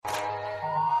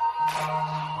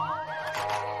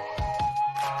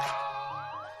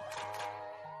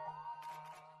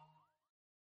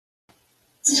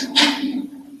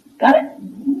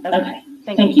Okay.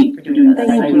 Thank you for doing this.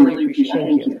 Thank I you. really appreciate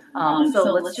Thank it. you. So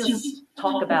let's just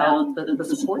talk about the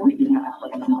support that you have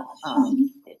right now.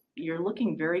 You're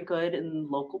looking very good in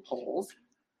local polls.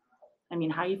 I mean,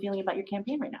 how are you feeling about your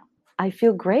campaign right now? I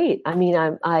feel great. I mean,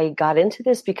 I got into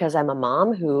this because I'm a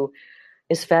mom who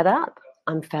is fed up.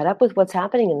 I'm fed up with what's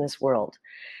happening in this world.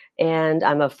 And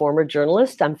I'm a former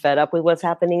journalist. I'm fed up with what's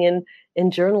happening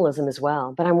in journalism as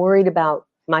well. But I'm worried about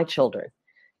my children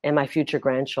and my future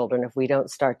grandchildren if we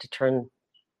don't start to turn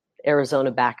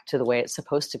Arizona back to the way it's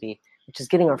supposed to be, which is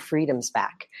getting our freedoms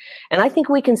back. And I think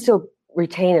we can still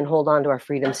retain and hold on to our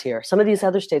freedoms here. Some of these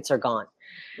other states are gone.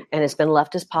 And it's been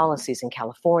leftist policies in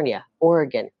California,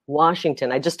 Oregon,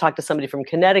 Washington. I just talked to somebody from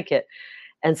Connecticut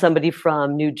and somebody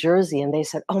from New Jersey, and they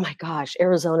said, oh my gosh,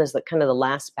 Arizona is kind of the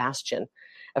last bastion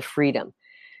of freedom.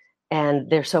 And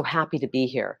they're so happy to be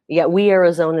here. Yet we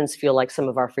Arizonans feel like some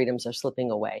of our freedoms are slipping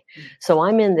away. So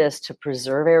I'm in this to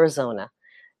preserve Arizona,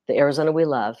 the Arizona we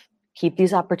love, keep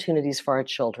these opportunities for our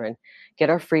children, get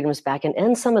our freedoms back, and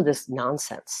end some of this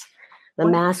nonsense. The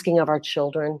masking of our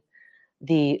children,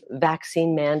 the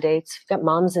vaccine mandates. We've got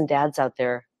moms and dads out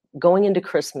there going into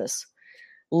Christmas,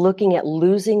 looking at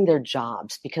losing their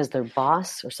jobs because their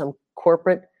boss or some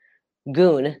corporate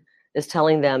goon is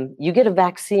telling them, you get a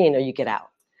vaccine or you get out.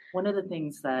 One of the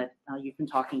things that you've been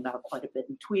talking about quite a bit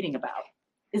and tweeting about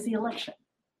is the election.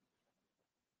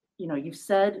 You know, you've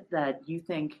said that you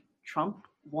think Trump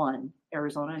won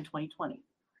Arizona in 2020.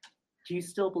 Do you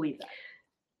still believe that?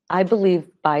 I believe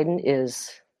Biden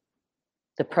is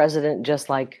the president just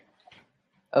like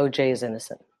OJ is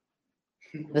innocent.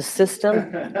 The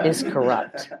system is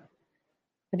corrupt.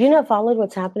 Have you not followed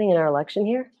what's happening in our election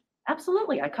here?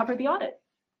 Absolutely. I covered the audit.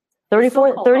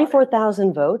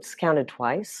 34,000 votes counted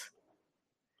twice.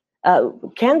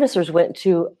 Canvassers went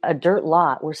to a dirt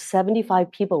lot where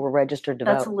 75 people were registered to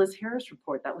vote. That's a Liz Harris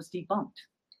report. That was debunked.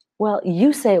 Well,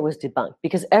 you say it was debunked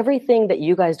because everything that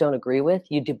you guys don't agree with,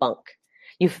 you debunk.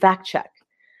 You fact check.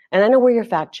 And I know where your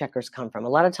fact checkers come from. A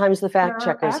lot of times the fact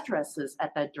checkers... There are addresses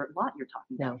at that dirt lot you're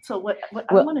talking about. No. So what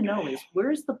I want to know is,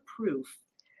 where's the proof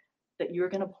that you're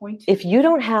going to point to? If you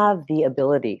don't have the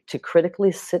ability to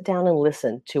critically sit down and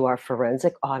listen to our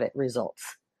forensic audit results,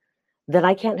 then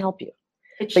I can't help you.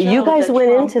 But you guys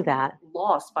went into that.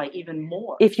 Lost by even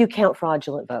more. If you count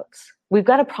fraudulent votes. We've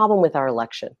got a problem with our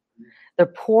election. They're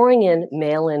pouring in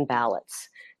mail-in ballots.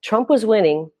 Trump was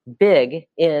winning big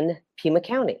in Pima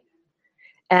County.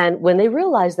 And when they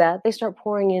realize that, they start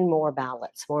pouring in more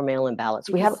ballots, more mail-in ballots.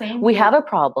 We have a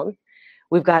problem.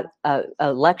 We've got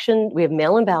election. We have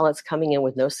mail-in ballots coming in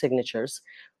with no signatures.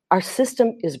 Our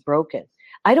system is broken.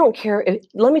 I don't care.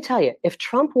 Let me tell you, if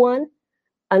Trump won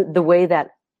the way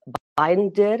that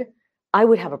Biden did, I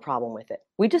would have a problem with it.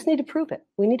 We just need to prove it.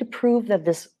 We need to prove that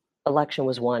this election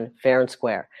was won fair and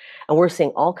square. And we're seeing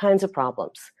all kinds of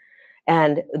problems.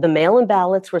 And the mail-in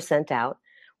ballots were sent out.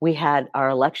 We had our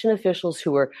election officials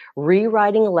who were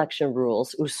rewriting election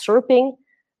rules, usurping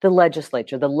the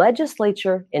legislature. The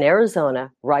legislature in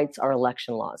Arizona writes our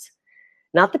election laws,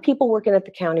 not the people working at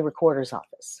the county recorder's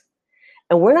office.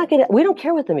 And we don't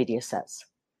care what the media says.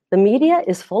 The media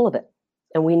is full of it,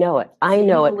 and we know it. I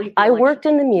know it. I worked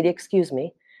in the media,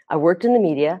 I worked in the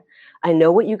media. I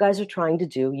know what you guys are trying to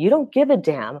do. You don't give a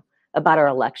damn about our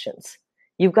elections.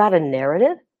 You've got a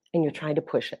narrative, and you're trying to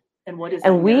push it. And what is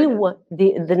and we want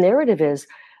the narrative is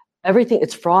everything,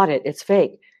 it's frauded, it's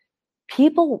fake.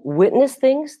 People witness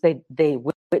things, they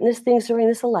witness things during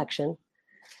this election,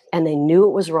 and they knew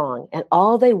it was wrong. And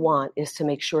all they want is to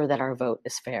make sure that our vote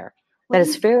is fair, that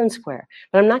it's fair and square.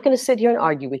 But I'm not going to sit here and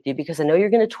argue with you because I know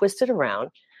you're going to twist it around.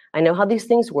 I know how these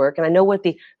things work, and I know what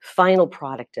the final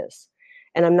product is.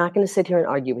 And I'm not going to sit here and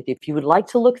argue with you. If you would like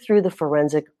to look through the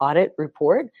forensic audit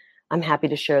report, I'm happy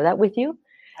to share that with you.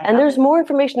 And there's more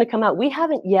information to come out. We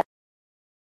haven't yet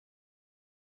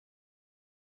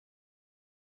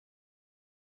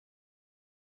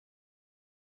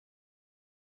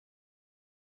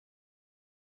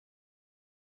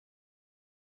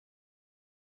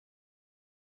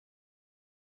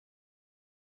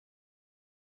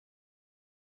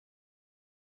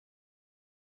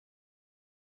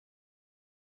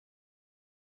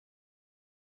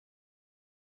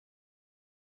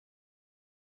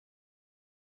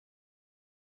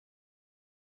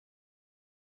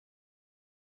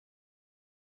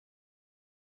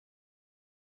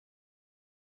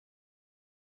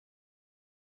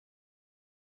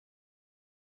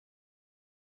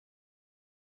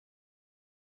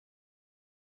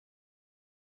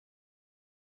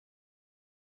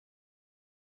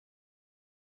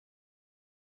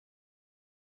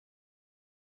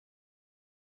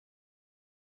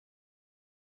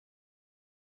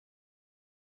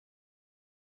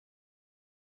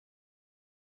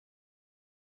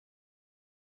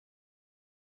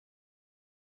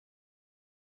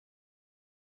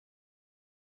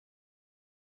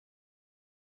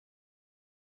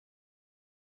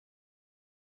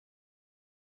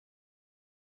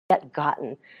yet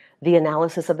gotten the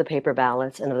analysis of the paper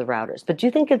ballots and of the routers. But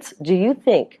do you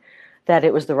think that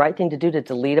it was the right thing to do to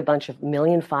delete a bunch of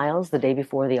million files the day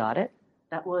before the audit?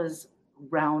 That was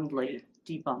roundly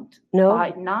debunked.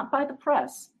 No. Not by the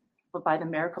press, but by the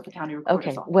Maricopa County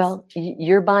Recorder's Office. Well,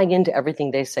 you're buying into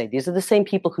everything they say. These are the same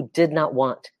people who did not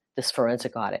want this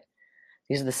forensic audit.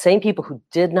 These are the same people who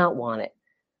did not want it.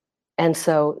 And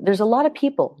so there's a lot of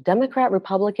people, Democrat,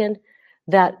 Republican,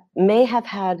 that may have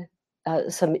had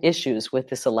some issues with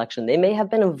this election. They may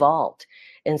have been involved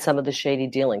in some of the shady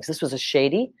dealings. This was a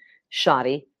shady,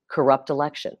 shoddy, corrupt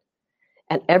election.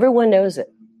 And everyone knows it.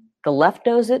 The left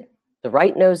knows it. The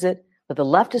right knows it. But the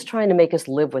left is trying to make us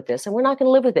live with this, and we're not going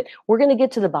to live with it. We're going to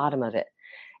get to the bottom of it.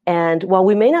 And while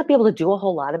we may not be able to do a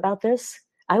whole lot about this,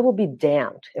 I will be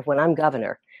damned if when I'm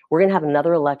governor, we're going to have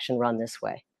another election run this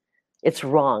way. It's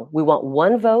wrong. We want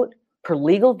one vote per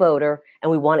legal voter,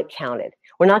 and we want it counted.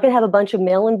 We're not going to have a bunch of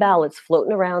mail-in ballots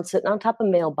floating around, sitting on top of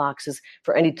mailboxes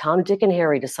for any Tom, Dick, and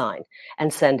Harry to sign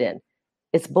and send in.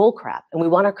 It's bullcrap, and we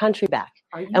want our country back,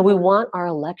 and we want our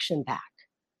election back.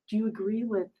 Do you agree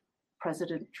with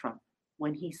President Trump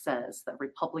when he says that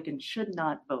Republicans should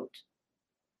not vote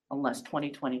unless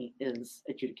 2020 is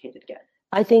adjudicated again?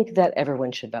 I think that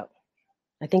everyone should vote.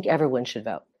 I think everyone should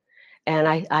vote. And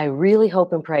I really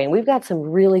hope and pray, and we've got some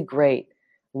really great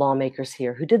lawmakers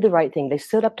here who did the right thing. They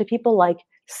stood up to people like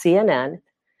CNN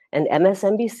and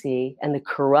MSNBC and the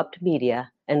corrupt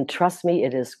media, and trust me,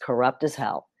 it is corrupt as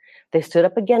hell. They stood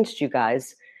up against you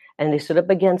guys, and they stood up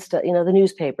against the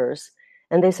newspapers,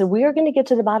 and they said, we are going to get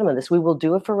to the bottom of this. We will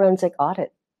do a forensic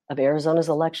audit of Arizona's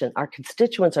election. Our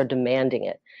constituents are demanding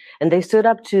it. And they stood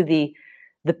up to the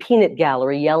peanut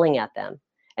gallery yelling at them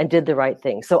and did the right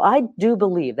thing. So I do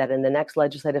believe that in the next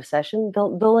legislative session,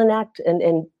 they'll enact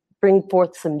and bring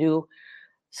forth some new,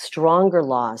 stronger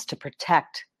laws to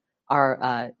protect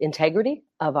our integrity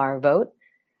of our vote,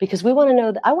 because we want to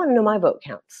know I want to know my vote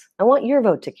counts. I want your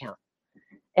vote to count.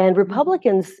 And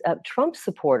Republicans, Trump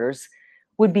supporters,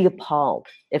 would be appalled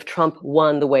if Trump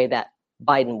won the way that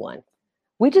Biden won.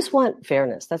 We just want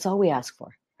fairness. That's all we ask for.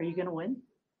 Are you going to win?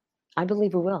 I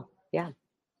believe we will. Yeah.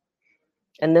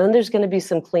 And then there's going to be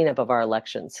some cleanup of our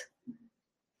elections.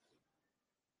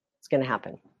 It's going to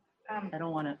happen. I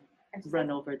don't want to run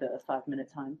over the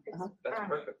 5-minute time. That's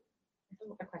perfect.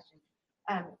 A question.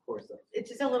 Of course. It's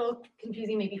just a little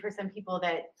confusing maybe for some people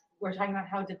that we're talking about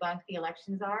how debunked the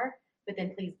elections are, but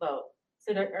then please vote.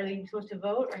 So are they supposed to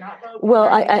vote or not vote? Well,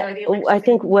 I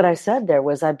think what I said there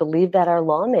was I believe that our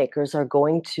lawmakers are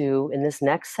going to, in this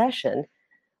next session,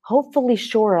 hopefully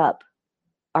shore up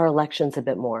our elections a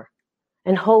bit more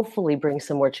and hopefully bring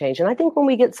some more change. And I think when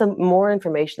we get some more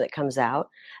information that comes out,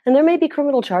 and there may be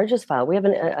criminal charges filed. We have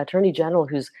an attorney general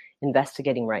who's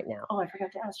investigating right now. Oh, I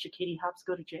forgot to ask, should Katie Hobbs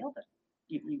go to jail then?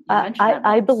 You mentioned that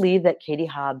I believe that Katie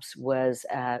Hobbs was,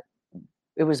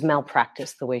 it was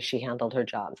malpractice the way she handled her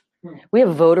job. We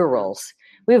have voter rolls.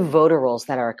 We have voter rolls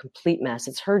that are a complete mess.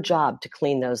 It's her job to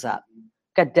clean those up.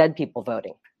 Got dead people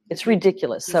voting. It's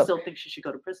ridiculous. You still think she should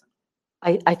go to prison?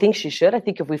 I think she should. I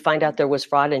think if we find out there was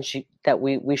fraud and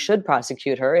we should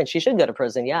prosecute her and she should go to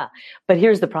prison, yeah. But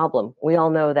here's the problem. We all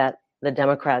know that the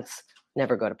Democrats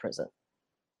never go to prison.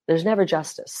 There's never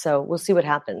justice. So we'll see what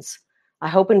happens. I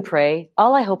hope and pray.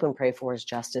 All I hope and pray for is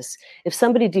justice. If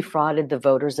somebody defrauded the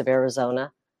voters of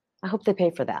Arizona, I hope they pay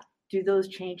for that. Do those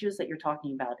changes that you're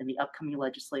talking about in the upcoming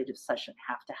legislative session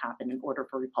have to happen in order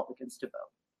for Republicans to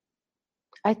vote?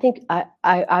 I think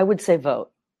I would say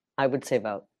vote. I would say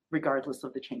vote. Regardless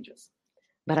of the changes.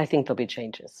 But I think there'll be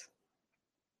changes.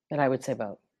 But I would say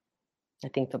vote. I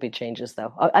think there'll be changes,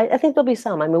 though. I think there'll be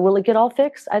some. I mean, will it get all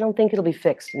fixed? I don't think it'll be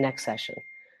fixed next session.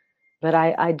 But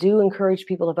I do encourage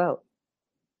people to vote.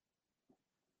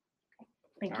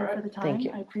 Thank you for the time. Thank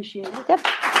you. I appreciate it. Yep.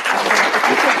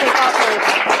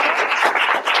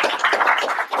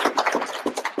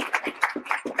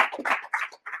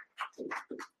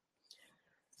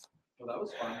 Well, that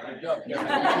was fun. Good job.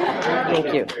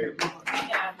 Thank you.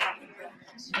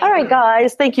 All right,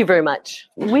 guys. Thank you very much.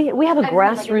 We have a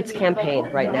grassroots campaign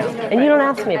right now, and you don't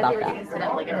ask me about that.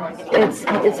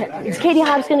 Is Katie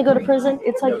Hobbs going to go to prison?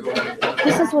 It's like,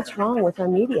 this is what's wrong with our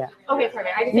media. Okay,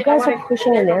 perfect. You guys are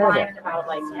pushing a narrative.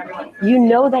 You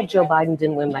know that Joe Biden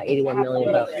didn't win by 81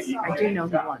 million votes. I do know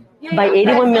he won. By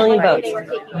 81 million votes.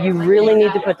 You really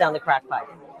need to put down the crack pipe.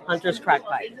 Hunter's crack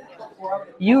pipe.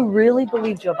 You really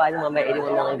believe Joe Biden won by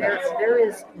 81 million votes? There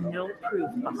is no proof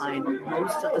behind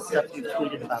most of the stuff you've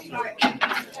tweeted about the election.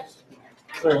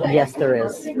 Yes, there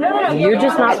is.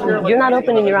 You're not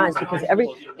opening your eyes because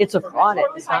it's a audit.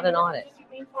 It's not an audit.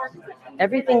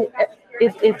 Everything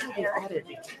if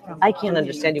I can't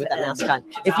understand you with that mask on.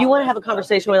 If you want to have a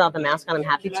conversation without the mask on, I'm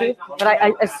happy to. But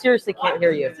I seriously can't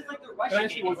hear you. They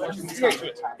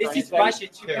just rush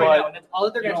it too right now, and that's all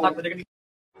they're going to talk about. They're going to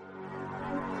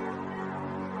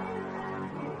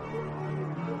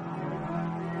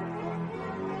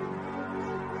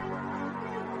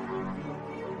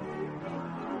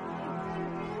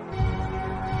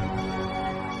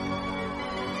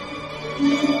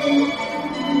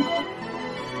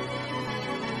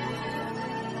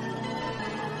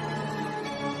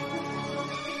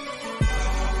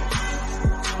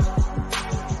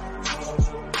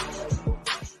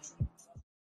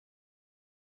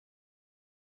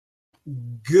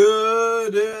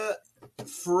Good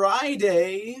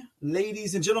Friday,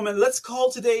 ladies and gentlemen. Let's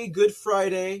call today Good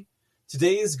Friday.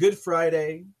 Today is Good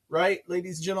Friday, right,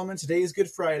 ladies and gentlemen? Today is Good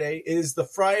Friday. It is the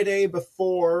Friday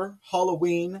before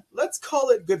Halloween. Let's call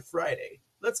it Good Friday.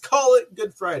 Let's call it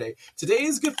Good Friday. Today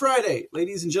is Good Friday,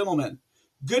 ladies and gentlemen.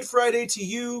 Good Friday to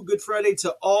you. Good Friday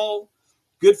to all.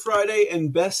 Good Friday,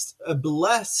 and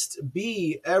blessed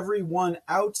be everyone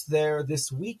out there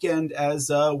this weekend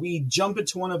as we jump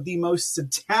into one of the most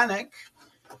satanic,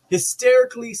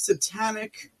 hysterically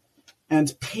satanic,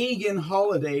 and pagan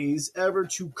holidays ever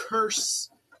to curse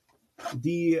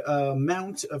the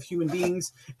amount of human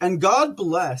beings. And God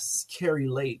bless Carrie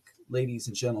Lake, ladies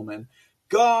and gentlemen.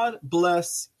 God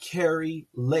bless Carrie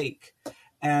Lake.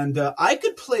 And I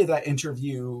could play that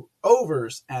interview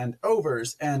overs and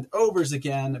overs and overs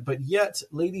again, but yet,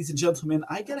 ladies and gentlemen,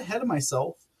 I get ahead of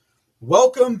myself.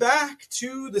 Welcome back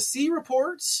to the C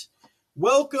Report.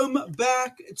 Welcome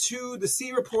back to the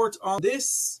C Report on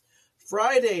this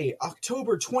Friday,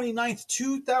 October 29th,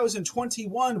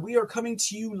 2021. We are coming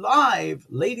to you live,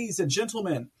 ladies and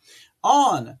gentlemen,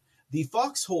 on the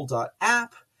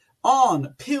foxhole.app,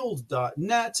 on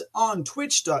pilled.net, on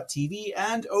twitch.tv,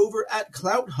 and over at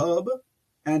Clout Hub.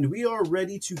 And we are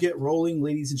ready to get rolling,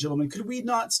 ladies and gentlemen. Could we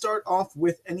not start off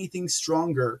with anything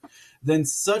stronger than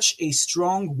such a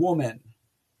strong woman?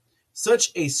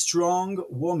 Such a strong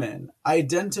woman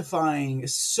identifying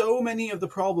so many of the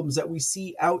problems that we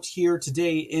see out here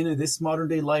today in this modern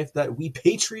day life that we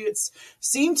patriots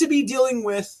seem to be dealing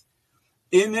with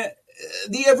in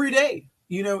the everyday.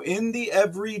 In the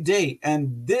everyday.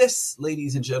 And this,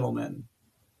 ladies and gentlemen,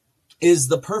 is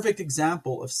the perfect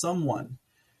example of someone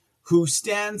who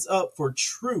stands up for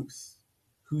truth,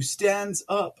 who stands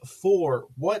up for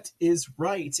what is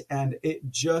right. And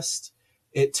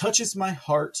it touches my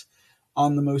heart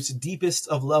on the most deepest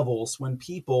of levels when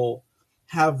people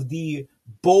have the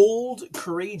bold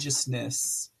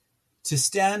courageousness to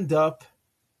stand up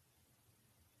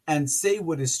and say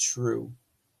what is true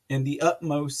in the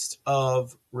utmost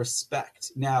of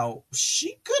respect. Now,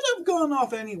 she could have gone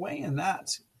off anyway in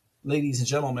that, ladies and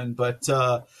gentlemen, but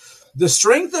the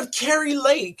strength of Carrie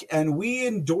Lake, and we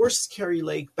endorsed Carrie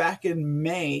Lake back in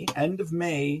May, end of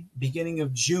May, beginning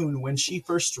of June, when she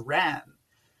first ran,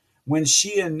 when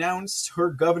she announced her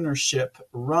governorship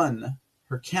run,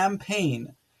 her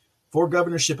campaign for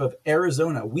governorship of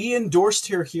Arizona. We endorsed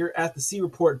her here at the C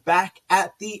Report back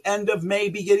at the end of May,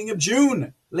 beginning of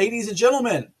June, ladies and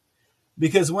gentlemen.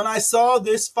 Because when I saw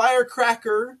this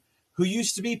firecracker who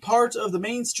used to be part of the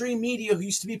mainstream media, who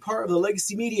used to be part of the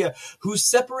legacy media, who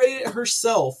separated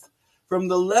herself from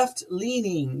the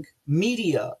left-leaning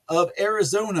media of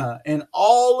Arizona and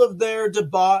all of their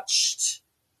debauched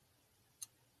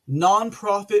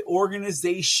nonprofit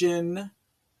organization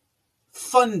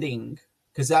funding,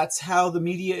 because that's how the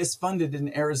media is funded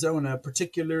in Arizona,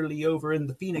 particularly over in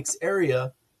the Phoenix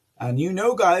area. And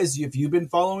guys, if you've been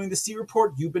following the C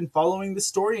Report, you've been following the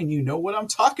story, and you know what I'm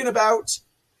talking about.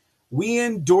 We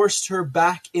endorsed her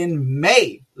back in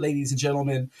May, ladies and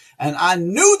gentlemen. And I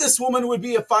knew this woman would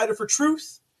be a fighter for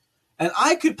truth. And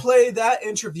I could play that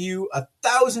interview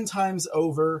 1,000 times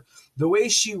over, the way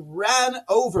she ran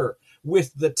over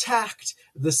with the tact,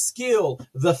 the skill,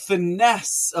 the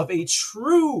finesse of a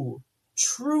true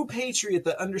patriot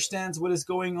that understands what is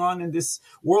going on in this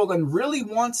world and really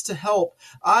wants to help.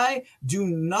 I do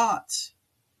not,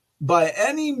 by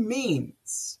any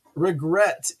means,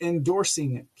 regret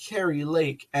endorsing Carrie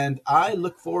Lake, and I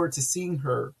look forward to seeing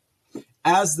her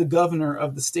as the governor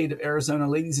of the state of Arizona.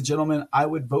 Ladies and gentlemen, I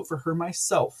would vote for her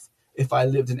myself if I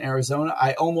lived in Arizona.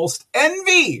 I almost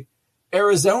envy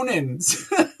Arizonans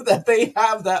that they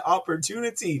have that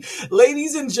opportunity.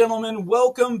 Ladies and gentlemen,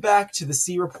 welcome back to the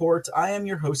C Report. I am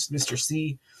your host, Mr.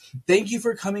 C. Thank you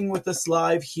for coming with us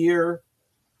live here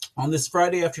on this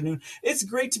Friday afternoon. It's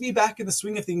great to be back in the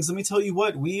swing of things. Let me tell you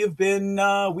what, we've been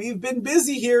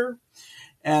busy here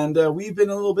And we've been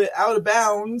a little bit out of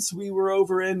bounds. We were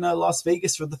over in Las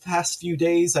Vegas for the past few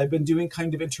days. I've been doing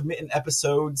kind of intermittent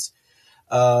episodes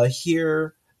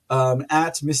here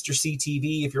at Mr.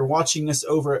 CTV. If you're watching us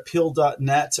over at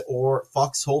pill.net or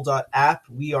foxhole.app,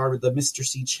 we are the Mr.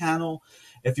 C channel.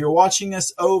 If you're watching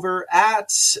us over at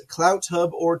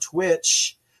CloutHub or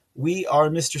Twitch, we are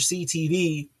Mr.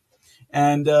 CTV.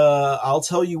 And I'll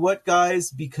tell you what,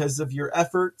 guys, because of your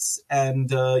efforts and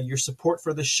your support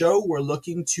for the show, we're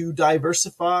looking to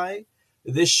diversify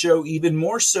this show even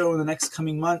more so in the next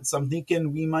coming months. I'm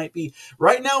thinking we might be...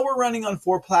 Right now, we're running on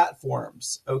 4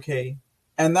 platforms, okay?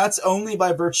 And that's only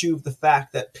by virtue of the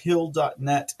fact that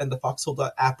pill.net and the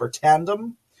foxhole.app are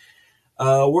tandem.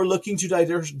 We're looking to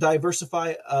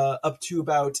diversify up to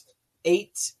about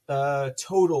 8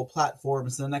 total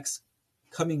platforms in the next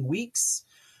coming weeks,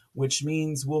 which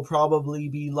means we'll probably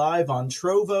be live on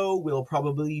Trovo, we'll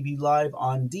probably be live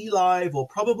on DLive, we'll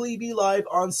probably be live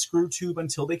on ScrewTube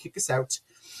until they kick us out.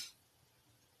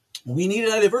 We need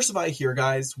to diversify here,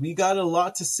 guys. We got a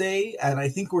lot to say, and I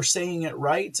think we're saying it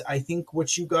right. I think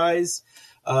what you guys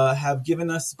have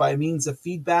given us by means of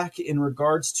feedback in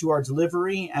regards to our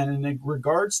delivery and in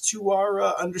regards to our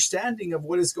understanding of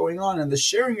what is going on and the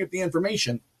sharing of the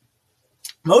information.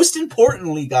 Most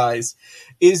importantly, guys,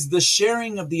 is the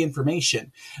sharing of the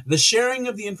information. The sharing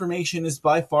of the information is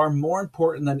by far more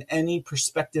important than any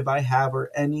perspective I have or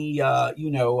any, what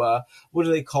do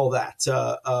they call that?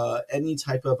 Any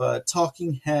type of a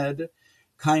talking head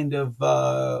kind of,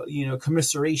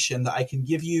 commiseration that I can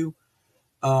give you.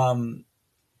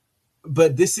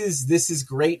 But this is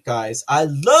great, guys. I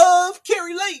love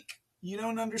Carrie Lake. You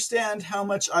don't understand how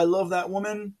much I love that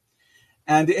woman.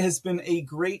 And it has been a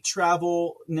great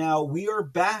travel. Now, we are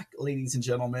back, ladies and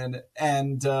gentlemen,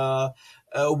 and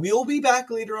we'll be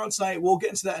back later on tonight. We'll get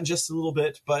into that in just a little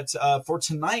bit. But for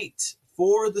tonight,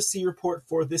 for the C Report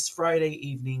for this Friday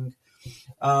evening,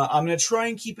 I'm going to try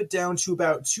and keep it down to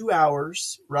about 2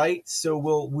 hours, right?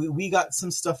 So we got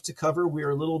some stuff to cover. We're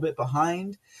a little bit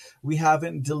behind. We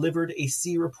haven't delivered a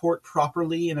C Report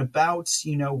properly in about,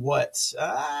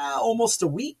 almost a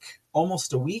week.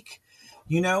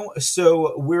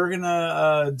 So we're going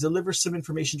to deliver some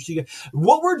information to you.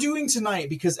 What we're doing tonight,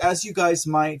 because as you guys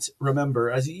might remember,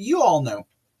 as you all know,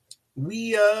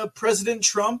 President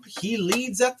Trump, he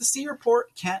leads at the C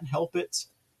Report. Can't help it.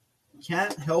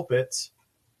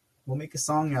 We'll make a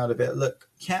song out of it. Look,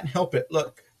 can't help it.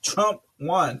 Look, Trump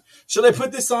won. Should I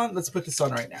put this on? Let's put this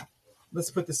on right now.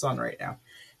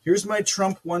 Here's my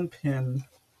Trump won pin.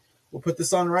 We'll put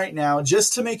this on right now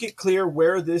just to make it clear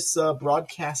where this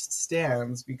broadcast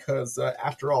stands because,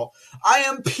 after all, I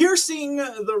am piercing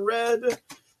the red.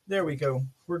 There we go.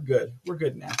 We're good. We're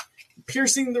good now.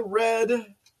 Piercing the red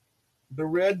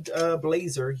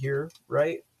blazer here,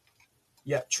 right?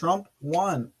 Yeah, Trump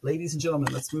won. Ladies and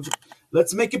gentlemen, let's move it.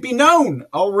 Let's make it be known.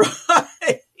 All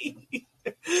right.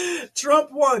 Trump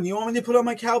won. You want me to put on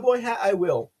my cowboy hat? I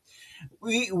will.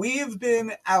 We have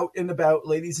been out and about,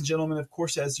 ladies and gentlemen. Of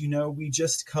course, as you know, we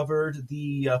just covered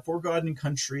the Forgotten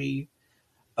Country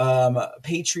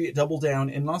Patriot Double Down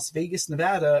in Las Vegas,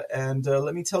 Nevada. And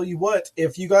let me tell you what,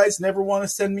 if you guys never want to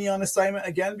send me on assignment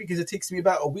again because it takes me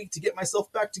about a week to get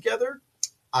myself back together,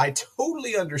 I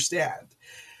totally understand.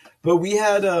 But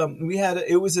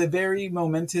it was a very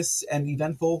momentous and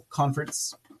eventful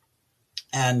conference.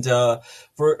 And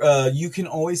you can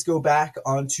always go back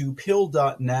onto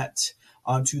pill.net,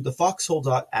 onto the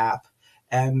foxhole.app,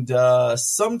 and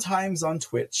sometimes on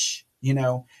Twitch,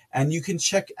 and you can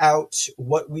check out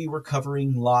what we were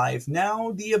covering live.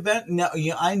 Now, the event,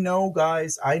 I know,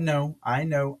 guys, I know.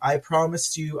 I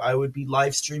promised you I would be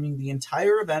live streaming the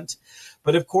entire event.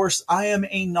 But of course, I am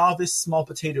a novice, small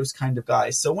potatoes kind of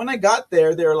guy. So when I got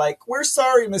there, they're like, "We're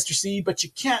sorry, Mr. C, but you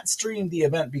can't stream the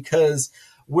event because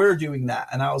we're doing that."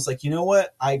 And I was like, you know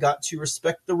what? I got to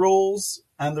respect the rules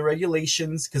and the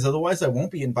regulations because otherwise I won't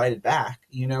be invited back.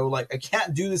 I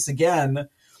can't do this again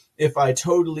if I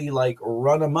totally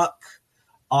run amok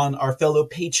on our fellow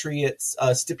patriots'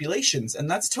 stipulations.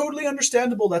 And that's totally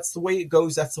understandable. That's the way it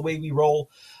goes. That's the way we roll.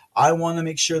 I want to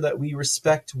make sure that we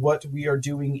respect what we are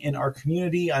doing in our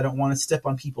community. I don't want to step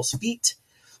on people's feet.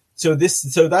 So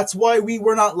that's why we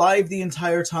were not live the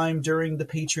entire time during the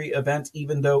Patriot event,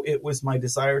 even though it was my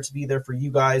desire to be there for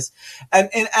you guys. And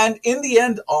in the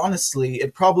end, honestly,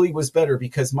 it probably was better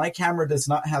because my camera does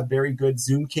not have very good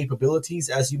zoom capabilities,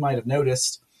 as you might have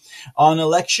noticed. On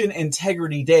Election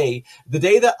Integrity Day, the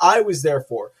day that I was there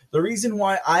for, the reason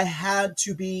why I had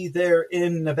to be there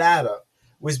in Nevada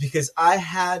was because I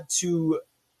had to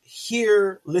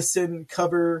hear, listen,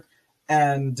 cover,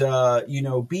 and,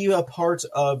 be a part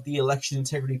of the election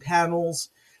integrity panels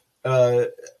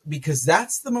because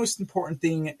that's the most important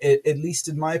thing, at least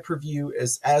in my purview,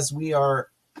 as we are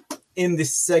in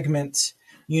this segment,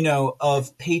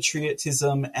 of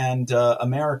patriotism and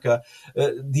America.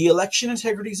 The election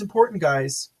integrity is important,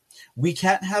 guys. We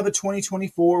can't have a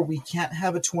 2024. We can't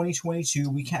have a 2022.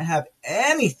 We can't have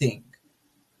anything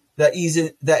that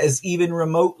is even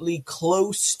remotely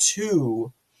close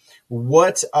to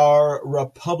what our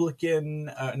Republican,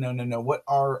 what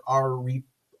our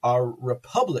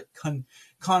republic,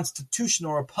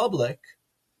 constitutional republic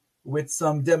with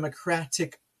some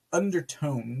democratic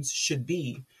undertones should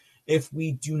be, if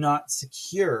we do not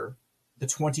secure the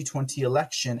 2020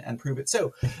 election and prove it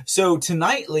so. So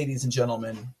tonight, ladies and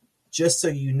gentlemen, just so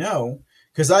you know,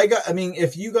 because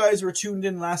if you guys were tuned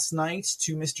in last night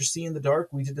to Mr. C in the Dark,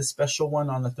 we did a special one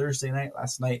on a Thursday night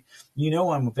last night.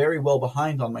 I'm very well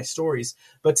behind on my stories.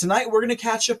 But tonight we're going to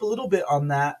catch up a little bit on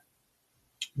that.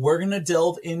 We're going to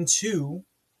delve into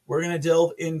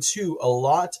a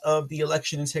lot of the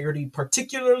election integrity,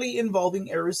 particularly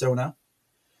involving Arizona.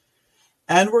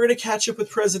 And we're going to catch up with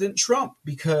President Trump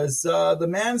because the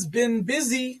man's been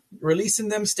busy releasing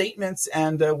them statements,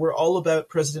 and we're all about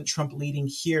President Trump leading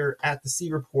here at the C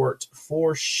Report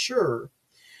for sure.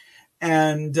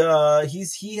 And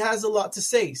he has a lot to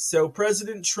say. So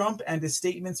President Trump and his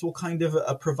statements will kind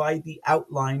of provide the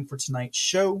outline for tonight's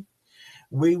show.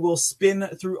 We will spin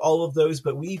through all of those,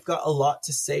 but we've got a lot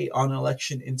to say on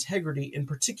election integrity, in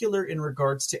particular in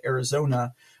regards to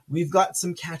Arizona. We've got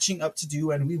some catching up to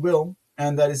do, and we will.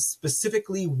 And that is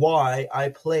specifically why I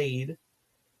played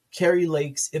Kari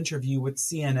Lake's interview with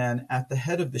CNN at the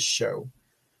head of the show.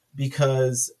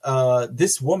 Because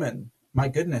this woman, my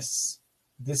goodness,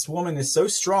 this woman is so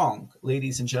strong,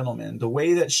 ladies and gentlemen. The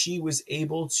way that she was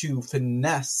able to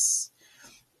finesse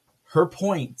her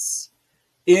points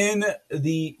in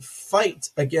the fight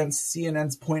against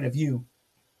CNN's point of view.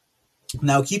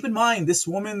 Now, keep in mind, this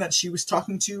woman that she was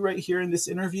talking to right here in this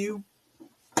interview,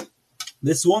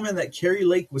 this woman that Kari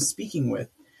Lake was speaking with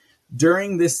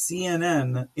during this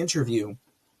CNN interview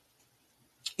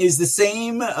is the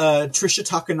same Tricia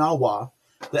Takanawa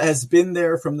that has been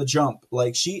there from the jump.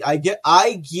 Like I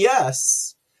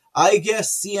guess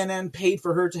CNN paid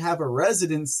for her to have a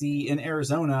residency in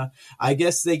Arizona. I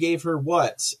guess they gave her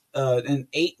an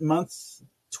 8-month,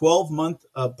 12-month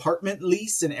apartment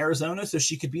lease in Arizona so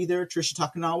she could be there, Tricia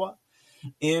Takanawa,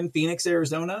 in Phoenix,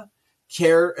 Arizona,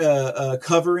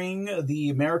 covering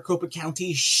the Maricopa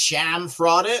County sham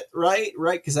fraud right?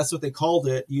 Because that's what they called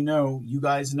it. You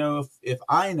guys know if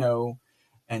I know,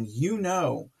 and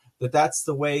that's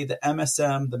the way the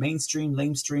MSM, the mainstream,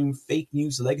 lamestream, fake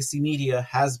news, legacy media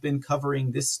has been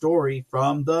covering this story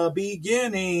from the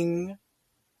beginning.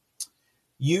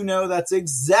 That's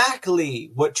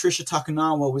exactly what Tricia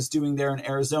Takanawa was doing there in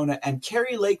Arizona, and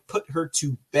Kari Lake put her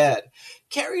to bed.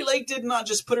 Kari Lake did not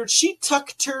just she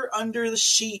tucked her under the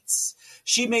sheets.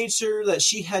 She made sure that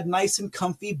she had nice and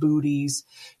comfy booties.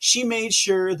 She made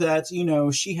sure that,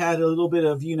 she had a little bit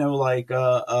of,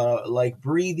 like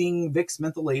breathing Vicks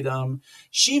mentholatum.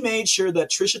 She made sure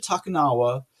that Tricia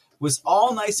Takanawa was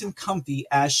all nice and comfy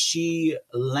as she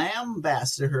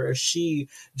lambasted her, as she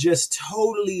just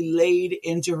totally laid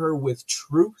into her with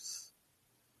truth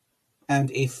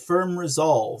and a firm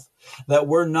resolve that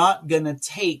we're not going to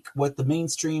take what the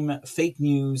mainstream fake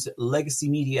news legacy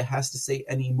media has to say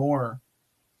anymore.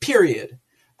 Period.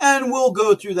 And we'll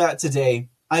go through that today.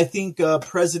 I think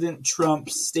President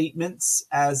Trump's statements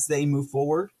as they move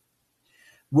forward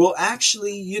will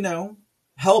actually,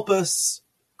 help us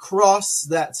cross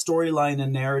that storyline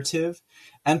and narrative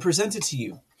and present it to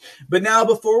you. But now,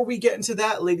 before we get into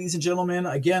that, ladies and gentlemen,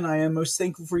 again, I am most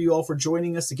thankful for you all for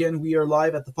joining us. Again, we are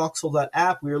live at the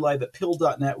foxhole.app. We are live at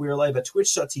pill.net. We are live at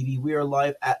twitch.tv. We are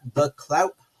live at the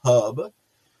Clout Hub.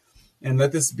 And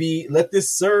let this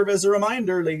serve as a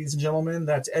reminder, ladies and gentlemen,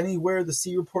 that anywhere the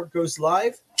C Report goes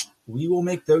live, we will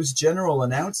make those general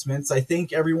announcements. I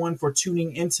thank everyone for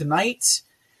tuning in tonight.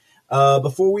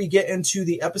 Before we get into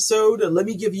the episode, let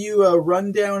me give you a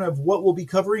rundown of what we'll be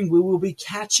covering. We will be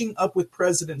catching up with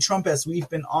President Trump as we've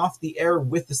been off the air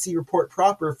with the C Report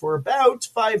proper for about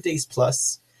 5 days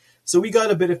plus. So we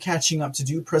got a bit of catching up to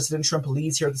do. President Trump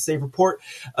leads here at the Save Report.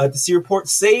 The C Report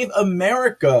Save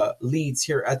America leads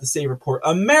here at the Save Report.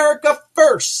 America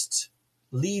First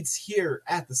leads here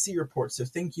at the C Report. So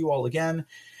thank you all again.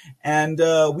 And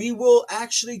we will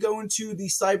actually go into the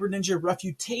Cyber Ninja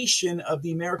refutation of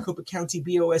the Maricopa County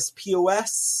BOS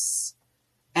POS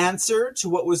answer to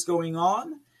what was going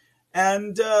on.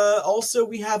 And also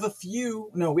we have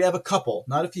a couple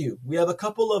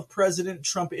of President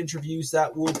Trump interviews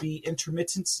that will be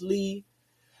intermittently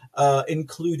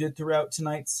included throughout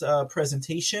tonight's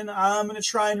presentation. I'm going to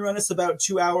try and run us about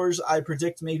 2 hours. I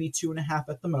predict maybe 2.5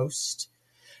 at the most.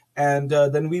 And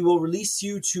then we will release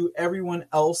you to everyone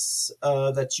else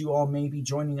that you all may be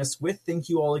joining us with. Thank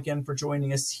you all again for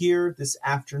joining us here this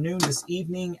afternoon, this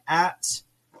evening at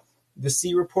the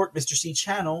C Report, Mr. C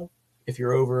channel. If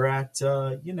you're over at,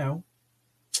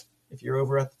 if you're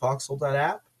over at the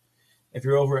Foxhole.app, if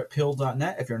you're over at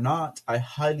pill.net, if you're not, I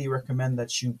highly recommend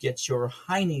that you get your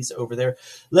heinies over there.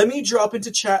 Let me drop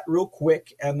into chat real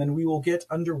quick, and then we will get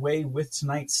underway with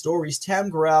tonight's stories. Tam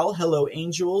Growl, hello,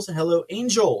 Angels. Hello,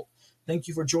 Angel. Thank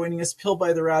you for joining us. Pill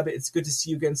by the Rabbit, it's good to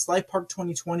see you again. Sly Park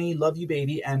 2020, love you,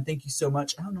 baby, and thank you so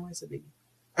much. I don't know why I said baby.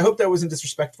 I hope that wasn't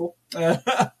disrespectful.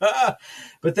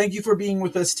 But thank you for being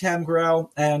with us, Tam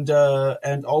Growl, and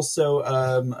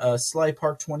also Sly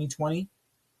Park 2020.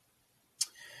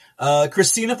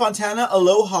 Christina Fontana,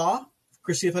 aloha.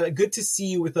 Christina Fontana, good to see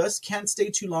you with us. Can't stay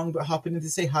too long, but hopping in to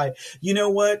say hi. You know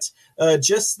what?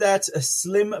 Just that a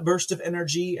slim burst of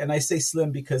energy, and I say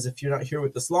slim because if you're not here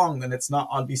with us long, then it's not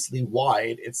obviously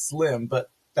wide, it's slim, but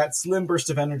that slim burst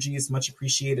of energy is much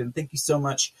appreciated. And thank you so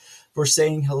much for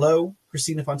saying hello,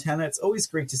 Christina Fontana. It's always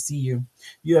great to see you.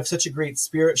 You have such a great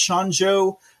spirit. Sean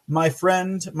Joe, my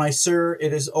friend, my sir,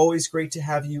 it is always great to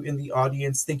have you in the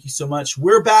audience. Thank you so much.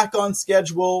 We're back on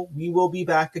schedule. We will be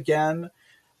back again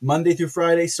Monday through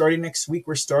Friday, starting next week.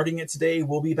 We're starting it today.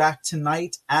 We'll be back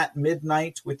tonight at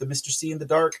midnight with the Mr. C in the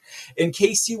Dark. In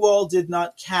case you all did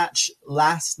not catch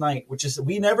last night, which is,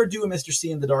 we never do a Mr.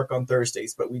 C in the Dark on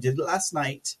Thursdays, but we did it last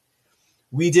night.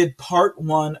 We did part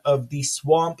 1 of the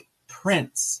Swamp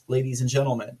Prince, ladies and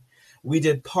gentlemen. We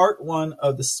did part 1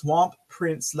 of the Swamp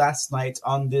Prince last night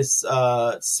on this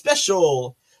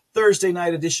special Thursday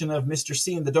night edition of Mr.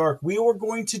 C in the Dark. We were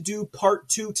going to do part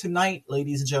 2 tonight,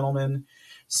 ladies and gentlemen.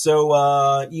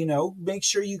 So, make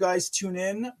sure you guys tune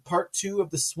in. Part 2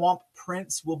 of the Swamp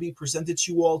Prince will be presented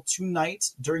to you all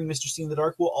tonight during Mr. C in the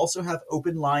Dark. We'll also have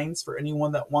open lines for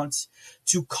anyone that wants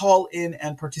to call in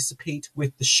and participate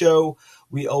with the show.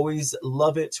 We always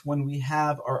love it when we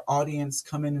have our audience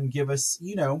come in and give us,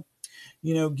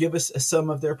 give us some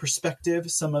of their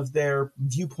perspective, some of their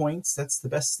viewpoints. That's the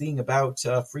best thing about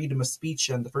freedom of speech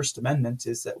and the First Amendment,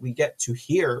 is that we get to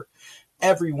hear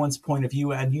everyone's point of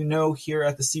view. And here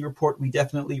at the C Report, we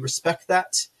definitely respect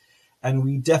that. And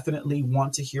we definitely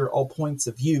want to hear all points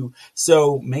of view.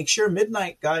 So make sure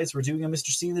midnight, guys, we're doing a Mr.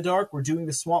 C in the Dark. We're doing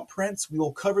the Swamp Prince. We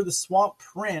will cover the Swamp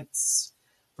Prince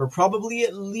for probably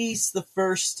at least the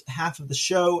first half of the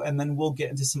show. And then we'll get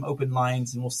into some open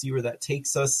lines and we'll see where that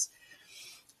takes us.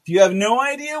 If you have no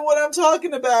idea what I'm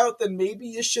talking about, then maybe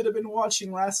you should have been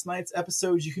watching last night's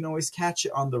episode. You can always catch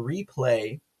it on the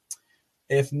replay.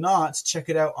 If not, check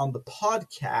it out on the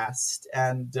podcast.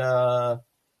 And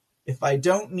if I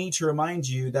don't need to remind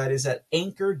you, that is at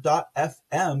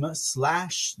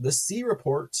anchor.fm/the C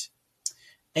Report.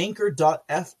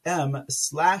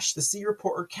 Anchor.fm/the C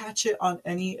Report, or catch it on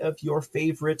any of your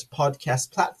favorite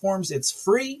podcast platforms. It's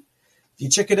free. If you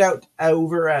check it out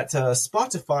over at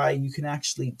Spotify, you can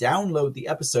actually download the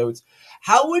episodes.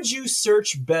 How would you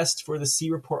search best for the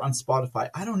C Report on Spotify?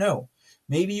 I don't know.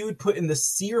 Maybe you would put in the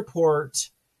C Report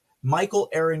Michael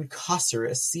Aaron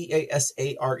Casares,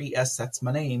 Casares, that's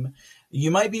my name. You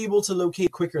might be able to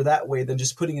locate quicker that way than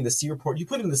just putting in the C Report. You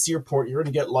put in the C Report, you're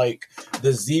going to get like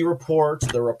the Z Report,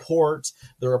 the report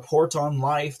on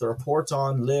life, the report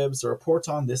on libs, the report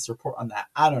on this, the report on that.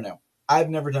 I don't know. I've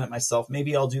never done it myself.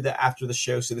 Maybe I'll do that after the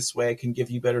show, so this way I can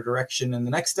give you better direction in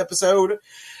the next episode.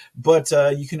 But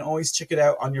you can always check it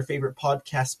out on your favorite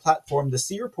podcast platform. The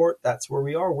C Report, that's where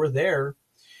we are. We're there.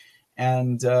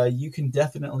 And you can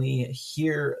definitely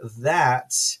hear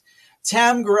that.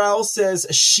 Tam Growl says,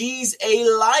 she's a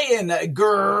lion.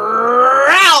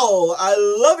 Growl. I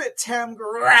love it, Tam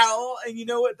Growl. And you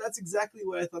know what? That's exactly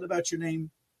what I thought about your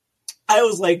name. I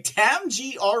was like, Tam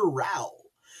G.R. Rowell.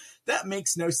 That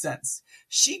makes no sense.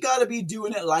 She got to be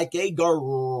doing it like a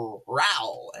growl.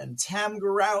 And Tam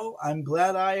Growl, I'm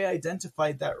glad I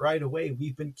identified that right away.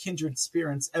 We've been kindred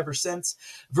spirits ever since.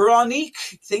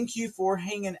 Veronique, thank you for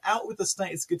hanging out with us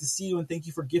tonight. It's good to see you, and thank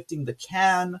you for gifting the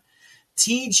can.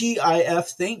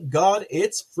 TGIF, thank God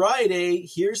it's Friday.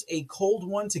 Here's a cold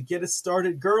one to get us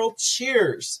started. Girl,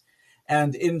 cheers.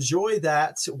 And enjoy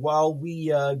that while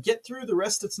we get through the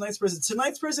rest of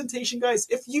tonight's presentation, guys.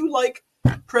 If you like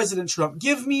President Trump,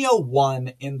 give me a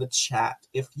 1 in the chat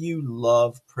if you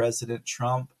love President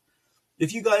Trump.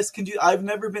 If you guys can do, I've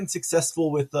never been successful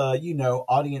with,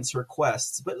 audience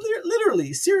requests, but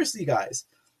literally, seriously, guys,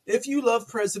 if you love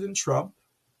President Trump,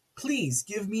 please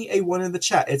give me a 1 in the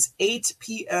chat. It's 8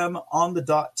 p.m. on the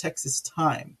dot Texas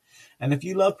time. And if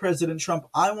you love President Trump,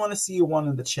 I want to see a one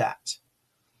in the chat.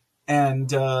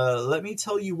 And let me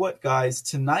tell you what, guys,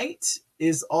 tonight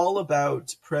is all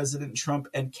about President Trump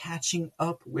and catching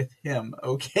up with him,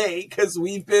 okay? Because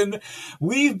we've been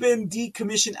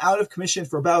decommissioned, out of commission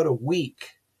for about a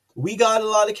week. We got a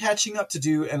lot of catching up to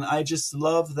do, and I just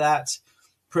love that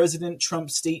President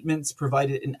Trump's statements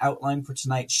provided an outline for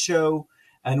tonight's show,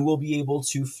 and we'll be able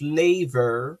to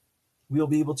flavor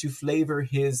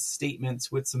his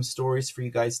statements with some stories for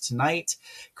you guys tonight.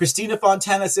 Christina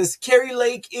Fontana says, Carrie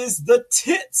Lake is the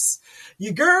tits.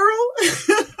 You girl,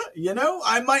 you know,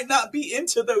 I might not be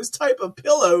into those type of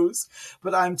pillows,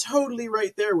 but I'm totally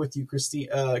right there with you,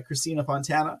 Christina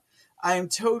Fontana. I am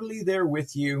totally there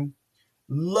with you.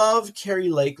 Love Carrie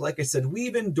Lake. Like I said,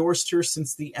 we've endorsed her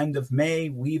since the end of May.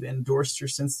 We've endorsed her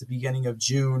since the beginning of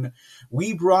June.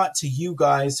 We brought to you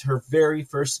guys her very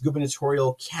first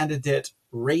gubernatorial candidate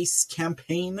race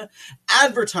campaign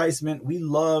advertisement. We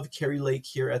love Carrie Lake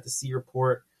here at the C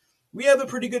Report. We have a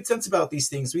pretty good sense about these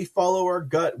things. We follow our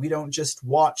gut. We don't just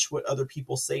watch what other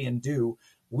people say and do.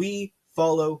 We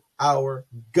follow our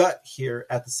gut here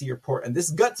at the C Report. And this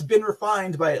gut's been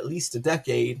refined by at least a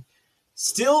decade.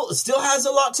 Still has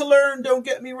a lot to learn, don't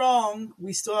get me wrong.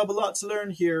 We still have a lot to learn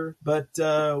here, but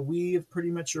we have pretty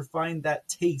much refined that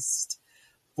taste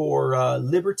for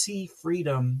liberty,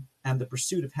 freedom, and the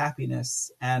pursuit of happiness,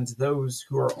 and those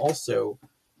who are also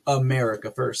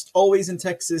America first. Always in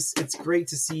Texas. It's great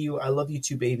to see you. I love you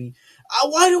too, baby.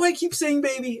 Why do I keep saying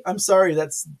baby? I'm sorry.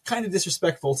 That's kind of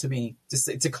disrespectful to me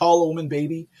to call a woman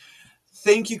baby.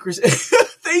 Thank you, Chris.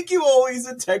 Thank you, Always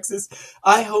in Texas.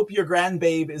 I hope your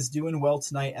grandbabe is doing well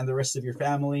tonight and the rest of your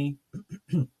family.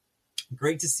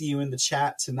 Great to see you in the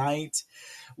chat tonight.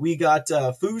 We got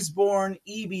Foosborn,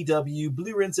 EBW,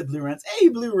 Blue Rinse at Blue Rinse. Hey,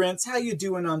 Blue Rinse, how you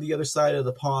doing on the other side of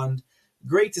the pond?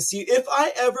 Great to see you. If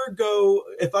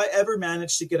I ever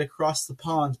manage to get across the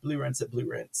pond, Blue Rinse at Blue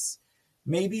Rinse,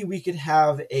 maybe we could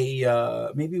have a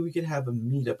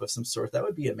meetup of some sort. That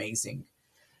would be amazing.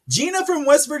 Gina from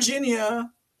West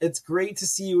Virginia. It's great to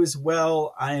see you as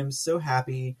well. I am so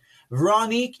happy.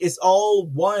 Veronique is all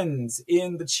ones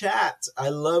in the chat. I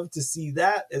love to see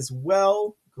that as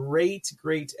well. Great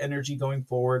energy going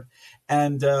forward.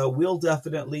 And we'll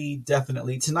definitely.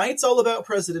 Tonight's all about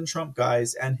President Trump,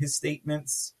 guys, and his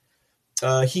statements.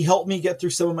 He helped me get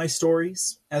through some of my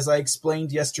stories. As I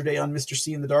explained yesterday on Mr.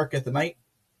 C in the Dark at the Night.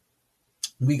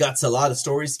 We got a lot of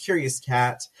stories. Curious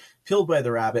Cat, Pilled by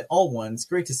the Rabbit, all ones.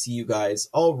 Great to see you guys.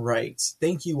 All right.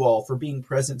 Thank you all for being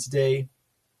present today,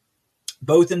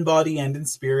 both in body and in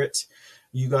spirit.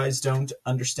 You guys don't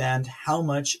understand how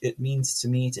much it means to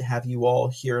me to have you all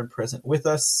here and present with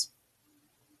us.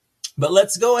 But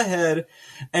let's go ahead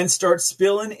and start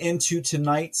spilling into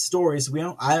tonight's stories.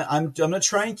 I'm going to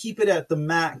try and keep it at the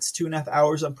max 2.5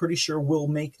 hours. I'm pretty sure we'll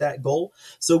make that goal.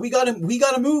 So we got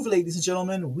to move, ladies and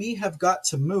gentlemen. We have got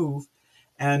to move.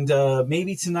 And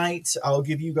maybe tonight I'll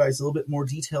give you guys a little bit more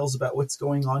details about what's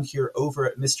going on here over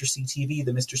at Mr. C TV,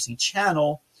 the Mr. C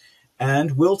channel.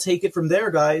 And we'll take it from there,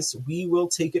 guys. We will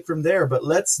take it from there. But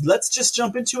let's just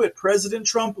jump into it. President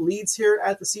Trump leads here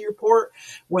at the C Report.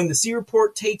 When the C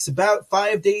Report takes about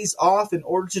 5 days off in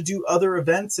order to do other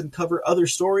events and cover other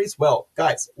stories, well,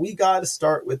 guys, we got to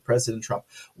start with President Trump.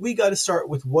 We got to start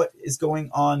with what is going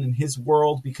on in his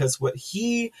world, because what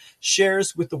he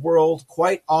shares with the world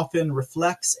quite often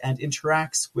reflects and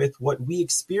interacts with what we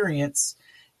experience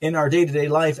in our day-to-day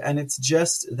life, and it's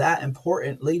just that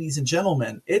important, ladies and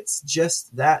gentlemen. It's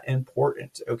just that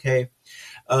important, okay?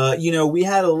 We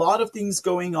had a lot of things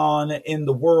going on in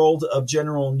the world of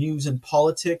general news and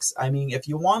politics. I mean, if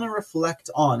you want to reflect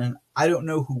on, and I don't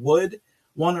know who would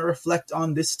want to reflect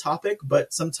on this topic,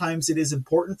 but sometimes it is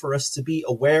important for us to be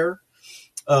aware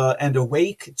and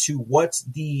awake to what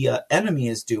the enemy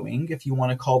is doing, if you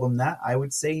want to call them that. I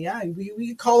would say, yeah, we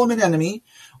could call them an enemy,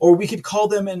 or we can call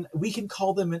them an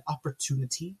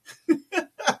opportunity.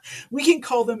 We can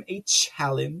call them a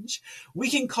challenge. We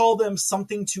can call them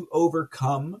something to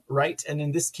overcome, right? And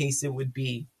in this case, it would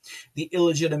be the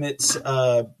illegitimate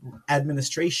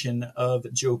administration of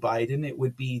Joe Biden. It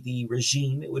would be the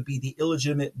regime. It would be the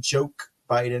illegitimate joke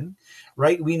Biden,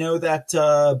 right? We know that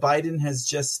Biden has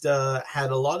just had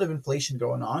a lot of inflation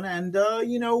going on, and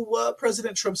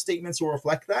President Trump's statements will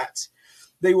reflect that.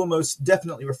 They will most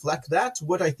definitely reflect that.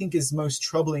 What I think is most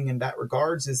troubling in that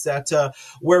regards is that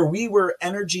where we were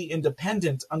energy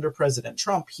independent under President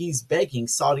Trump, he's begging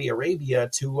Saudi Arabia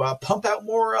to pump out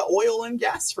more oil and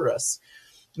gas for us,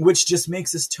 which just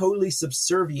makes us totally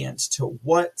subservient to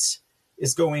what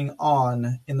is going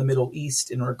on in the Middle East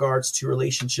in regards to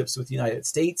relationships with the United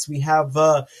States. We have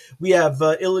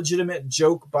illegitimate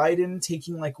Joe Biden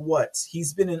taking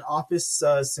he's been in office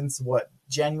since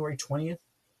January 20th.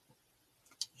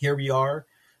 Here we are,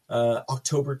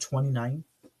 October 29th,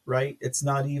 right? It's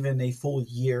not even a full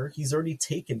year. He's already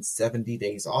taken 70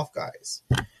 days off, guys.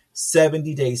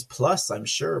 70 days plus, I'm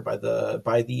sure, by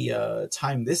the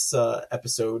time this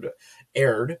episode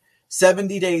aired.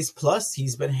 70 days plus,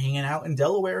 he's been hanging out in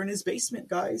Delaware in his basement,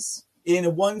 guys,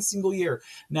 in one single year.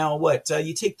 Now,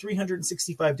 you take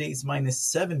 365 days minus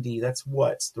 70, that's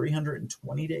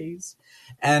 320 days?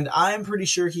 And I'm pretty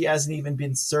sure he hasn't even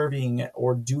been serving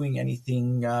or doing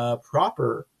anything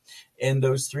proper in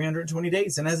those 320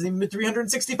 days, and hasn't even been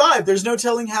 365. There's no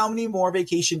telling how many more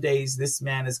vacation days this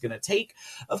man is going to take.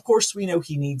 Of course, we know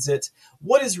he needs it.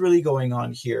 What is really going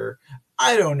on here?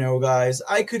 I don't know, guys.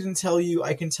 I couldn't tell you.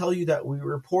 I can tell you that we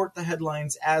report the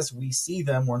headlines as we see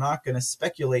them. We're not going to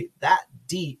speculate that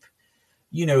deep.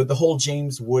 The whole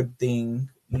James Wood thing.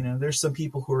 There's some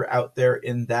people who are out there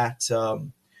in that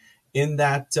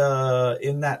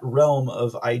realm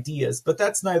of ideas, but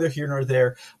that's neither here nor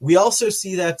there. We also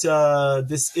see that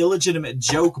this illegitimate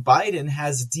Joe Biden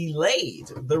has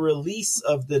delayed the release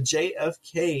of the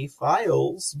JFK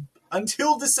files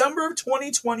until December of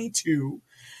 2022.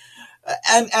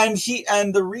 And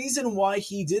the reason why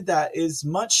he did that is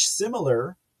much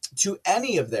similar to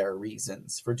any of their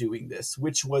reasons for doing this,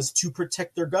 which was to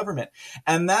protect their government.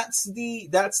 And that's the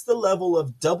level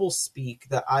of doublespeak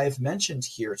that I've mentioned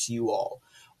here to you all.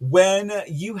 When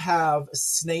you have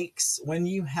snakes, when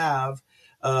you have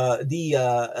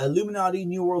the Illuminati,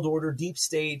 New World Order, deep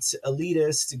state,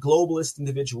 elitist, globalist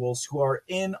individuals who are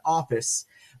in office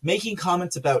making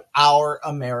comments about our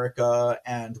America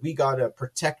and we got to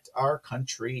protect our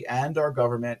country and our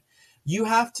government, you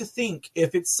have to think,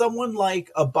 if it's someone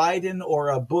like a Biden or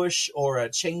a Bush or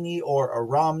a Cheney or a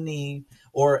Romney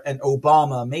or an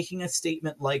Obama making a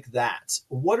statement like that,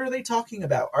 what are they talking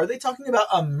about? Are they talking about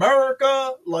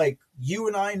America like you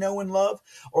and I know and love?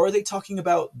 Or are they talking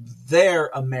about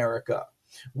their America,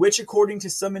 which according to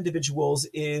some individuals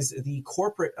is the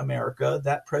corporate America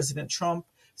that President Trump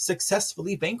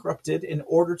successfully bankrupted in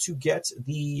order to get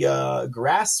the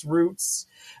grassroots,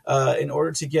 in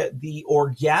order to get the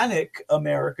organic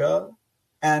America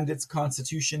and its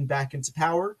constitution back into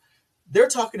power. They're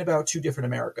talking about two different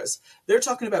Americas. They're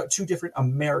talking about two different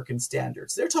American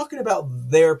standards. They're talking about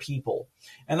their people.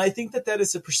 And I think that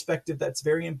is a perspective that's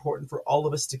very important for all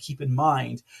of us to keep in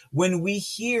mind when we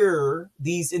hear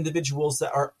these individuals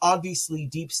that are obviously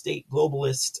deep state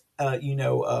globalist,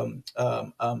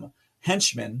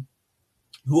 henchmen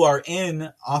who are in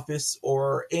office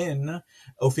or in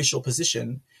official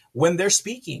position, when they're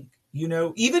speaking.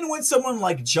 Even when someone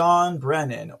like John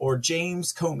Brennan or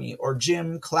James Comey or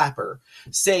Jim Clapper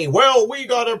say, well, we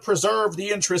got to preserve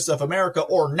the interests of America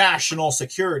or national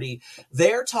security,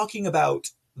 they're talking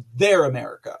about their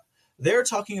America. They're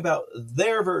talking about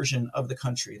their version of the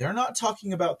country. They're not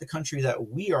talking about the country that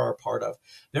we are a part of.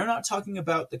 They're not talking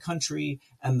about the country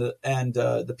and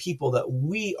the people that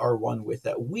we are one with,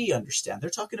 that we understand. They're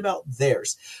talking about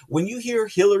theirs. When you hear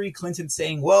Hillary Clinton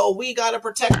saying, well, we got to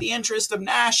protect the interest of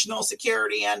national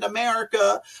security and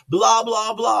America, blah,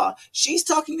 blah, blah, she's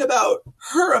talking about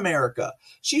her America.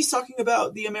 She's talking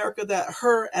about the America that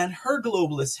her and her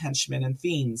globalist henchmen and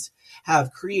fiends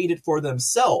have created for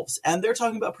themselves, and they're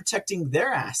talking about protecting their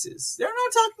asses. They're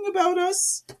not talking about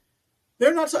us.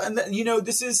 They're not.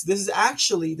 This is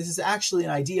actually an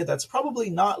idea that's probably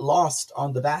not lost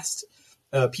on the vast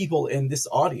people in this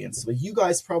audience. But you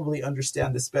guys probably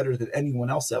understand this better than anyone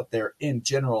else out there in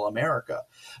general America.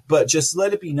 But just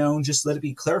let it be known, just let it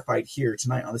be clarified here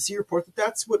tonight on the C Report that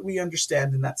that's what we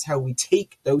understand, and that's how we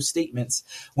take those statements.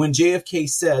 When Joe Biden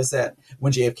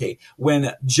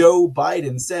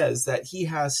says that he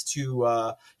has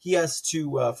to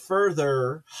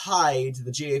further hide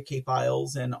the JFK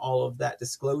files and all of that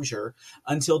disclosure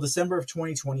until December of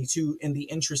 2022 in the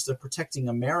interest of protecting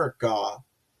America,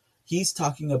 he's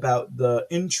talking about the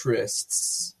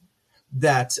interests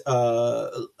that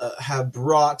have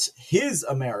brought his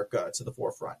America to the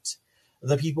forefront.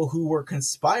 The people who were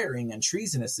conspiring and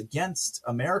treasonous against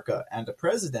America, and a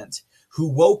president who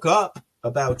woke up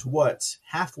about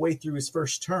halfway through his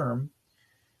first term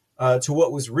to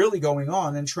what was really going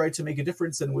on and tried to make a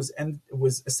difference and was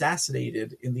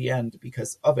assassinated in the end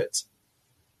because of it.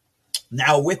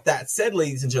 Now, with that said,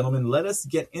 ladies and gentlemen, let us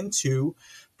get into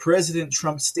President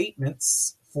Trump's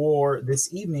statements for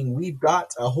this evening. We've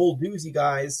got a whole doozy,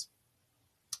 guys.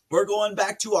 We're going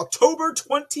back to October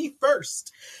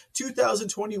 21st,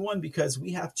 2021, because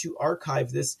we have to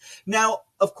archive this. Now,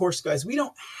 of course, guys, we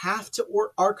don't have to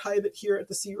archive it here at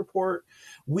the C Report.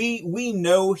 We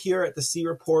know here at the C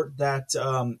Report that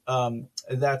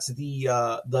that's the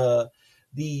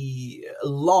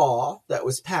law that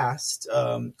was passed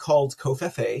called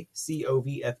COFEFE,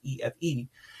 COVFEFE.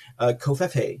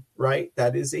 COFEFE, right?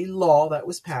 That is a law that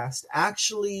was passed,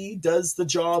 actually does the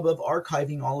job of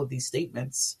archiving all of these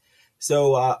statements.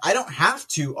 So I don't have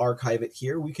to archive it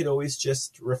here. We could always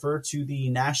just refer to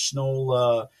the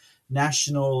National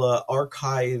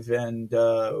Archive and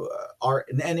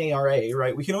NARA,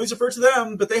 right? We can always refer to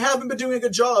them, but they haven't been doing a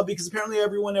good job because apparently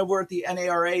everyone over at the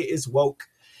NARA is woke.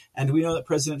 And we know that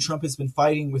President Trump has been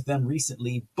fighting with them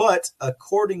recently. But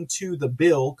according to the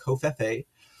bill, COFEFE,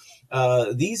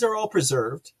 these are all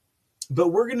preserved, but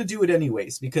we're going to do it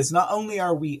anyways, because not only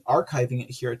are we archiving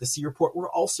it here at the C Report, we're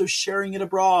also sharing it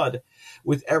abroad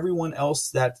with everyone else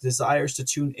that desires to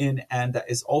tune in and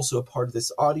that is also a part of this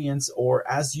audience. Or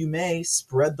as you may,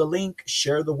 spread the link,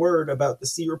 share the word about the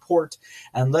C Report,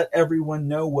 and let everyone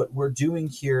know what we're doing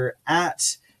here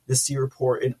at the C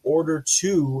Report in order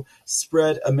to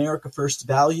spread America First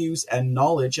values and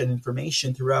knowledge and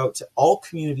information throughout all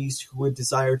communities who would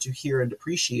desire to hear and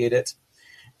appreciate it.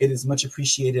 It is much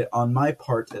appreciated on my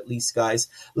part, at least, guys.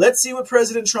 Let's see what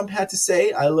President Trump had to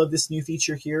say. I love this new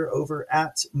feature here over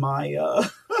at my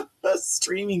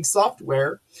streaming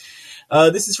software.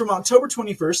 This is from October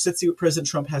 21st. Let's see what President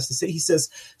Trump has to say. He says,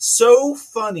 so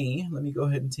funny. Let me go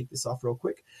ahead and take this off real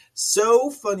quick. So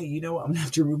funny. You know what? I'm going to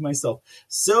have to remove myself.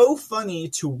 So funny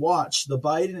to watch the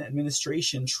Biden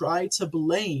administration try to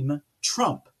blame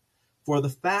Trump for the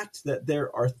fact that there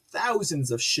are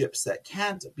thousands of ships that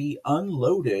can't be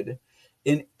unloaded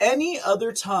in any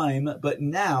other time, but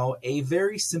now a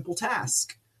very simple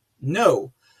task.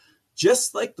 No,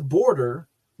 just like the border,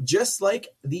 just like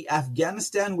the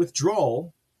Afghanistan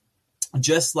withdrawal,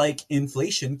 just like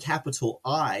inflation, capital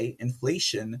I,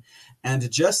 inflation,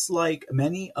 and just like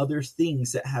many other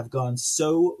things that have gone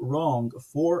so wrong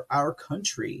for our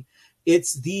country,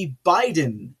 it's the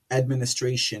Biden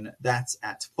administration that's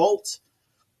at fault.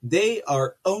 They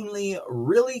are only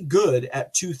really good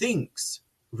at two things: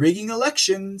 rigging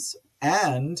elections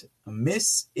and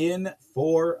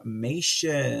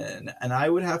misinformation. And I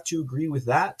would have to agree with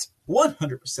that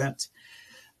 100%.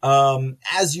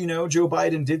 As you know, Joe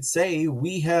Biden did say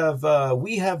we have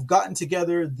gotten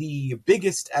together the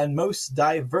biggest and most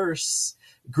diverse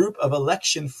group of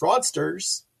election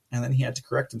fraudsters. And then he had to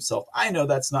correct himself. I know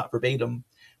that's not verbatim,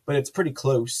 but it's pretty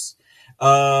close.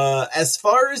 As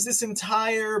far as this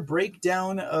entire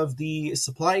breakdown of the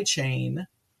supply chain,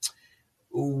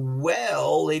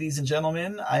 well, ladies and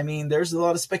gentlemen, I mean, there's a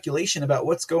lot of speculation about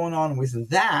what's going on with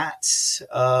that.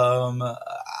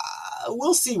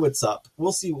 We'll see what's up.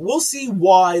 We'll see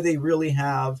why they really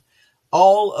have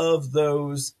all of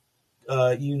those,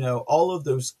 all of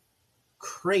those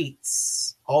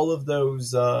crates, all of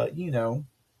those,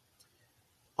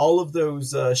 all of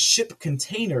those ship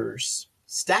containers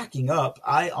stacking up.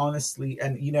 I honestly,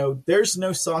 and there's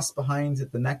no sauce behind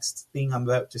the next thing I'm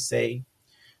about to say,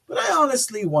 but I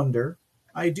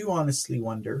do honestly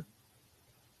wonder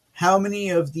how many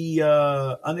of the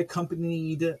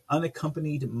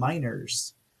unaccompanied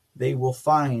minors they will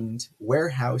find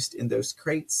warehoused in those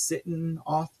crates sitting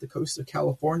off the coast of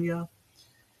California.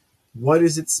 What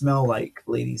does it smell like,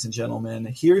 ladies and gentlemen?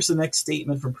 Here's the next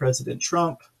statement from President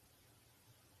Trump.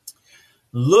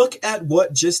 Look at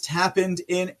what just happened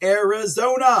in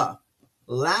Arizona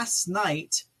last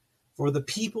night for the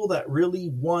people that really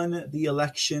won the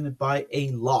election by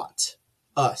a lot.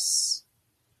 Us.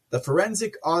 The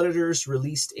forensic auditors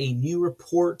released a new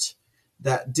report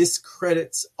that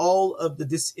discredits all of the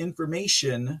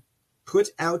disinformation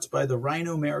put out by the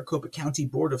Maricopa County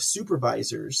Board of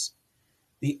Supervisors.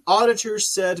 The auditors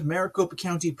said Maricopa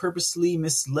County purposely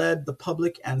misled the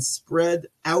public and spread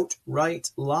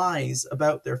outright lies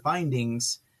about their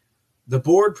findings. The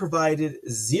board provided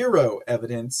zero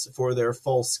evidence for their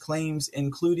false claims,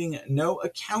 including no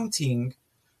accounting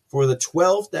for the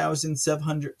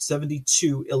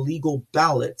 12,772 illegal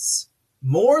ballots,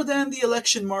 more than the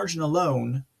election margin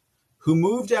alone, who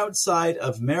moved outside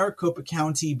of Maricopa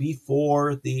County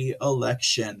before the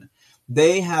election.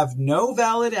 They have no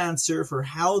valid answer for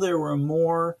how there were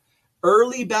more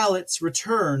early ballots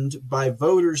returned by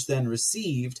voters than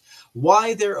received,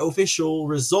 why their official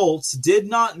results did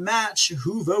not match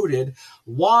who voted,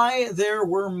 why there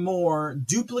were more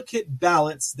duplicate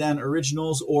ballots than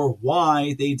originals, or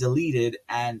why they deleted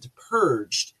and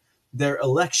purged their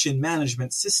election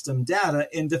management system data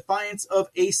in defiance of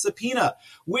a subpoena,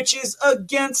 which is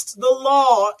against the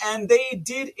law, and they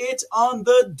did it on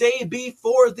the day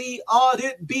before the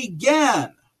audit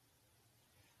began.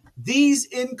 These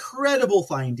incredible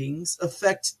findings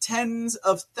affect tens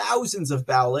of thousands of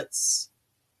ballots,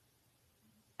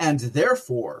 and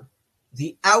therefore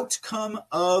the outcome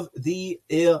of the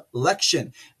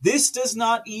election. This does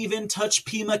not even touch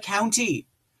Pima County,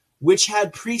 which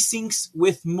had precincts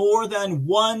with more than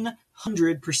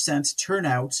 100%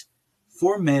 turnout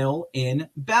for mail-in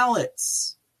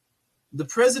ballots. The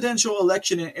presidential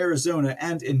election in Arizona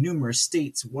and in numerous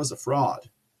states was a fraud.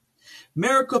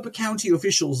 Maricopa County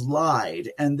officials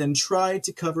lied and then tried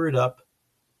to cover it up.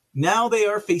 Now they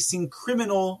are facing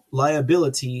criminal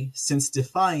liability since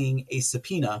defying a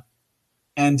subpoena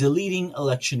and deleting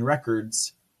election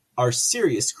records are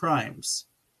serious crimes.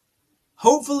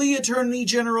 Hopefully, Attorney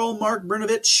General Mark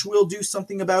Brnovich will do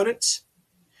something about it.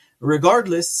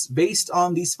 Regardless, based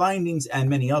on these findings and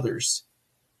many others,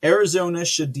 Arizona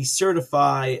should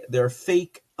decertify their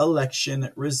fake election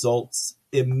results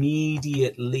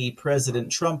immediately.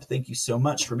 President Trump, thank you so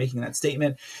much for making that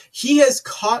statement. He has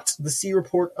caught the C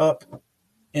report up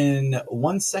in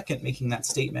 1 second making that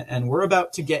statement, and we're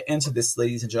about to get into this,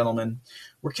 ladies and gentlemen.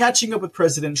 We're catching up with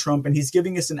President Trump, and he's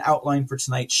giving us an outline for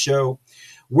tonight's show.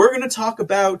 We're going to talk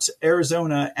about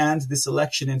Arizona and this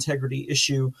election integrity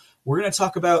issue. We're going to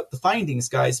talk about the findings,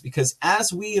 guys, because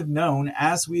as we have known,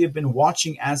 as we have been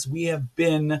watching, as we have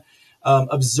been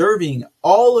observing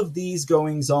all of these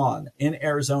goings on in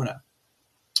Arizona.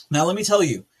 Now, let me tell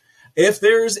you, if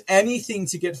there's anything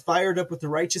to get fired up with the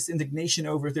righteous indignation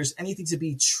over, if there's anything to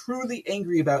be truly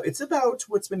angry about, it's about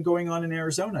what's been going on in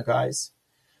Arizona, guys.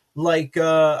 Like,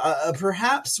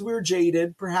 perhaps we're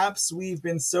jaded. Perhaps we've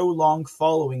been so long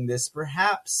following this.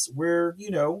 Perhaps we're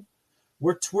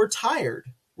tired.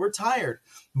 We're tired.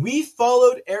 We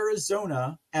followed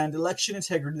Arizona and election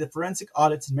integrity, the forensic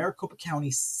audits in Maricopa County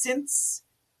since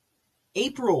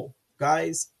April,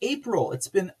 guys. April. It's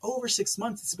been over 6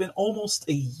 months. It's been almost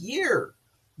a year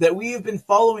that we have been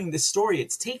following this story.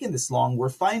 It's taken this long. We're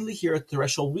finally here at the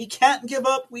threshold. We can't give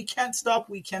up. We can't stop.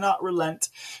 We cannot relent.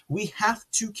 We have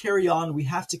to carry on. We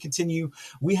have to continue.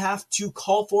 We have to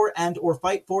call for and or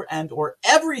fight for and or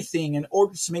everything in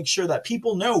order to make sure that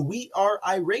people know we are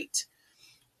irate.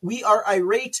 We are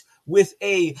irate with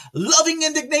a loving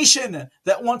indignation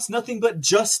that wants nothing but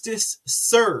justice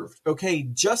served. Okay,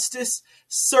 justice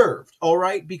served. All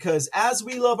right, because as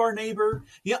we love our neighbor,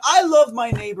 I love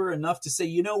my neighbor enough to say,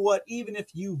 you know what? Even if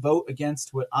you vote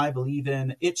against what I believe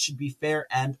in, it should be fair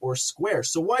and or square.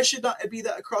 So why should not it be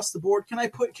that across the board? Can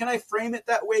I frame it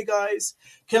that way, guys?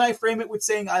 Can I frame it with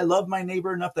saying I love my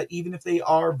neighbor enough that even if they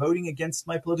are voting against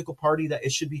my political party, that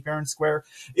it should be fair and square?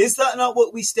 Is that not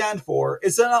what we stand for?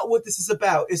 Is that not what this is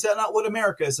about? Is that not what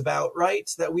America is about, right?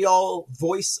 That we all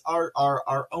voice our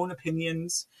own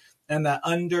opinions, and that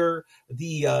under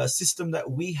the system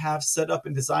that we have set up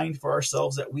and designed for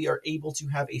ourselves, that we are able to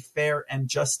have a fair and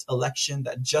just election,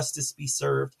 that justice be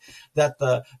served, that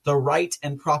the right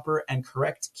and proper and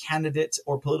correct candidate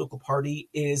or political party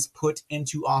is put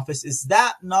into office. Is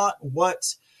that not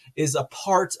what is a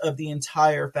part of the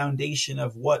entire foundation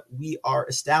of what we are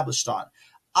established on?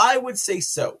 I would say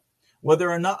so.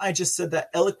 Whether or not I just said that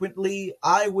eloquently,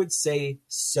 I would say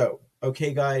so.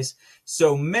 Okay, guys?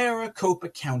 So Maricopa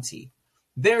County,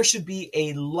 there should be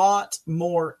a lot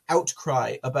more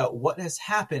outcry about what has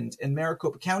happened in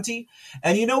Maricopa County.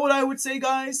 And you know what I would say,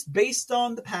 guys? Based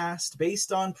on the past,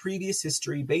 based on previous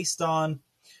history, based on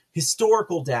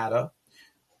historical data,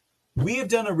 we have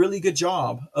done a really good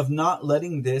job of not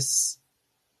letting this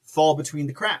fall between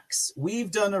the cracks.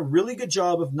 We've done a really good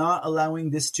job of not allowing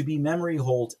this to be memory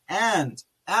hold, and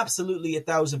absolutely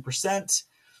 1,000%,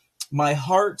 my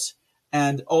heart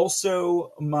and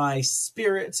also my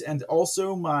spirit and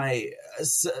also my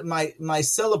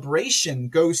celebration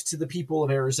goes to the people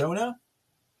of Arizona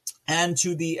and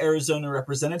to the Arizona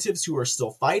representatives who are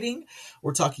still fighting.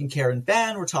 We're talking Karen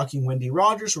Vann, we're talking Wendy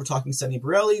Rogers, we're talking Sonny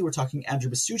Borelli, we're talking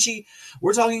Andrew Basucci,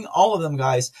 we're talking all of them,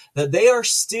 guys, that they are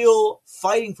still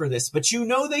fighting for this. But you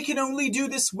know they can only do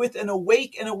this with an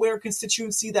awake and aware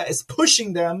constituency that is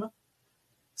pushing them,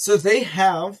 so they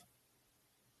have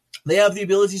the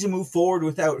ability to move forward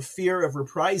without fear of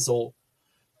reprisal,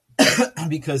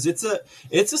 because it's a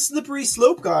slippery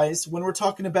slope, guys, when we're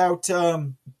talking about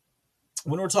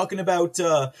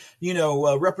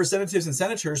representatives and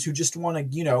senators who just want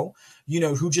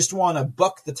to,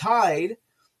 buck the tide.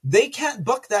 They can't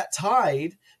buck that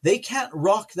tide. They can't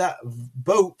rock that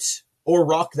boat or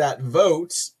rock that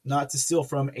vote, not to steal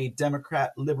from a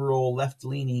Democrat, liberal,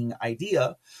 left-leaning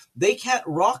idea, they can't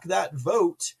rock that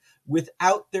vote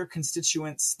without their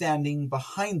constituents standing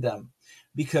behind them.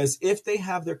 Because if they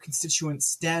have their constituents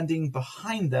standing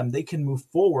behind them, they can move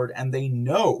forward, and they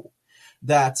know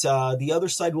that the other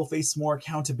side will face more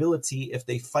accountability if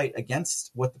they fight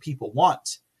against what the people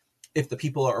want, if the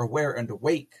people are aware and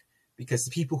awake. Because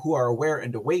the people who are aware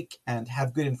and awake and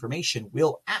have good information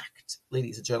will act,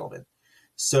 ladies and gentlemen.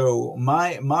 So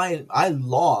I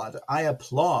laud, I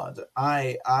applaud,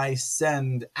 I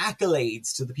send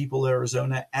accolades to the people of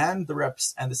Arizona and the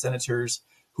reps and the senators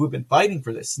who have been fighting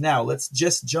for this. Now, let's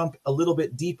just jump a little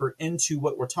bit deeper into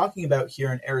what we're talking about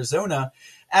here in Arizona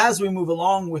as we move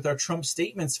along with our Trump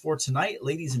statements for tonight,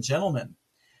 ladies and gentlemen.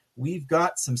 We've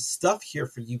got some stuff here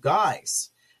for you guys.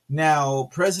 Now,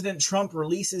 President Trump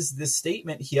releases this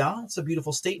statement here. It's a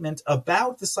beautiful statement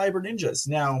about the cyber ninjas.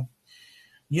 Now,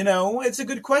 you know, it's a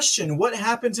good question. What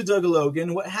happened to Doug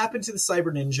Logan? What happened to the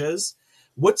cyber ninjas?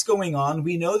 What's going on?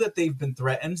 We know that they've been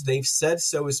threatened. They've said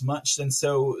so as much. And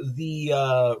so the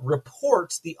audit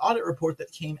report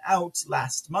that came out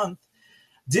last month,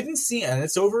 didn't seem, and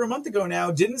it's over a month ago now,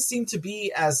 didn't seem to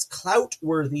be as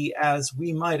clout-worthy as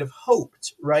we might have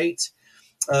hoped, right?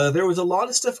 There was a lot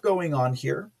of stuff going on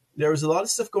here. There was a lot of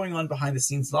stuff going on behind the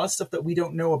scenes, a lot of stuff that we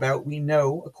don't know about. We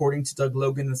know, according to Doug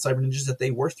Logan and the Cyber Ninjas, that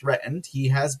they were threatened. He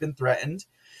has been threatened.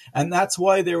 And that's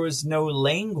why there was no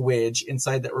language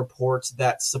inside that report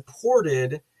that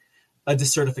supported a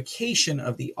decertification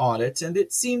of the audit. And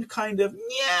it seemed kind of,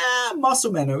 más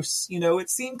o menos, it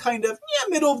seemed kind of,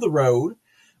 middle of the road,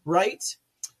 right?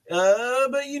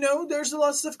 But, there's a lot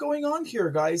of stuff going on here,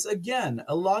 guys. Again,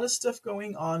 a lot of stuff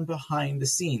going on behind the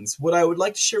scenes. What I would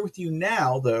like to share with you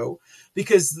now, though,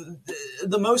 because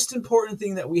the most important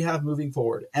thing that we have moving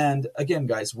forward, and again,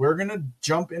 guys, we're going to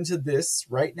jump into this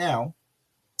right now,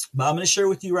 but I'm going to share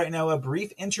with you right now a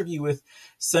brief interview with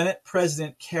Senate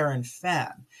President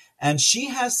Caravan. And she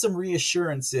has some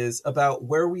reassurances about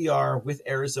where we are with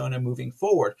Arizona moving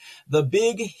forward. The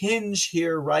big hinge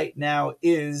here right now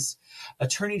is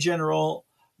Attorney General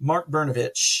Mark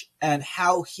Brnovich and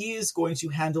how he is going to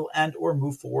handle and or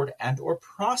move forward and or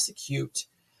prosecute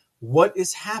what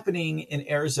is happening in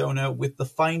Arizona with the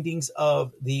findings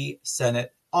of the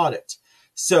Senate audit.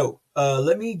 So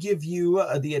let me give you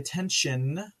the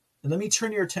attention. Let me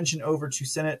turn your attention over to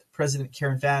Senate President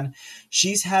Caravan.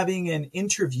 She's having an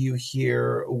interview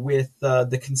here with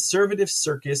the conservative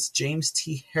circus, James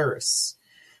T. Harris,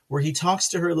 where he talks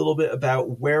to her a little bit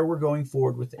about where we're going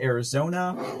forward with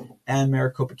Arizona and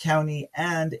Maricopa County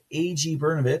and AG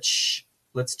Brnovich.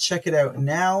 Let's check it out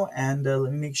now, and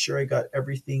let me make sure I got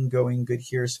everything going good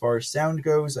here as far as sound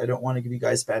goes. I don't want to give you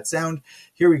guys bad sound.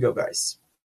 Here we go, guys.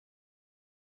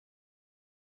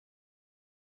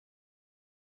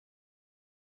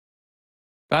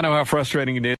 I know how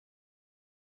frustrating it is.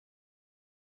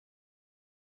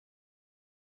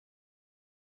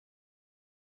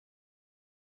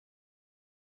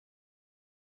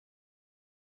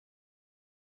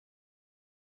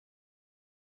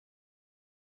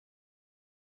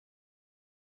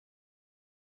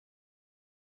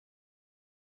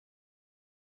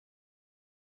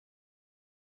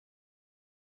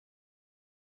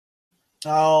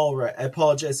 All right. I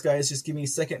apologize, guys. Just give me a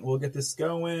second. We'll get this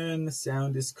going. The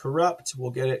sound is corrupt.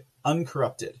 We'll get it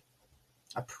uncorrupted.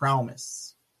 I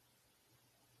promise.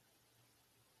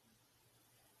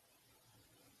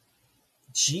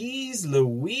 Jeez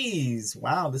Louise.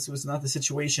 Wow, this was not the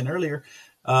situation earlier.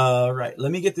 Right.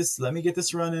 Let me get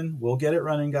this running. We'll get it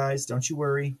running, guys. Don't you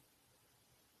worry.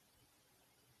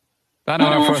 I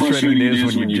know how frustrating it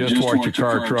is when you just watch your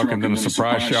car truck and then a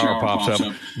surprise shower pops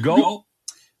up. Go.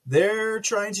 They're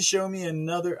trying to show me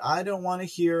another. I don't want to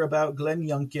hear about Glenn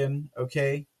Youngkin,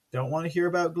 okay? Don't want to hear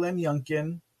about Glenn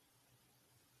Youngkin.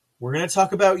 We're going to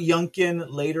talk about Youngkin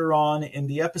later on in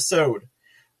the episode.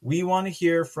 We want to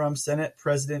hear from Senate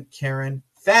President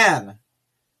Caravan.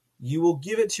 You will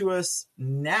give it to us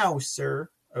now, sir.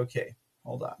 Okay,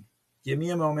 hold on. Give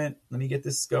me a moment. Let me get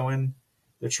this going.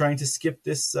 They're trying to skip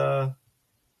this.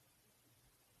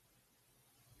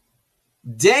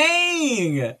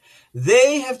 Dang!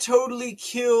 They have totally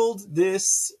killed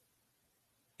this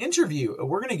interview.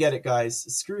 We're going to get it, guys.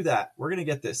 Screw that. We're going to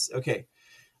get this. Okay.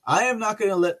 I am not going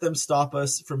to let them stop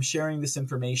us from sharing this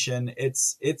information.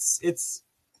 It's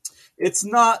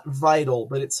not vital,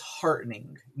 but it's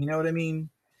heartening. You know what I mean?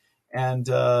 And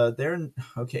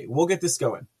okay, we'll get this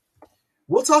going.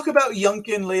 We'll talk about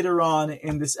Youngkin later on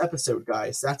in this episode,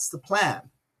 guys. That's the plan.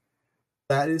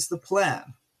 That is the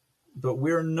plan. But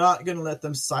we're not going to let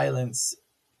them silence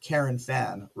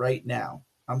Caravan right now.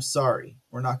 I'm sorry.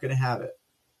 We're not going to have it.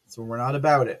 So we're not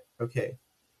about it. Okay.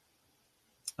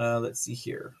 Let's see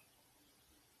here.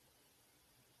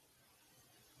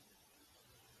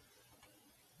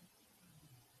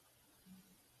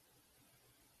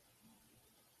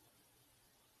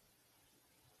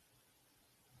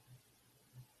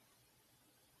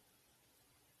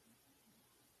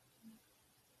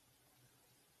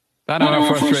 I know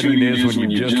how frustrating it is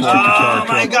when you just watch your car Oh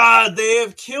my truck. God, they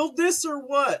have killed this or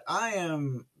what? I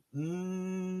am.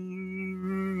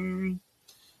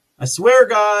 I swear,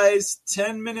 guys,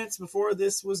 10 minutes before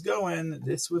this was going,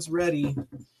 this was ready.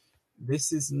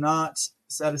 This is not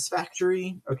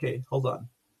satisfactory. Okay, hold on.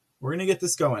 We're going to get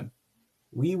this going.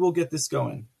 We will get this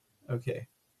going. Okay.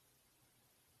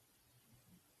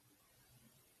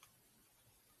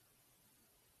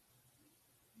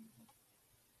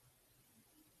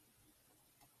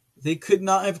 They could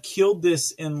not have killed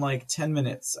this in like 10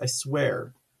 minutes, I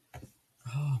swear.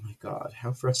 Oh my God,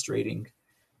 how frustrating.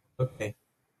 Okay.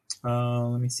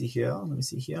 Let me see here.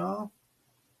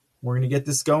 We're going to get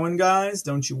this going, guys.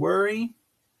 Don't you worry.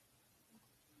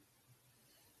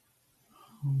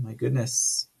 Oh my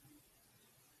goodness.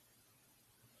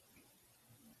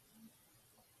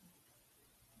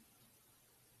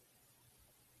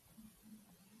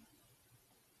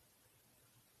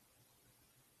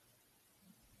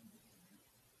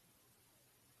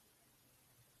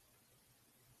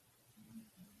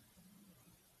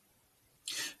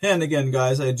 And again,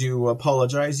 guys, I do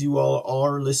apologize. You all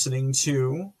are listening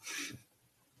to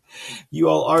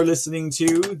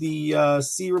the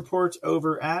C Report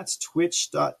over at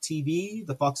twitch.tv,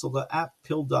 the foxhole.app,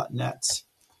 pill.net.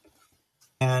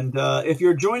 And if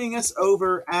you're joining us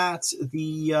over at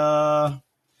the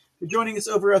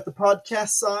podcast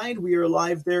side, we are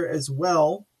live there as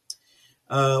well.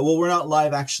 Well, we're not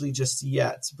live actually just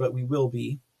yet, but we will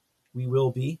be. We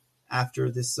will be.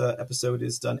 After this episode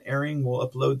is done airing, we'll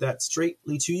upload that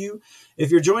straightly to you.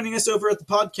 If you're joining us over at the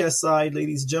podcast side,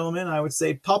 ladies and gentlemen, I would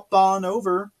say pop on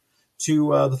over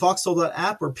to the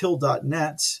foxhole.app or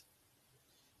pill.net.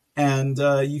 And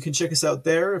you can check us out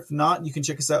there. If not, you can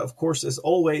check us out, of course, as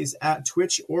always, at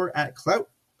Twitch or at Clout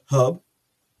Hub.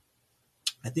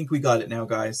 I think we got it now,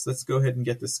 guys. Let's go ahead and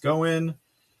get this going.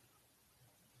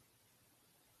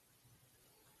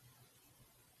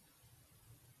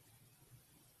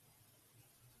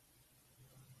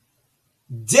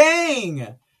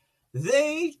 Dang!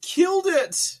 They killed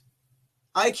it!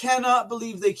 I cannot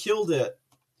believe they killed it.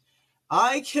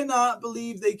 I cannot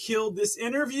believe they killed this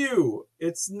interview.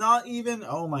 It's not even...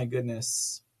 Oh my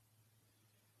goodness.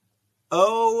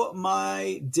 Oh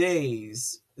my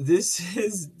days. This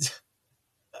is...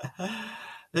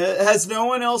 Has no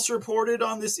one else reported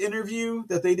on this interview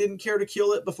that they didn't care to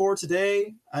kill it before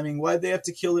today? I mean, why'd they have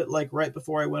to kill it like right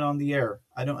before I went on the air?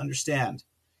 I don't understand.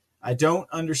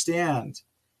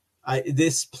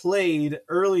 This played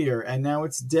earlier and now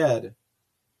it's dead.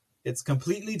 It's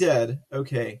completely dead.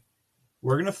 Okay. I'm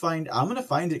going to find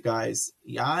it, guys.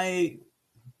 I'm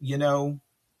going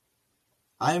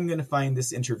to find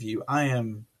this interview. I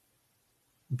am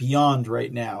beyond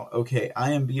right now. Okay.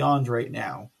 I am beyond right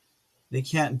now. They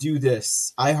can't do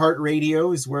this.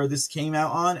 iHeartRadio is where this came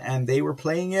out on, and they were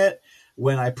playing it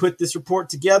when I put this report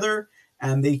together,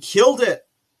 and they killed it.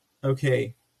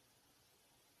 Okay.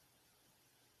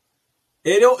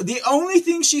 The only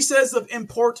thing she says of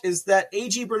import is that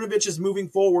AG Brnovich is moving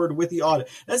forward with the audit.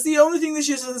 That's the only thing that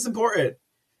she says is important.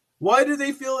 Why do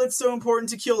they feel it's so important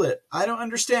to kill it? I don't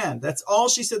understand. That's all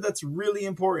she said that's really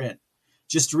important.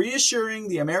 Just reassuring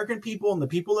the American people and the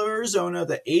people of Arizona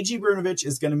that AG Brnovich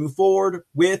is going to move forward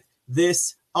with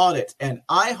this audit. And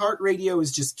iHeartRadio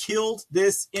has just killed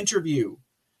this interview.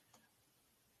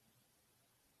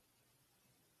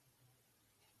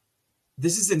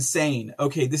 This is insane.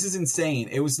 Okay, this is insane.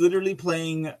 It was literally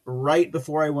playing right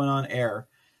before I went on air.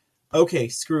 Okay,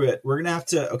 screw it. I'm going to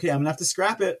have to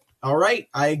scrap it. All right,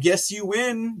 I guess you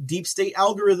win, Deep State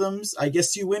Algorithms. I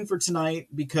guess you win for tonight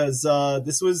because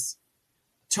this was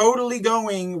totally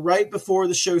going right before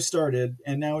the show started,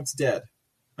 and now it's dead.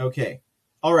 Okay.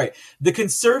 All right. The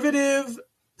Conservative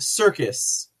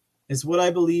Circus is what I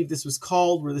believe this was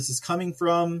called, where this is coming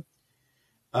from.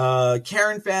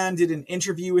 Karen Fan did an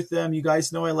interview with them. You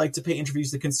guys know I like to pay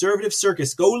interviews. The Conservative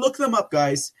Circus. Go look them up,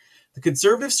 guys. The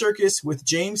Conservative Circus with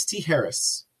James T.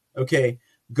 Harris. Okay.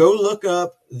 Go look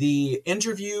up the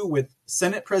interview with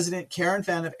Senate President Karen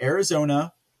Fan of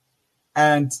Arizona.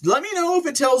 And let me know if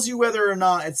it tells you whether or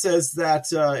not it says that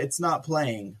it's not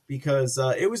playing, because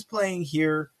it was playing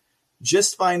here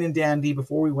just fine and dandy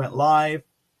before we went live.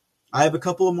 I have a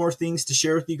couple of more things to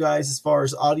share with you guys as far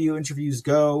as audio interviews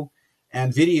go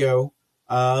and video.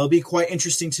 It'll be quite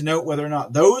interesting to note whether or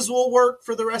not those will work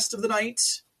for the rest of the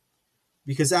night.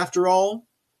 Because after all,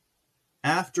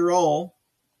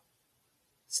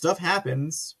 stuff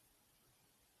happens.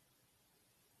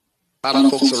 A lot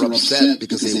of folks are upset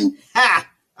because they... Ha!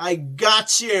 I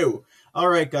got you! All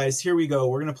right, guys, here we go.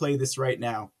 We're going to play this right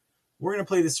now. We're going to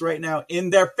play this right now in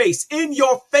their face. In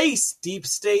your face, Deep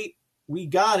State. We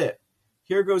got it.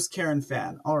 Here goes Karen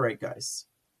Fan. All right, guys.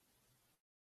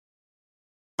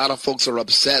 A lot of folks are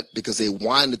upset because they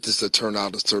wanted this to turn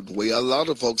out a certain way. A lot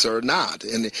of folks are not,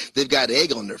 and they've got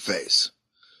egg on their face.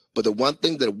 But the one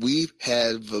thing that we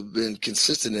have been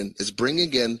consistent in is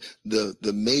bringing in the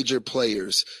major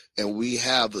players. And we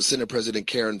have Senate President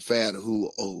Karen Fan, who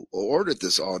ordered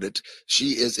this audit.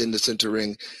 She is in the center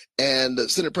ring. And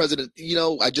Senate President,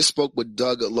 I just spoke with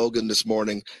Doug Logan this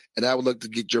morning, and I would like to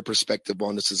get your perspective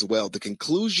on this as well. The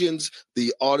conclusions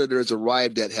the auditors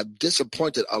arrived at have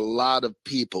disappointed a lot of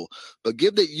people. But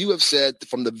given that you have said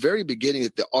from the very beginning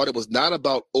that the audit was not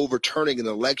about overturning an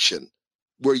election,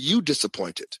 were you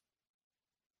disappointed?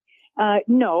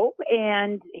 No,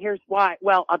 and here's why.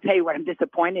 Well, I'll tell you what I'm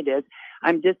disappointed is.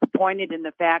 I'm disappointed in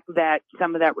the fact that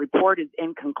some of that report is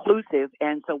inconclusive,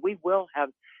 and so we will have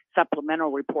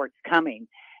supplemental reports coming.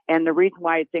 And the reason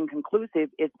why it's inconclusive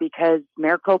is because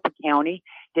Maricopa County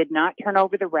did not turn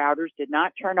over the routers, did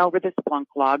not turn over the Splunk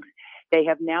logs. They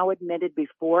have now admitted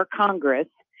before Congress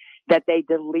that they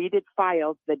deleted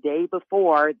files the day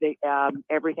before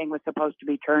everything was supposed to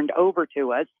be turned over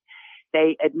to us.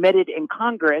 They admitted in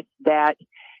Congress that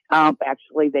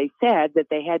actually they said that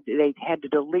they had to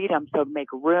delete them to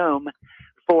make room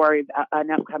for an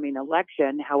upcoming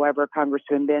election. However,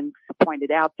 Congressman Benz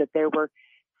pointed out that there were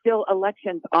still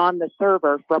elections on the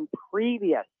server from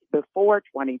before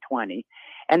 2020,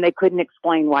 and they couldn't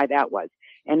explain why that was.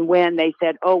 And when they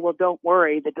said, oh, well, don't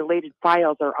worry, the deleted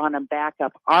files are on a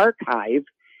backup archive,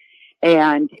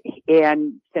 and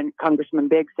Congressman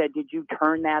Biggs said, did you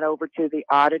turn that over to the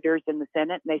auditors in the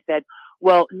Senate? And they said,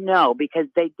 well, no, because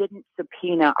they didn't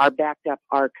subpoena our backed up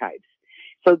archives.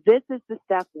 So this is the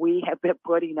stuff we have been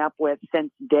putting up with since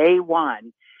day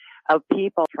one of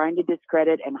people trying to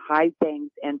discredit and hide things.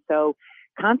 And so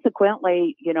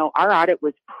consequently, our audit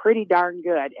was pretty darn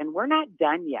good, and we're not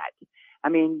done yet. I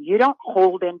mean, you don't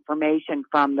hold information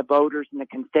from the voters and the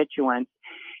constituents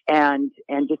and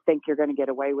just think you're going to get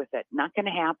away with it. Not going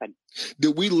to happen.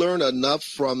 Did we learn enough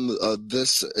from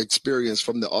this experience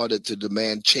from the audit to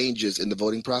demand changes in the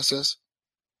voting process?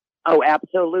 Oh,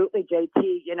 absolutely,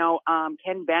 JT.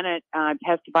 Ken Bennett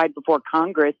testified before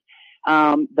Congress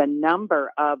the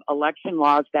number of election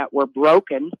laws that were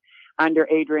broken under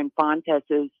Adrian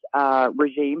Fontes's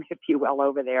regime, if you will,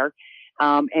 over there.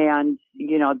 Not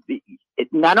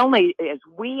only as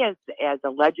we as a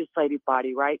legislative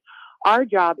body, right? Our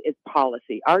job is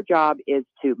policy. Our job is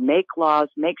to make laws,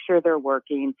 make sure they're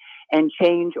working, and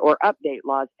change or update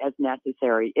laws as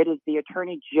necessary. It is the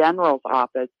Attorney General's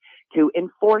office to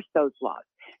enforce those laws.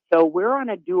 So we're on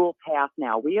a dual path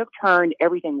now. We have turned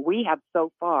everything we have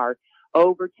so far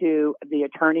over to the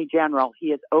Attorney General.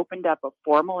 He has opened up a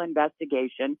formal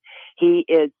investigation. He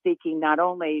is seeking not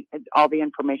only all the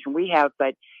information we have,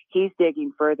 but he's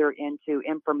digging further into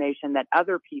information that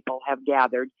other people have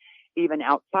gathered, even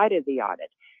outside of the audit.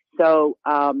 So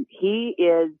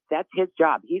that's his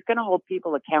job. He's going to hold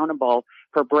people accountable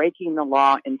for breaking the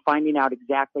law and finding out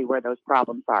exactly where those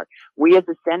problems are. We as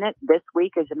the Senate this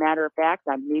week, as a matter of fact,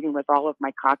 I'm meeting with all of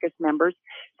my caucus members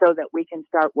so that we can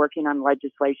start working on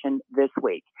legislation this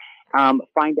week.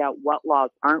 Find out what laws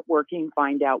aren't working,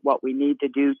 find out what we need to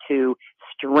do to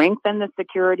strengthen the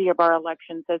security of our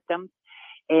election systems.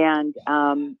 And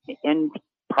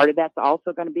part of that's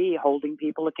also going to be holding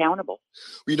people accountable.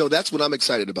 That's what I'm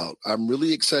excited about. I'm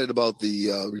really excited about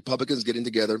the Republicans getting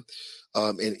together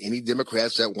and any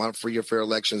Democrats that want free or fair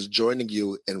elections joining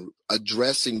you and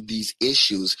addressing these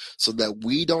issues so that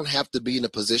we don't have to be in a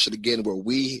position again where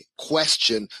we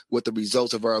question what the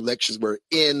results of our elections were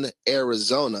in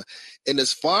Arizona. And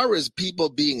as far as people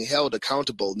being held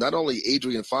accountable, not only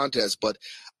Adrian Fontes, but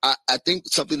I think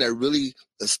something that really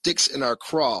sticks in our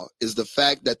craw is the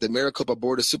fact that the Maricopa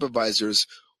Board of Supervisors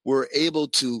were able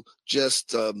to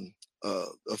just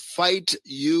fight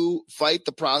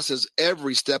the process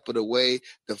every step of the way,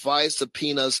 defy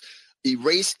subpoenas,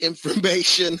 erase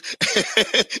information,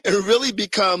 and really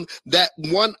become that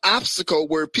one obstacle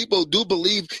where people do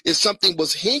believe if something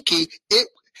was hinky, it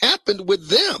happened with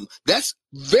them. That's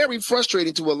very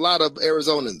frustrating to a lot of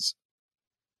Arizonans.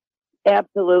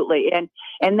 Absolutely. And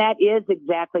that is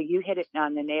exactly, you hit it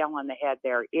on the nail on the head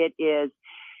there. This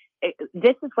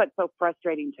is what's so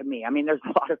frustrating to me. I mean, there's a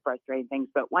lot of frustrating things,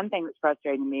 but one thing that's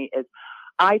frustrating to me is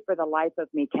I, for the life of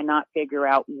me, cannot figure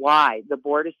out why the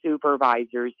Board of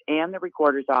Supervisors and the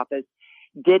Recorder's Office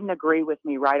didn't agree with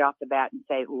me right off the bat and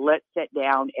say, let's sit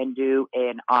down and do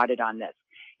an audit on this.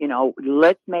 You know,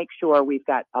 let's make sure we've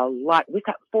got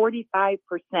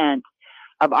 45%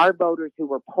 of our voters who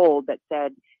were polled that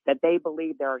said that they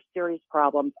believe there are serious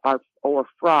problems or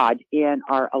fraud in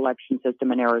our election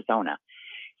system in Arizona.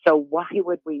 So why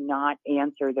would we not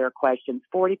answer their questions?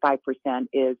 45%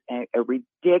 is a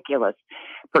ridiculous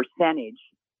percentage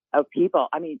of people.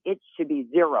 I mean, it should be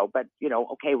zero, but, you know,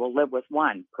 okay, we'll live with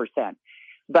 1%.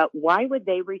 But why would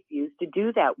they refuse to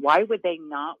do that? Why would they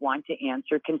not want to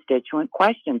answer constituent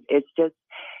questions? It's just,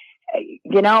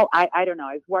 you know, I don't know.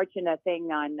 I was watching a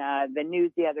thing on the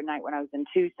news the other night when I was in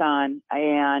Tucson,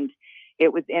 and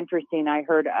it was interesting. I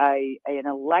heard an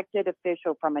elected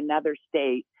official from another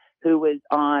state who was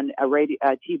on a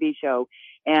TV show,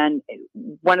 and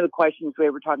one of the questions, we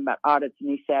were talking about audits, and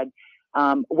he said,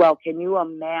 well, can you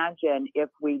imagine if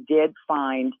we did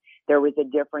find there was a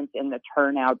difference in the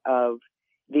turnout of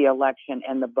the election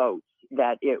and the votes,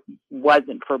 that it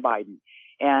wasn't for Biden?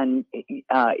 And he,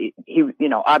 you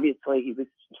know, obviously he was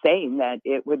saying that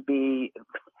it would be,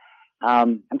 I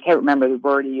can't remember the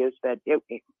word he used, but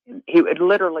he would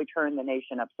literally turn the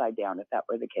nation upside down if that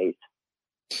were the case.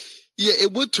 Yeah,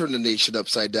 it would turn the nation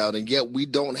upside down, and yet we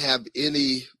don't have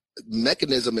any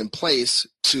mechanism in place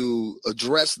to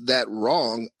address that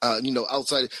wrong, you know,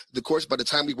 outside the course. By the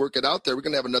time we work it out there, we're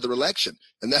going to have another election.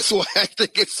 And that's why I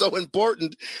think it's so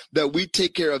important that we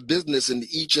take care of business in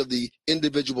each of the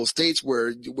individual states where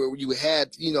you had,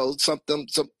 you know, some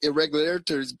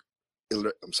irregularities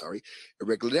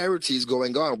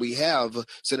going on. We have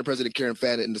Senate President Karen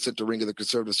Fannin in the center ring of the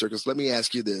conservative circus. Let me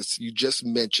ask you this. You just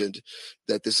mentioned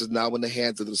that this is now in the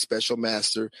hands of the special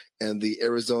master and the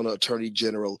Arizona Attorney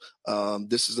General.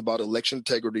 This is about election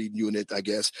integrity unit, I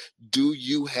guess. Do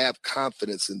you have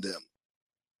confidence in them?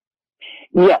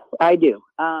 Yes, I do.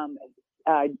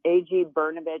 AG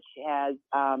Brnovich has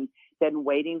been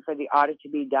waiting for the audit to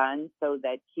be done so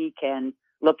that he can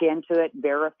look into it,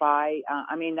 verify.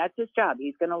 I mean, that's his job.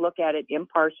 He's going to look at it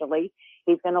impartially.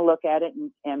 He's going to look at it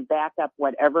and back up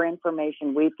whatever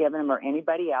information we've given him or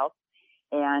anybody else,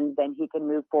 and then he can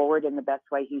move forward in the best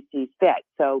way he sees fit.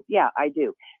 So, yeah, I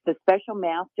do. The special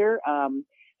master,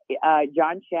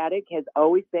 John Shattuck, has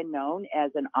always been known as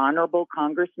an honorable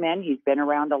congressman. He's been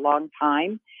around a long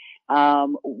time.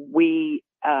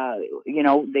 You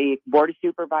know, the Board of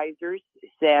Supervisors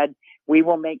said, we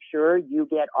will make sure you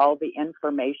get all the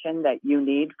information that you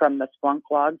need from the Splunk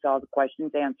logs, all the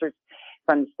questions, answers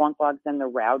from the Splunk logs and the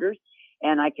routers.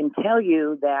 And I can tell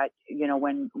you that, you know,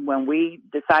 when we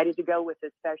decided to go with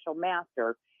the special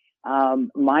master,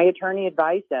 my attorney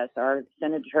advised us, our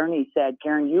Senate attorney said,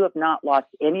 Karen, you have not lost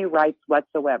any rights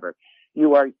whatsoever.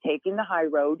 You are taking the high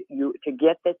road to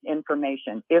get this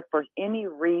information. If for any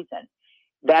reason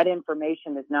that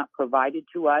information is not provided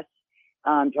to us,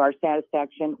 to our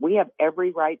satisfaction, we have every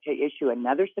right to issue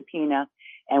another subpoena,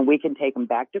 and we can take them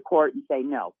back to court and say,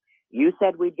 no, you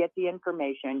said we'd get the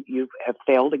information. You have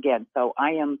failed again. So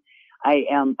I'm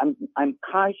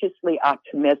cautiously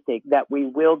optimistic that we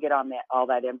will get on all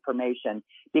that information,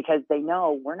 because they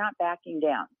know we're not backing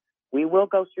down. We will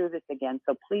go through this again.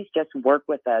 So please just work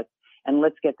with us and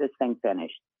let's get this thing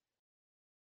finished.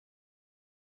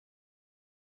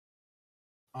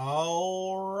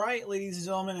 All right, ladies and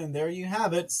gentlemen, and there you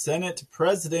have it. Senate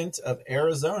President of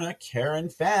Arizona, Karen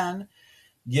Fann,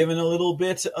 giving a little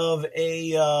bit of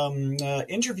a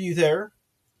interview there,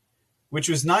 which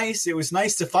was nice. It was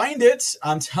nice to find it.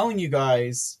 I'm telling you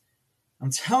guys,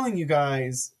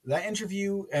 that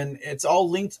interview, and it's all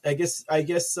linked. I guess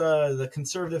the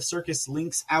conservative circus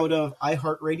links out of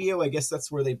iHeartRadio. I guess that's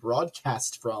where they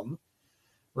broadcast from,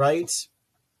 right?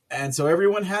 And so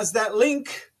everyone has that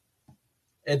link.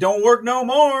 It don't work no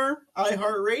more.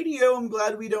 iHeartRadio, I'm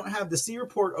glad we don't have the C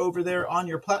report over there on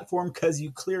your platform, because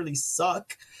you clearly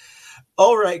suck.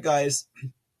 All right, guys.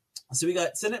 So we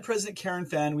got Senate President Karen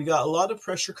Fann. We got a lot of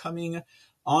pressure coming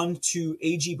onto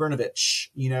AG Brnovich.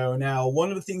 You know, now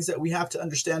one of the things that we have to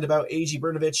understand about AG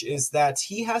Brnovich is that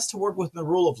he has to work within the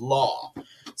rule of law.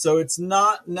 So it's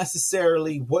not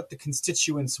necessarily what the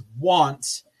constituents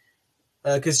want.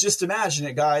 Because just imagine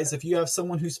it, guys, if you have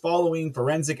someone who's following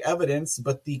forensic evidence,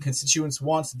 but the constituents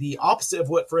want the opposite of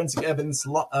what forensic evidence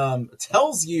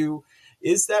tells you,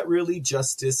 is that really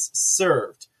justice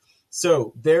served?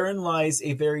 So therein lies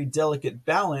a very delicate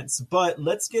balance. But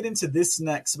let's get into this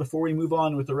next before we move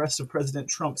on with the rest of President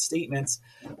Trump's statements.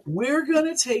 We're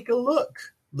going to take a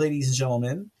look, ladies and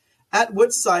gentlemen, at what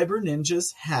Cyber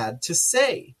Ninjas had to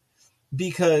say.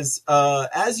 because,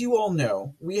 as you all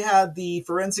know, we had the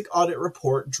forensic audit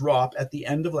report drop at the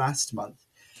end of last month.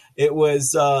 It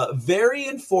was very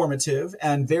informative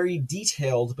and very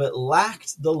detailed, but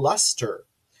lacked the luster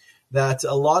that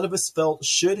a lot of us felt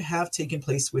should have taken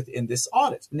place within this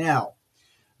audit. Now,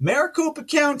 Maricopa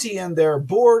County and their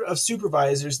Board of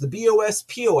Supervisors, the BOS,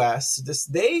 POS,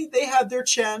 they had their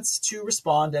chance to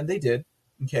respond, and they did.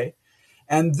 Okay.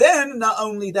 And then, not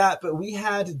only that, but we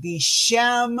had the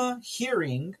sham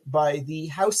hearing by the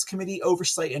House Committee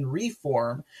Oversight and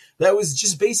Reform that was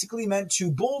just basically meant to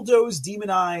bulldoze,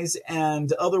 demonize,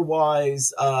 and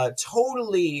otherwise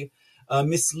totally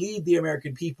mislead the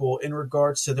American people in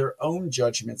regards to their own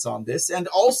judgments on this, and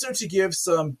also to give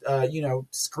some,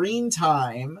 screen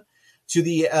time to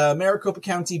the Maricopa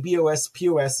County BOS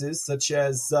POSs, such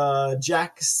as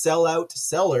Jack Sellout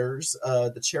Sellers,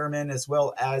 the chairman, as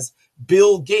well as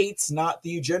Bill Gates, not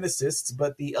the eugenicists,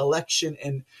 but the election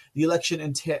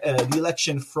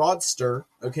fraudster,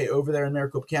 okay, over there in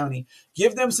Maricopa County.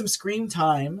 Give them some screen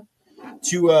time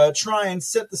to try and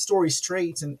set the story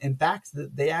straight. And in fact,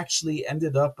 they actually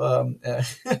ended up,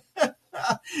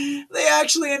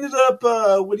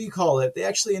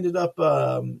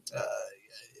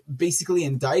 basically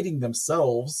indicting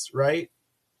themselves, right?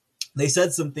 They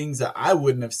said some things that I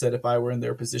wouldn't have said if I were in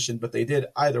their position, but they did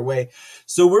either way.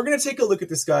 So we're going to take a look at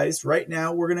this, guys. Right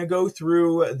now, we're going to go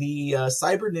through the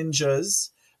Cyber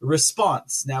Ninjas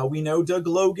response. Now, we know Doug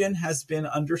Logan has been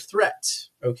under threat.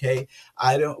 Okay,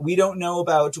 we don't know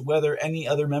about whether any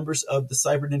other members of the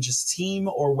Cyber Ninjas team,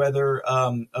 or whether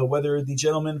the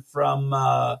gentleman from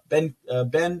Ben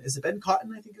Cotton,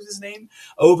 I think is his name,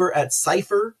 over at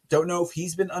Cypher. Don't know if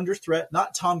he's been under threat.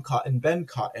 Not Tom Cotton, Ben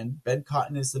Cotton. Ben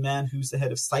Cotton is the man who's the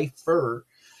head of Cypher,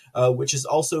 which is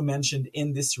also mentioned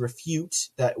in this refute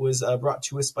that was brought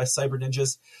to us by Cyber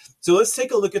Ninjas. So let's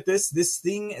take a look at this.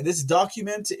 This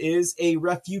document is a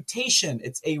refutation.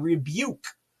 It's a rebuke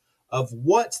of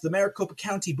what the Maricopa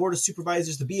County Board of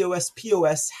Supervisors, the BOS,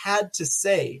 POS, had to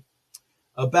say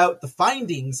about the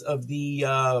findings of the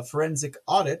forensic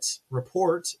audit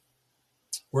report.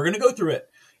 We're going to go through it.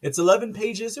 It's 11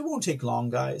 pages. It won't take long,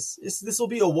 guys. This will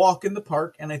be a walk in the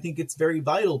park, and I think it's very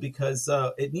vital because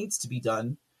it needs to be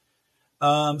done.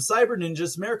 Cyber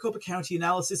Ninjas, Maricopa County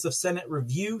analysis of Senate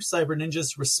review, Cyber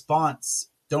Ninjas response.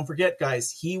 Don't forget,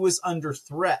 guys, he was under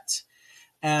threat.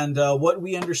 And what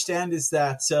we understand is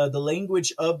that the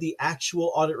language of the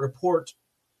actual audit report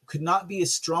could not be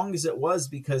as strong as it was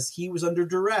because he was under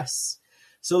duress.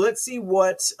 So let's see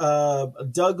what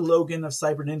Doug Logan of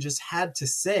Cyber Ninjas had to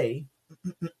say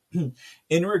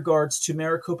in regards to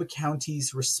Maricopa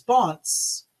County's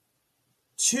response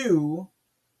to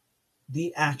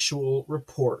the actual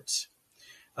report.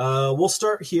 We'll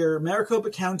start here. Maricopa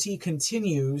County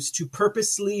continues to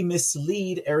purposely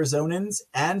mislead Arizonans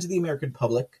and the American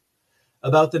public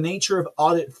about the nature of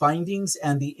audit findings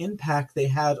and the impact they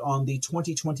had on the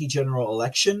 2020 general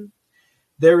election.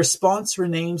 Their response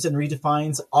renames and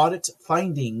redefines audit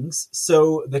findings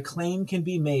so the claim can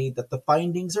be made that the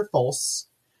findings are false,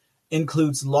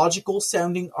 includes logical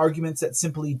sounding arguments that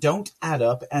simply don't add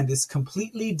up, and is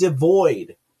completely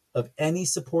devoid of any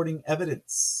supporting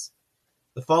evidence.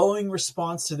 The following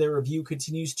response to their review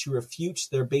continues to refute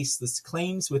their baseless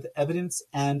claims with evidence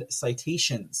and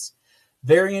citations.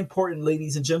 Very important,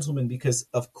 ladies and gentlemen, because,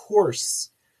 of course,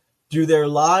 through their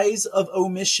lies of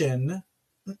omission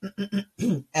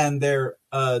and their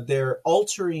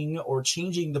altering or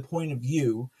changing the point of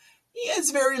view,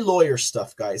 it's very lawyer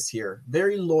stuff, guys, here.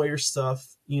 Very lawyer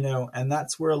stuff, and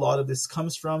that's where a lot of this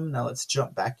comes from. Now let's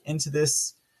jump back into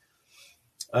this.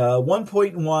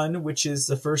 1.1, which is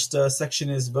the first section,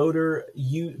 is voted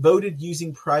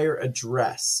using prior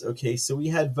address. Okay, so we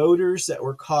had voters that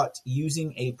were caught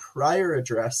using a prior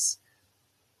address.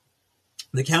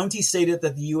 The county stated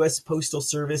that the U.S. Postal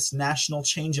Service national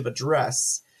change of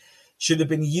address should have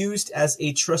been used as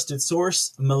a trusted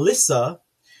source. Melissa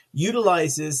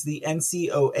utilizes the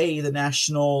NCOA, the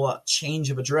national change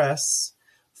of address,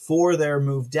 for their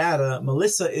move data.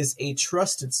 Melissa is a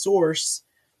trusted source.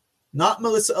 Not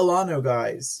Melissa Alano,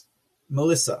 guys.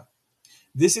 Melissa.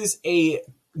 This is a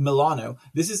Milano.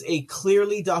 This is a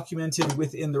clearly documented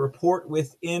within the report,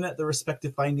 within the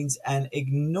respective findings, and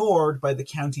ignored by the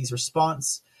county's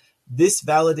response. This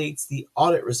validates the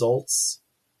audit results.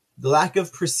 The lack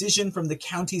of precision from the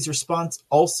county's response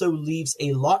also leaves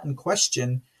a lot in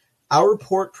question. Our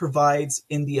report provides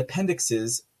in the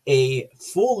appendixes a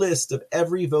full list of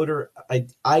every voter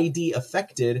ID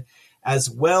affected,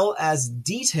 as well as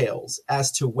details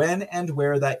as to when and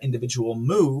where that individual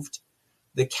moved.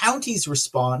 The county's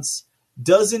response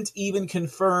doesn't even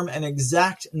confirm an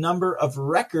exact number of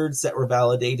records that were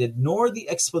validated, nor the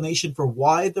explanation for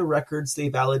why the records they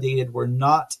validated were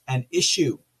not an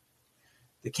issue.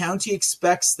 The county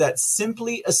expects that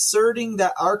simply asserting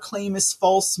that our claim is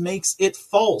false makes it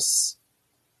false,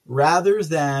 rather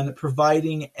than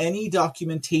providing any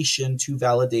documentation to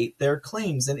validate their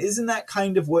claims. And isn't that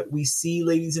kind of what we see,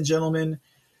 ladies and gentlemen?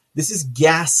 This is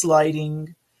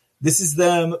gaslighting. This is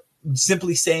them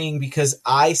simply saying, because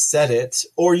I said it,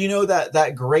 or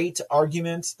that great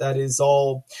argument that is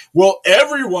all, well,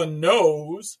 everyone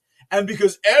knows, and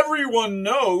because everyone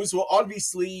knows, well,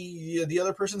 obviously the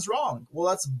other person's wrong. Well,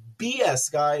 that's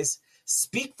BS, guys.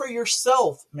 Speak for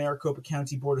yourself, Maricopa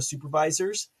County Board of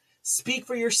Supervisors. Speak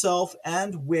for yourself,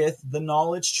 and with the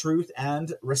knowledge, truth,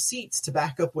 and receipts to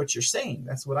back up what you're saying.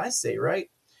 That's what I say, right?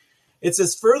 It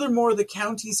says, furthermore, the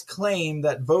county's claim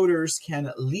that voters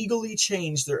can legally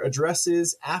change their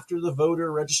addresses after the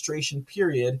voter registration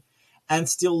period and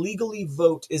still legally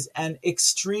vote is an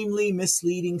extremely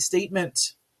misleading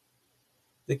statement.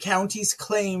 The county's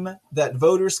claim that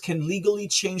voters can legally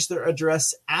change their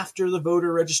address after the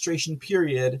voter registration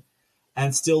period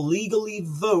and still legally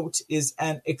vote is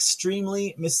an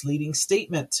extremely misleading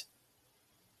statement.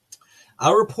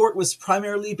 Our report was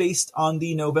primarily based on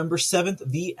the November 7th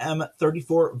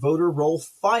VM34 voter roll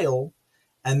file,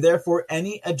 and therefore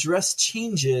any address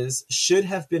changes should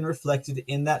have been reflected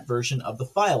in that version of the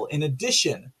file. In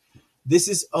addition, this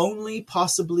is only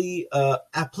possibly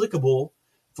applicable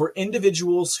for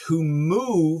individuals who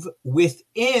move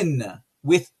within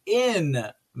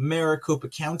Maricopa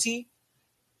County.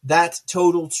 That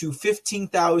total to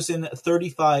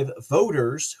 15,035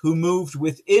 voters who moved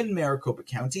within Maricopa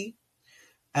County,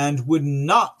 and would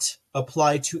not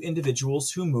apply to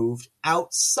individuals who moved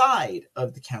outside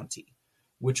of the county,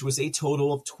 which was a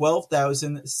total of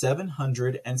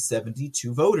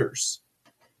 12,772 voters,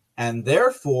 and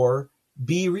therefore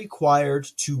be required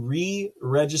to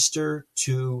re-register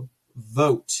to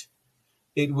vote.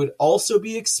 It would also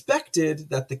be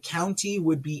expected that the county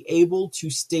would be able to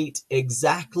state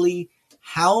exactly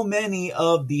how many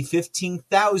of the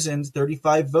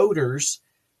 15,035 voters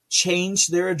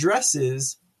changed their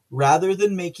addresses, rather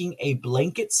than making a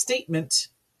blanket statement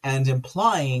and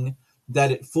implying that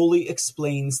it fully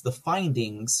explains the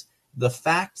findings. The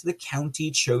fact the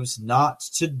county chose not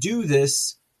to do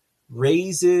this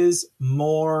raises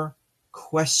more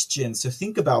questions. So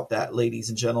think about that, ladies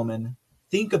and gentlemen.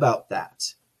 Think about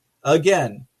that.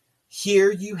 Again,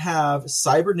 here you have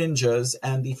cyber ninjas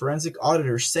and the forensic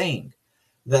auditors saying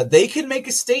that they can make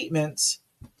a statement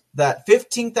that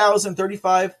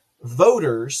 15,035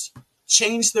 voters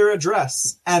changed their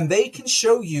address, and they can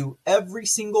show you every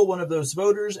single one of those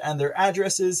voters and their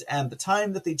addresses and the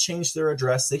time that they changed their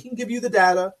address. They can give you the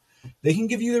data. They can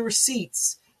give you the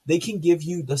receipts. They can give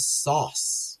you the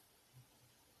sauce.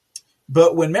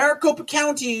 But when Maricopa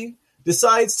County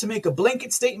decides to make a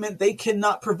blanket statement, they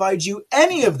cannot provide you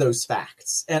any of those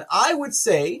facts. And I would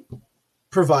say,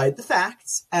 provide the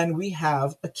facts, and we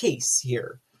have a case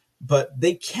here. But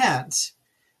they can't.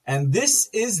 And this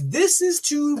is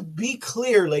to be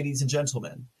clear, ladies and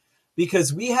gentlemen,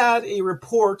 because we had a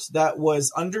report that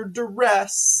was under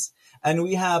duress, and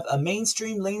we have a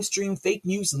lamestream, fake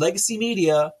news, legacy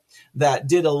media that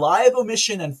did a live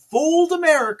omission and fooled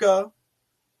America,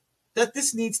 that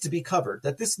this needs to be covered,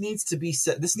 that this needs to be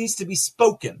said, this needs to be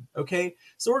spoken, okay?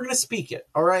 So we're going to speak it,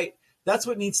 all right? That's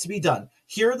what needs to be done.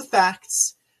 Here are the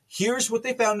facts. Here's what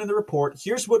they found in the report.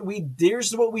 Here's what we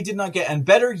did not get. And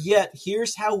better yet,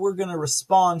 here's how we're going to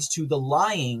respond to the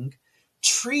lying,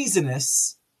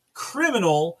 treasonous,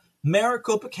 criminal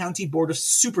Maricopa County Board of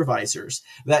Supervisors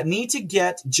that need to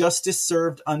get justice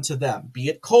served unto them. Be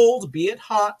it cold, be it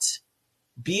hot,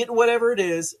 be it whatever it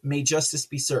is, may justice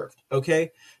be served.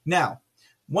 Okay? Now,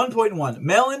 1.1,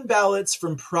 mail-in ballots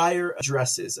from prior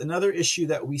addresses. Another issue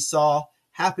that we saw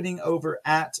happening over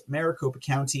at Maricopa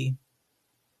County.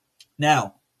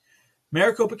 Now,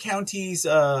 Maricopa County's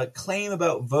claim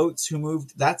about votes who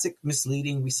moved, that's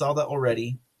misleading. We saw that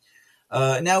already.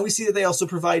 Now we see that they also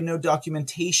provide no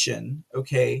documentation,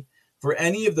 okay, for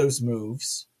any of those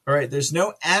moves. All right, there's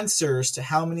no answers to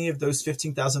how many of those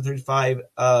 15,035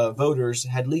 voters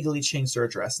had legally changed their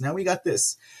address. Now we got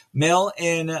this.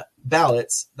 Mail-in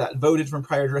ballots that voted from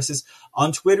prior addresses.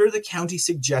 On Twitter, the county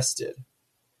suggested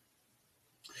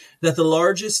that the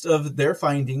largest of our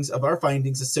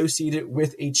findings associated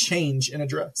with a change in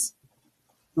address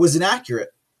was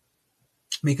inaccurate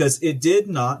because it did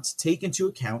not take into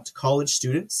account college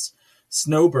students,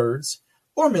 snowbirds,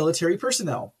 or military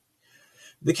personnel.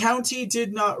 The county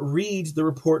did not read the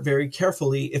report very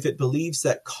carefully if it believes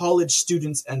that college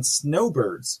students and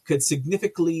snowbirds could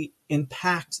significantly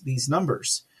impact these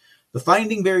numbers. The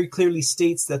finding very clearly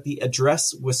states that the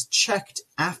address was checked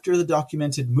after the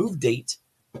documented move date,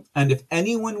 and if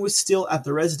anyone was still at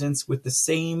the residence with the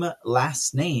same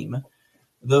last name,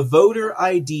 the voter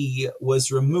ID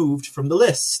was removed from the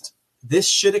list. This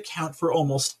should account for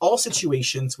almost all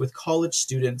situations with college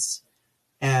students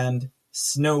and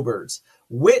snowbirds.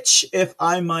 Which, if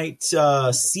I might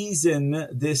season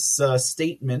this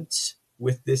statement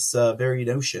with this very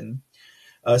notion,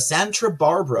 Santa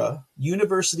Barbara,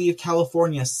 University of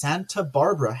California, Santa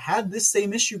Barbara had this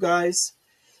same issue, guys.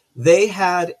 They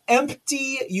had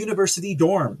empty university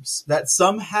dorms that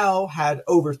somehow had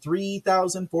over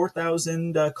 3,000,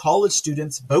 4,000 college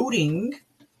students voting.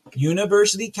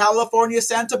 University California,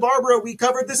 Santa Barbara. We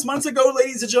covered this months ago,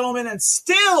 ladies and gentlemen, and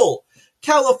still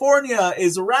California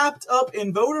is wrapped up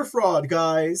in voter fraud,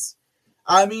 guys.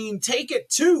 I mean, take it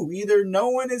too. Either no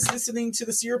one is listening to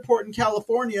the Sea Report in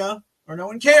California or no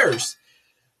one cares.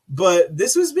 But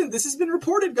this has been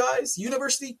reported, guys.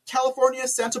 University California,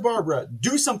 Santa Barbara.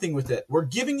 Do something with it. We're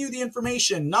giving you the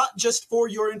information, not just for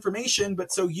your information,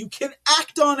 but so you can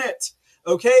act on it.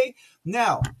 Okay?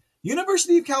 Now,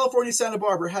 University of California, Santa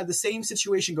Barbara had the same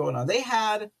situation going on. They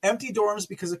had empty dorms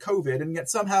because of COVID, and yet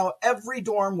somehow every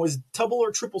dorm was double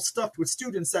or triple stuffed with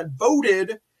students that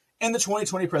voted in the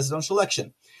 2020 presidential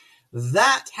election.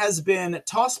 That has been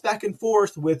tossed back and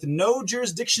forth with no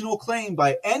jurisdictional claim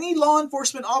by any law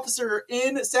enforcement officer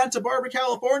in Santa Barbara,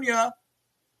 California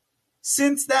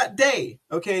since that day.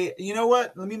 Okay, you know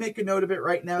what? Let me make a note of it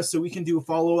right now so we can do a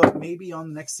follow-up maybe on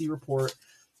the next C report.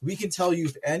 We can tell you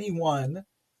if anyone,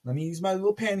 let me use my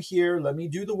little pen here, let me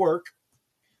do the work.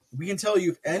 We can tell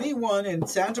you if anyone in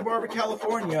Santa Barbara,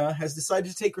 California has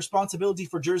decided to take responsibility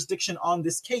for jurisdiction on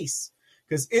this case,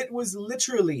 because it was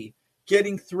literally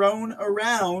getting thrown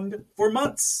around for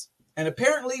months. And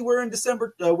apparently we're in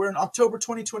October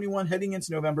 2021 heading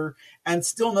into November, and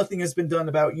still nothing has been done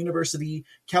about University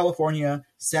California,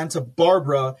 Santa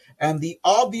Barbara, and the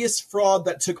obvious fraud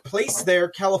that took place there.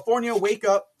 California, wake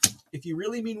up. If you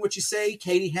really mean what you say,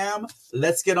 Katie Ham,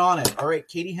 let's get on it. All right,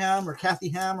 Katie Ham or Kathy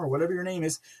Ham or whatever your name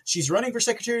is. She's running for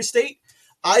Secretary of State.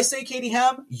 I say, Katie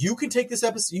Ham, you can take this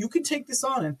episode. You can take this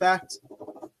on. In fact,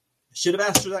 I should have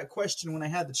asked her that question when I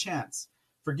had the chance.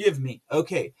 Forgive me.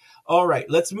 Okay. All right.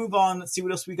 Let's move on. Let's see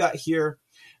what else we got here.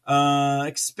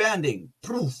 Expanding.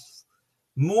 Proof.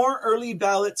 More early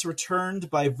ballots returned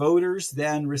by voters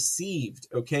than received.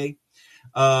 Okay.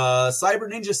 Cyber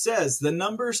Ninja says the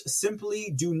numbers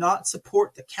simply do not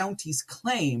support the county's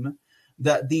claim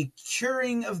that the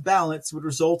curing of ballots would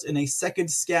result in a second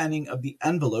scanning of the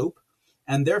envelope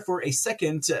and therefore a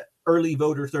second early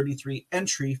voter 33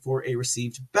 entry for a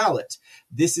received ballot.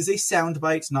 This is a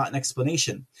soundbite, not an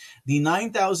explanation. The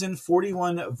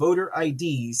 9,041 voter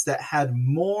IDs that had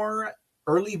more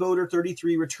early voter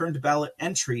 33 returned ballot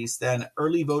entries than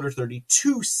early voter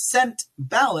 32 sent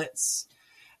ballots,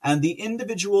 and the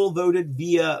individual voted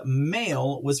via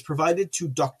mail was provided to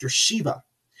Dr. Shiva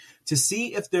to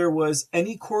see if there was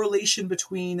any correlation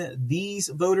between these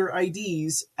voter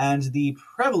IDs and the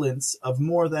prevalence of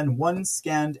more than one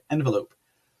scanned envelope.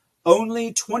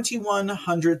 Only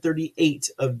 2,138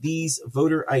 of these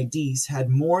voter IDs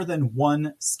had more than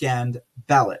one scanned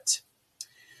ballot.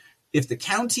 If the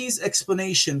county's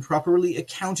explanation properly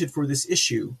accounted for this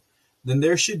issue, then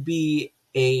there should be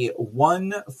a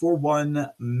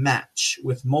 1-for-1 match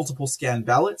with multiple scanned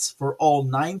ballots for all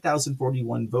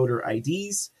 9,041 voter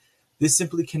IDs. This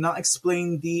simply cannot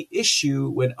explain the issue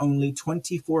when only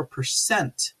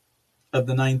 24% of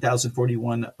the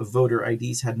 9,041 voter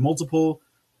IDs had multiple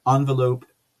envelope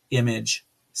image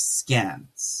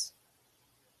scans.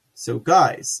 So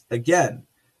guys, again,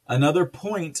 another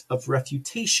point of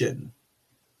refutation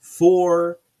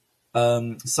for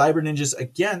Cyber Ninjas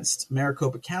against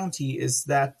Maricopa County is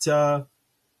that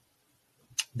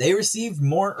they received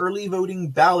more early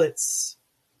voting ballots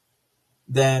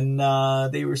than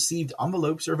they received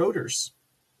envelopes or voters.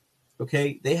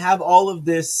 Okay, they have all of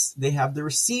this. They have the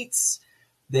receipts.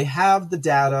 They have the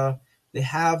data. They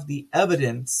have the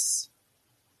evidence.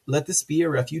 Let this be a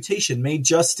refutation. May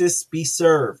justice be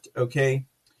served. Okay,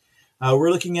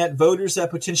 we're looking at voters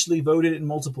that potentially voted in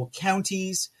multiple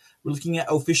counties. We're looking at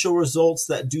official results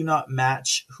that do not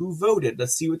match who voted.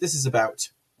 Let's see what this is about.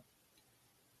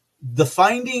 The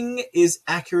finding is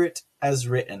accurate as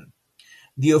written.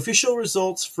 The official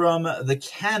results from the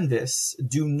canvass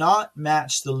do not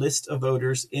match the list of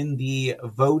voters in the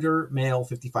voter mail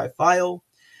 55 file.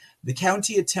 The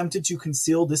county attempted to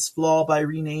conceal this flaw by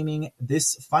renaming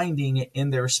this finding in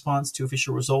their response to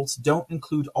official results don't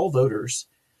include all voters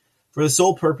for the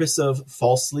sole purpose of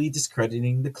falsely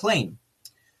discrediting the claim.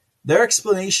 Their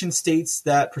explanation states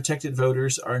that protected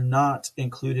voters are not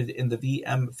included in the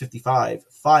VM55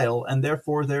 file, and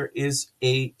therefore there is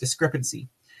a discrepancy.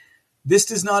 This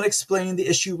does not explain the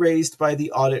issue raised by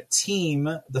the audit team,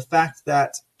 the fact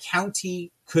that the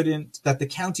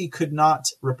county could not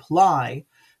reply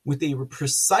with a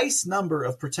precise number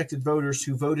of protected voters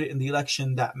who voted in the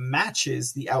election that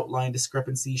matches the outlined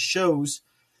discrepancy shows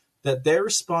that their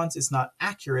response is not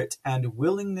accurate and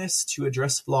willingness to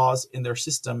address flaws in their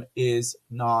system is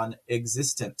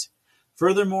non-existent.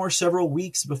 Furthermore, several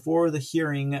weeks before the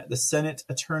hearing, the Senate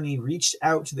attorney reached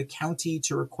out to the county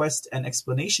to request an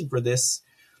explanation for this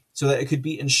so that it could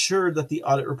be ensured that the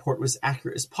audit report was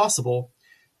accurate as possible.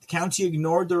 The county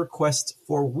ignored the request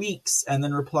for weeks and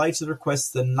then replied to the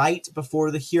request the night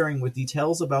before the hearing with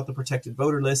details about the protected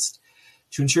voter list.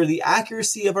 To ensure the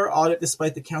accuracy of our audit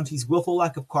despite the county's willful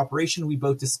lack of cooperation, we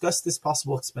both discussed this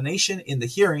possible explanation in the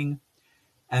hearing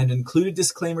and included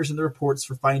disclaimers in the reports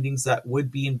for findings that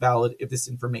would be invalid if this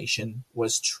information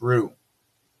was true.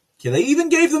 Okay, they even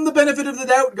gave them the benefit of the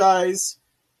doubt, guys.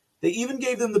 They even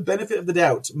gave them the benefit of the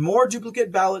doubt. More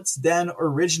duplicate ballots than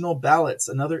original ballots.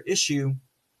 Another issue.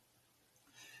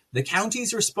 The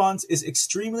county's response is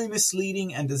extremely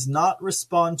misleading and does not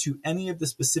respond to any of the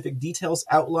specific details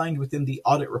outlined within the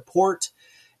audit report.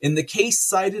 In the case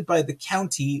cited by the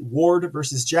county, Ward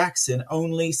versus Jackson,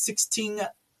 only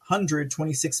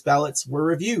 1,626 ballots were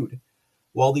reviewed.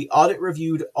 While the audit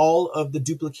reviewed all of the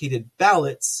duplicated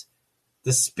ballots,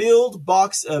 the spilled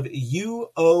box of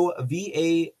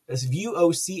UOCAVA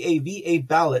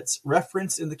ballots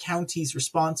referenced in the county's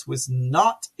response was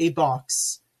not a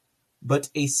box,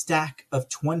 but a stack of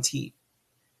 20.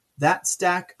 That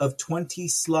stack of 20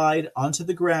 slid onto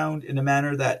the ground in a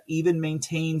manner that even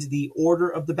maintained the order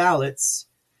of the ballots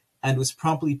and was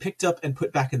promptly picked up and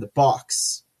put back in the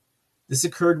box. This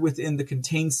occurred within the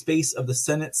contained space of the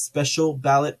Senate's special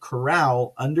ballot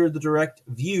corral under the direct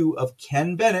view of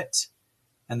Ken Bennett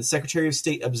and the Secretary of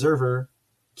State Observer,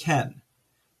 Ken.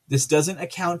 This doesn't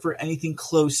account for anything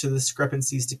close to the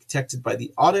discrepancies detected by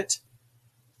the audit.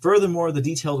 Furthermore, the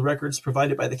detailed records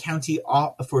provided by the county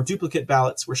for duplicate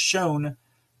ballots were shown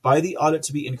by the audit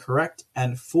to be incorrect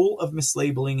and full of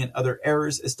mislabeling and other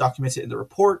errors as documented in the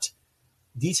report.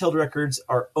 Detailed records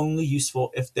are only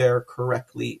useful if they're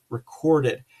correctly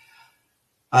recorded.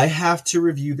 I have to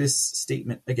review this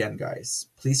statement again, guys.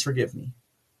 Please forgive me.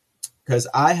 Because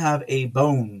I have a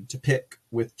bone to pick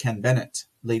with Ken Bennett,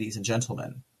 ladies and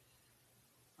gentlemen.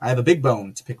 I have a big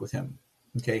bone to pick with him.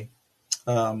 Okay.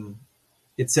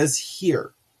 It says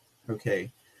here,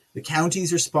 okay, the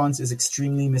county's response is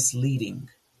extremely misleading,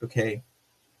 okay.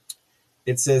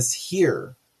 It says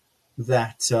here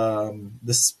that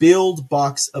the spilled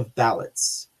box of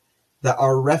ballots that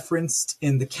are referenced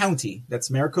in the county, that's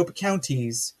Maricopa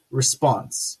County's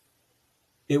response,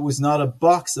 it was not a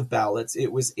box of ballots,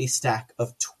 it was a stack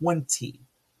of 20.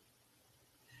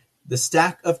 The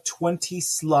stack of 20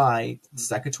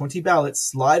 ballots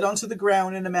slide onto the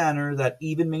ground in a manner that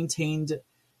even maintained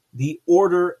the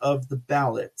order of the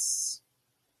ballots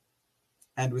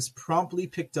and was promptly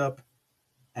picked up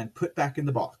and put back in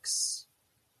the box.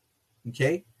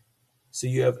 Okay? So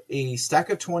you have a stack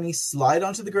of 20 slide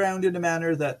onto the ground in a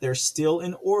manner that they're still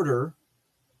in order.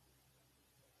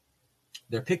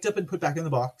 They're picked up and put back in the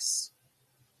box.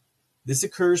 This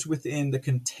occurs within the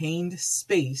contained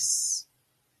space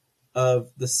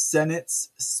of the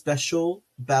Senate's special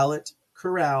ballot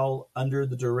corral under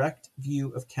the direct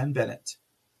view of Ken Bennett.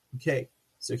 Okay,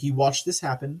 so he watched this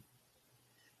happen,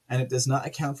 and it does not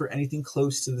account for anything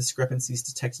close to the discrepancies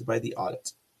detected by the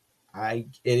audit.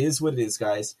 It is what it is,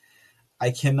 guys.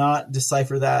 I cannot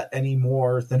decipher that any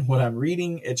more than what I'm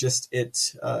reading. It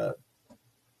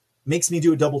makes me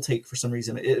do a double take for some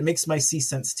reason. It makes my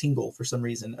C-sense tingle for some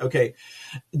reason. Okay,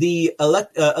 the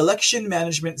election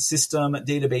management system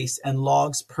database and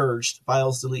logs purged,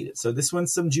 files deleted. So this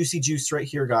one's some juicy juice right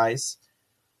here, guys.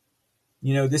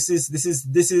 You know, this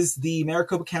is the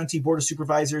Maricopa County Board of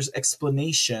Supervisors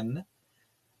explanation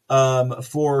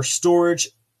for storage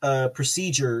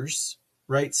procedures,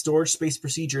 right? Storage space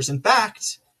procedures. In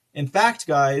fact,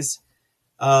 guys,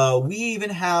 we even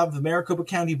have the Maricopa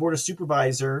County Board of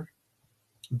Supervisor,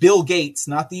 Bill Gates,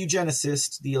 not the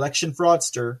eugenicist, the election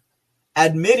fraudster,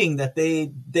 admitting that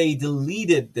they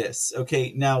deleted this.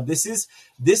 Okay, now this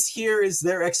here is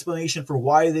their explanation for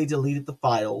why they deleted the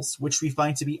files, which we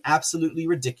find to be absolutely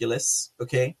ridiculous.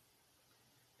 Okay,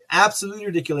 absolutely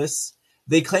ridiculous.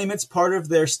 They claim it's part of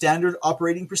their standard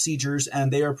operating procedures,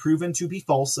 and they are proven to be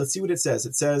false. Let's see what it says.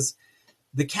 It says,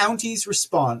 the county's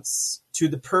response to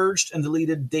the purged and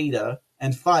deleted data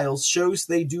and files shows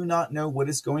they do not know what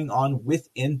is going on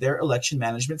within their election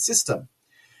management system,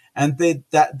 and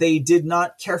that they did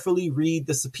not carefully read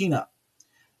the subpoena.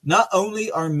 Not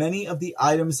only are many of the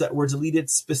items that were deleted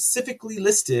specifically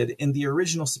listed in the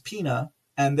original subpoena,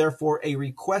 and therefore a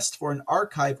request for an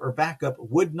archive or backup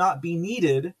would not be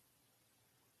needed,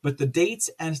 but the dates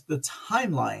and the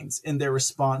timelines in their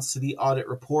response to the audit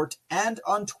report and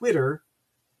on Twitter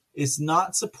is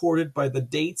not supported by the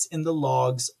dates in the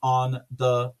logs on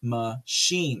the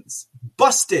machines.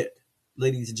 Busted,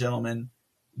 ladies and gentlemen.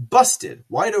 Busted,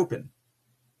 wide open.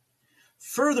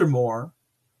 Furthermore,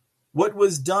 what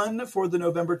was done for the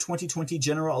November 2020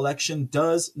 general election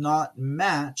does not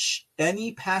match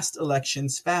any past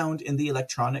elections found in the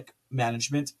election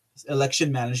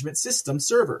management system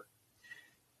server,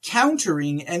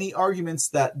 countering any arguments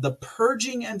that the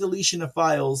purging and deletion of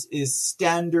files is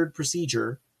standard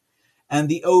procedure, and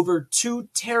the over 2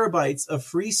 terabytes of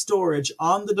free storage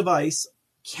on the device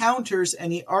counters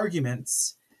any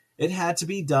arguments it had to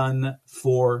be done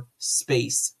for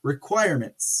space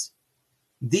requirements.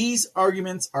 These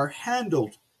arguments are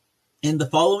handled in the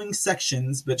following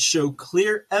sections, but show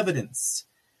clear evidence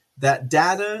that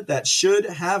data that should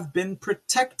have been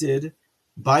protected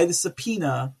by the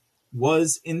subpoena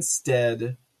was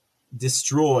instead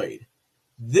destroyed.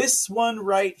 This one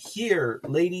right here,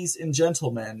 ladies and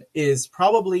gentlemen, is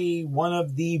probably one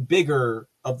of the bigger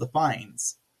of the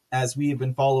finds as we have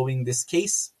been following this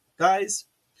case, guys.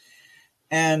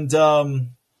 And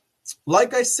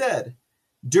like I said,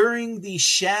 during the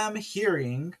sham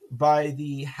hearing by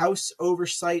the House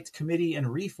Oversight Committee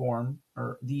and Reform,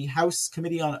 or the House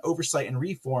Committee on Oversight and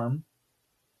Reform,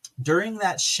 during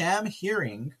that sham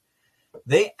hearing,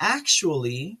 they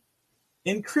actually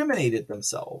incriminated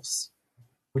themselves.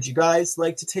 Would you guys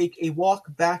like to take a walk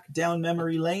back down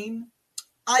memory lane?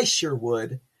 I sure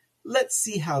would. Let's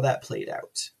see how that played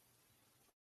out.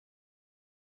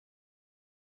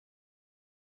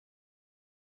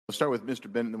 We'll start with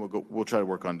Mr. Bennett, and then we'll try to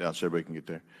work on down so everybody can get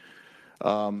there.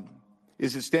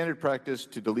 Is it standard practice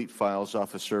to delete files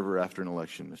off a server after an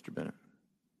election, Mr. Bennett?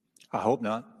 I hope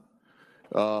not.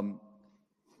 So,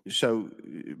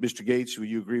 Mr. Gates, will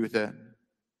you agree with that?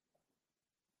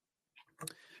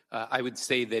 I would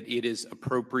say that it is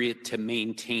appropriate to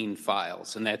maintain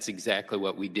files, and that's exactly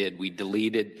what we did. We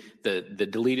deleted the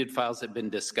deleted files that have been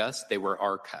discussed. They were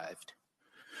archived.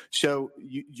 So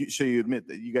you admit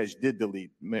that you guys did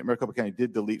delete, Maricopa County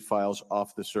did delete files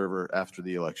off the server after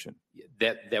the election?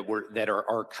 That are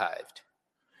archived.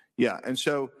 Yeah, and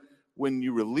so when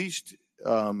you released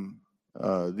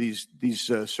these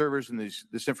servers and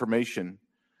this information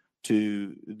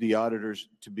to the auditors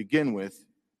to begin with,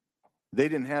 they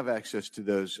didn't have access to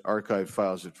those archived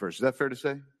files at first. Is that fair to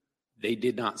say? They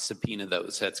did not subpoena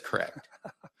those. That's correct.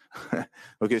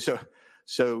 Okay,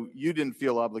 so you didn't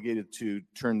feel obligated to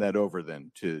turn that over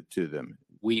then to them?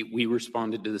 We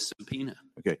responded to the subpoena.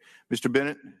 Okay. Mr.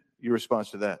 Bennett, your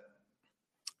response to that?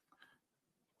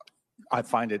 I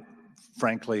find it,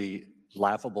 frankly,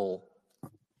 laughable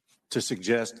to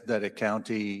suggest that a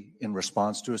county, in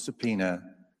response to a subpoena,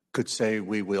 could say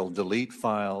we will delete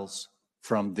files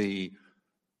from the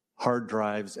hard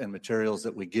drives and materials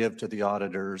that we give to the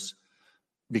auditors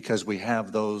because we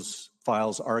have those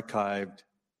files archived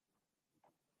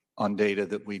on data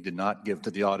that we did not give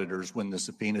to the auditors when the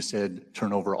subpoena said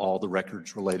turn over all the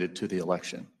records related to the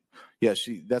election. Yeah,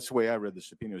 see, that's the way I read the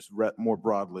subpoena. It was more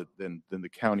broadly than the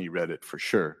county read it, for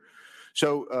sure.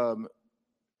 So,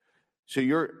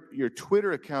 your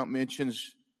Twitter account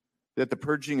mentions that the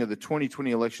purging of the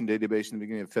 2020 election database in the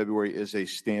beginning of February is a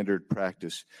standard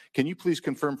practice. Can you please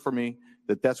confirm for me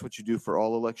that that's what you do for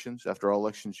all elections? After all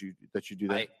elections, you do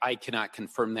that? I cannot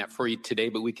confirm that for you today,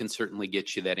 but we can certainly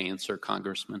get you that answer,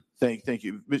 Congressman. Thank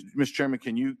you. Mr. Chairman,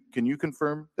 can you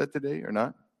confirm that today or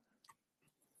not?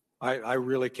 I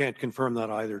really can't confirm that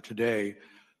either today.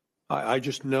 I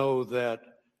just know that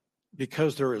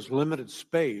because there is limited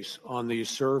space on these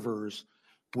servers,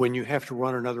 when you have to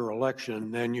run another election,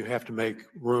 then you have to make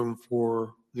room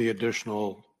for the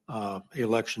additional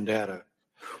election data.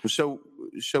 So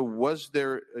was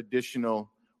there additional?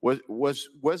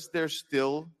 Was there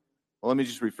still? Well, let me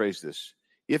just rephrase this.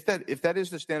 If that is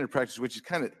the standard practice, which is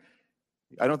kind of,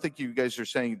 I don't think you guys are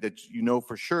saying that you know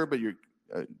for sure, but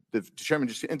the chairman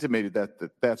just intimated that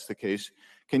that's the case.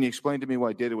 Can you explain to me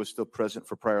why data was still present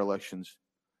for prior elections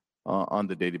on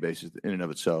the databases in and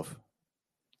of itself?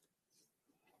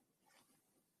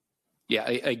 Yeah,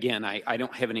 again, I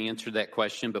don't have an answer to that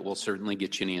question, but we'll certainly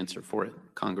get you an answer for it,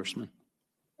 Congressman.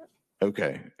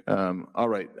 Okay. All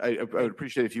right. I would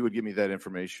appreciate if you would give me that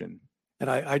information. And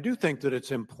I do think that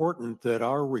it's important that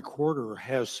our recorder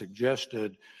has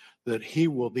suggested that he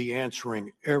will be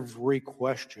answering every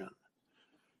question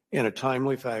in a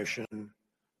timely fashion.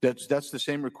 That's the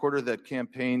same recorder that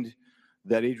campaigned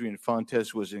that Adrian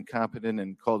Fontes was incompetent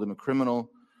and called him a criminal.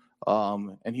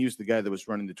 And he was the guy that was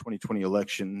running the 2020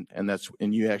 election.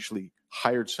 And you actually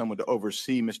hired someone to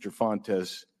oversee Mr.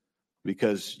 Fontes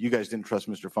because you guys didn't trust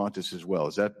Mr. Fontes as well.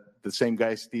 Is that the same guy?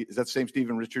 Is that the same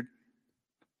Stephen Richard?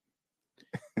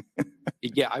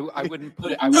 Yeah, I wouldn't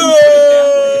put it that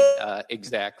way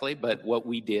exactly. But what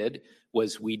we did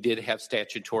was we did have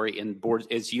statutory and boards,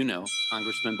 as you know,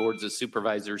 Congressman, boards of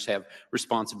supervisors have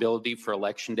responsibility for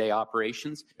election day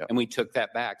operations. Yep. And we took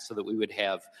that back so that we would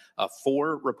have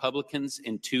 4 Republicans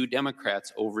and 2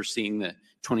 Democrats overseeing the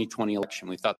 2020 election.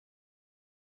 We thought.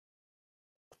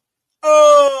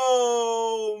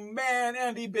 Oh, man,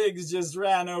 Andy Biggs just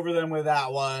ran over them with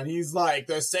that one. He's like,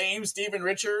 the same Stephen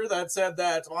Richard that said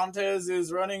that Fontes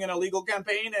is running an illegal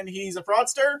campaign and he's a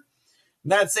fraudster?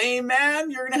 That same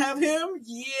man, you're going to have him?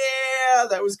 Yeah,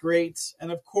 that was great.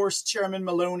 And of course, Chairman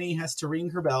Maloney has to ring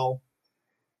her bell.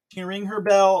 She can ring her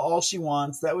bell all she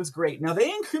wants. That was great. Now, they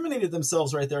incriminated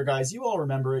themselves right there, guys. You all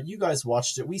remember it. You guys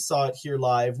watched it. We saw it here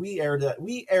live. We aired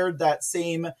that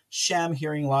same sham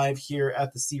hearing live here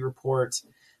at the C Report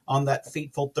on that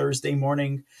fateful Thursday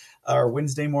morning or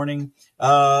Wednesday morning.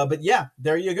 But yeah,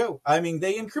 there you go. I mean,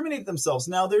 they incriminated themselves.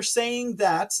 Now they're saying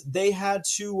that they had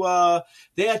to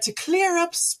clear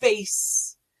up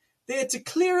space. They had to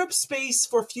clear up space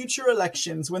for future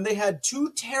elections when they had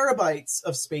 2 terabytes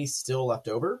of space still left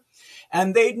over.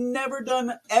 And they'd never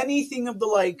done anything of the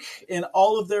like in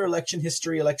all of their election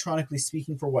history, electronically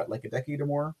speaking, for what, like a decade or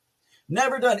more?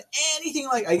 Never done anything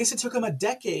like, I guess it took them a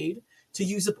decade to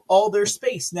use up all their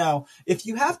space. Now, if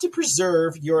you have to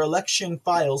preserve your election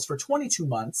files for 22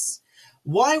 months,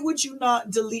 why would you not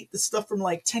delete the stuff from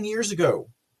like 10 years ago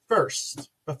first,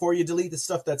 before you delete the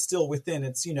stuff that's still within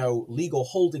its, legal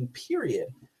holding period?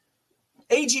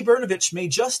 A.G. Brnovich, may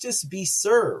justice be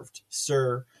served,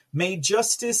 sir. May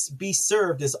justice be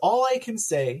served is all I can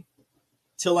say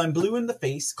till I'm blue in the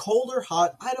face, cold or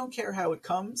hot, I don't care how it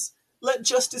comes. Let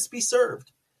justice be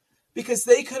served. Because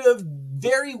they could have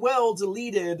very well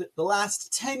deleted the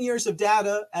last 10 years of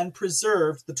data and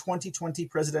preserved the 2020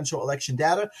 presidential election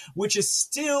data, which is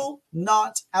still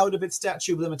not out of its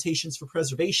statute of limitations for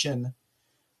preservation.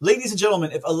 Ladies and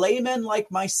gentlemen, if a layman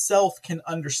like myself can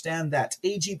understand that,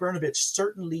 A.G. Brnovich,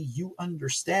 certainly you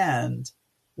understand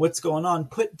what's going on.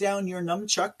 Put down your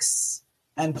nunchucks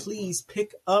and please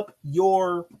pick up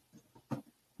your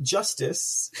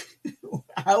justice.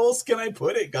 How else can I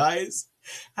put it, guys?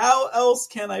 How else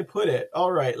can I put it?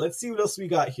 All right, let's see what else we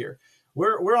got here.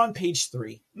 We're on page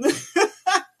 3.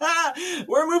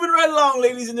 We're moving right along,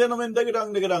 ladies and gentlemen.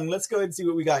 Dug-a-dung, dug-a-dung. Let's go ahead and see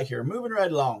what we got here. Moving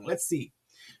right along. Let's see.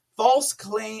 False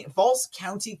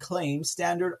county claim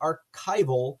standard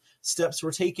archival steps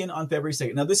were taken on February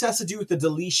 2nd. Now, this has to do with the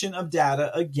deletion of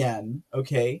data again,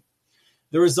 okay?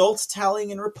 The results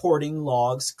tallying and reporting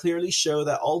logs clearly show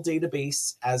that all data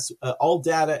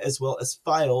as well as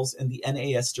files in the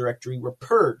NAS directory were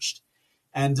purged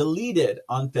and deleted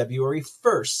on February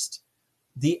 1st.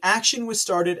 The action was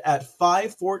started at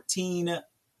 5:14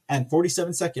 and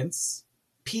 47 seconds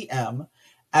p.m.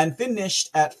 and finished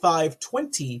at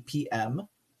 5:20 p.m.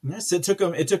 Yes, it took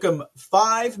them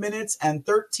 5 minutes and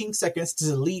 13 seconds to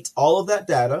delete all of that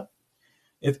data.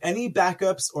 If any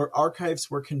backups or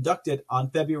archives were conducted on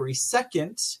February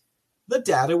 2nd, the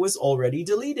data was already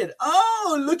deleted.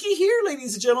 Oh, looky here,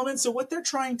 ladies and gentlemen. So what they're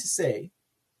trying to say,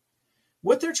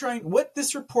 what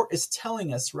this report is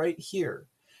telling us right here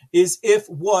is if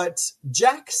what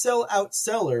Jack Sellout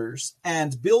Sellers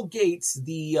and Bill Gates,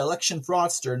 the election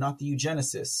fraudster, not the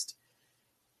eugenicist,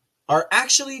 are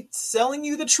actually selling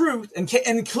you the truth, and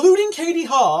including Katie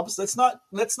Hobbs. Let's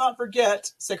not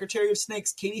forget Secretary of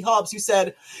Snakes Katie Hobbs, who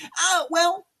said,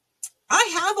 well, I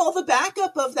have all the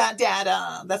backup of that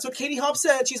data. That's what Katie Hobbs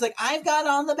said. She's like, I've got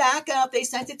all the backup. They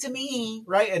sent it to me,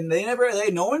 right? And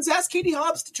no one's asked Katie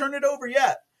Hobbs to turn it over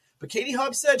yet. But Katie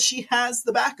Hobbs said she has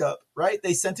the backup, right?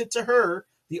 They sent it to her,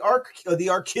 the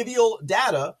archival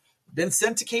data, then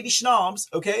sent to Katie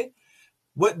Schnaubs, okay?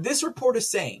 What this report is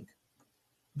saying,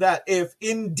 that if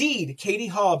indeed Katie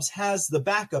Hobbs has the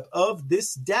backup of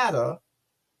this data,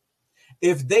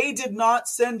 if they did not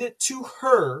send it to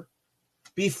her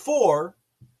before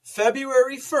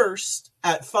February 1st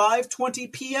at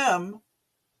 5:20 p.m.,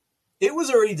 it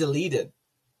was already deleted.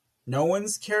 No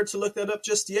one's cared to look that up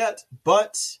just yet,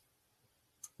 but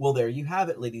Well, there you have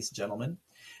it, ladies and gentlemen.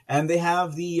 And they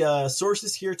have the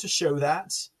sources here to show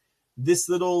that. This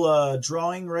little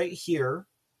drawing right here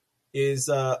is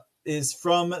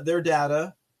from their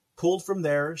data, pulled from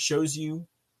there, shows you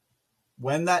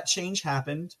when that change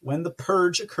happened, when the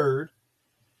purge occurred.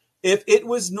 If it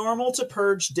was normal to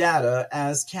purge data,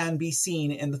 as can be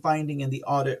seen in the finding in the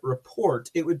audit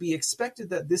report, it would be expected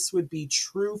that this would be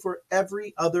true for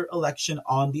every other election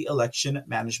on the election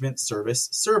management service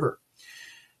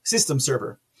system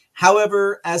server.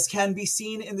 However, as can be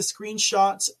seen in the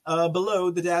screenshot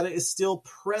below, the data is still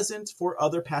present for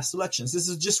other past elections. This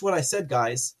is just what I said,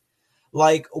 guys.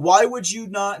 Like, why would you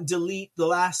not delete the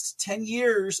last 10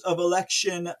 years of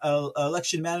election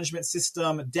management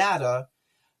system data?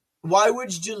 Why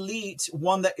would you delete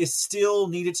one that is still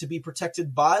needed to be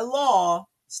protected by law,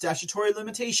 statutory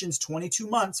limitations, 22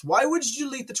 months? Why would you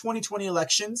delete the 2020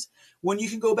 elections when you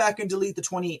can go back and delete the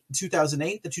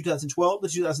 2008, the 2012, the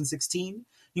 2016?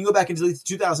 You can go back and delete the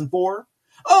 2004.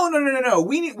 Oh, no.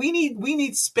 We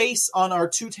need space on our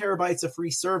 2 terabytes of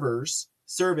free service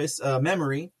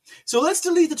memory. So let's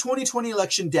delete the 2020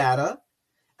 election data.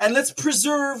 And let's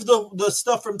preserve the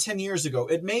stuff from 10 years ago.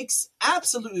 It makes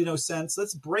absolutely no sense.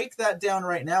 Let's break that down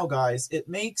right now, guys. It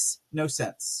makes no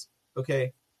sense.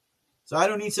 Okay. So I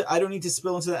don't need to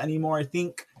spill into that anymore. I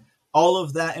think all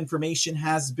of that information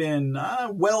has been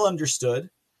well understood.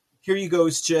 Here you go.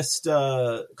 It's just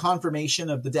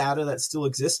confirmation of the data that still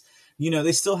exists. You know,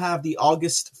 they still have the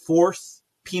August 4th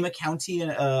Pima County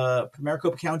and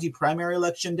Maricopa County primary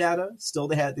election data.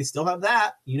 They still have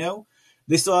that, you know.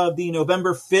 They still have the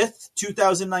November 5th,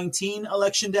 2019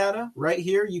 election data right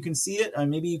here. You can see it.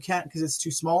 Maybe you can't because it's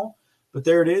too small, but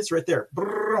there it is right there.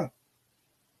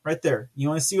 Right there. You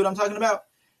want to see what I'm talking about?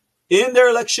 In their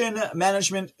election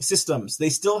management systems, they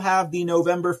still have the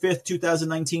November 5th,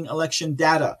 2019 election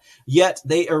data, yet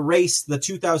they erased the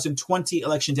 2020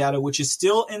 election data, which is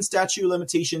still in statute of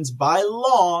limitations by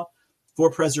law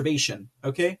for preservation.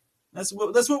 Okay? That's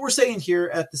what we're saying here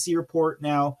at the C Report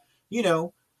now. You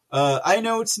know, I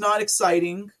know it's not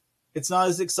exciting. It's not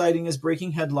as exciting as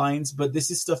breaking headlines, but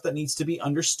this is stuff that needs to be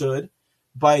understood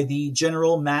by the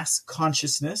general mass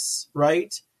consciousness,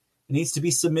 right? It needs to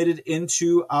be submitted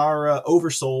into our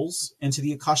oversouls, into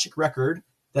the Akashic record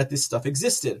that this stuff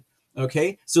existed,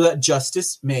 okay? So that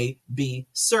justice may be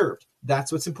served.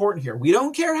 That's what's important here. We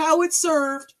don't care how it's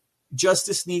served.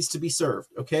 Justice needs to be served,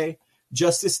 okay?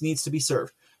 Justice needs to be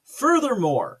served.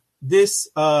 Furthermore, this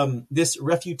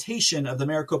refutation of the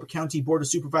Maricopa County Board of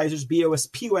Supervisors, BOS,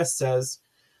 POS, says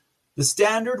the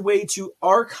standard way to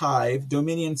archive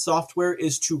Dominion software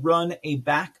is to run a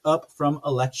backup from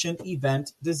Election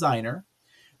Event Designer.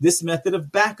 This method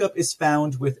of backup is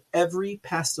found with every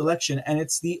past election, and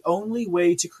it's the only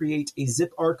way to create a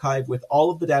zip archive with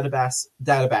all of the database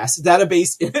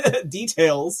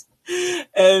details.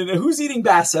 And who's eating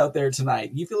bass out there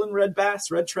tonight? You feeling red bass,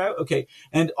 red trout? Okay.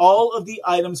 And all of the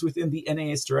items within the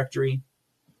NAS directory.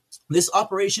 This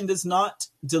operation does not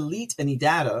delete any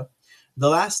data. The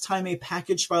last time a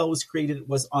package file was created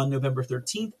was on November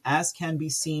 13th, as can be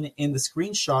seen in the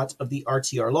screenshot of the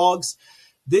RTR logs.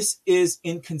 This is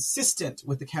inconsistent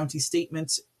with the county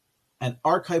statement. An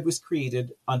archive was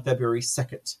created on February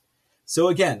 2nd. So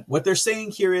again, what they're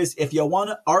saying here is if you want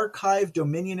to archive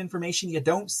Dominion information, you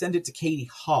don't send it to Katie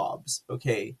Hobbs,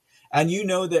 okay? And you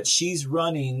know that she's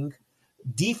running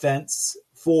defense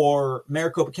for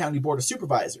Maricopa County Board of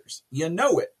Supervisors. You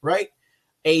know it, right?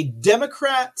 A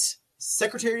Democrat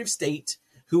Secretary of State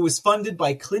who was funded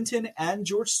by Clinton and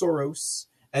George Soros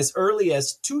as early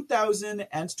as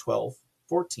 2012,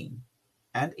 14,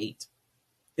 and 8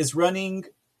 is running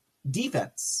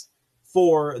defense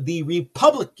for the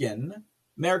Republican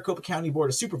Maricopa County Board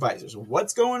of Supervisors.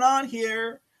 What's going on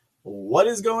here? What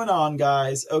is going on,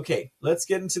 guys? Okay, let's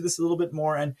get into this a little bit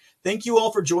more. And thank you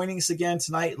all for joining us again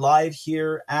tonight live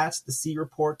here at the C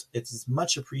Report. It's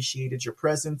much appreciated, your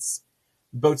presence,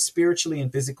 both spiritually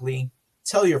and physically.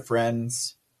 Tell your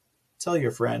friends. Tell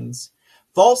your friends.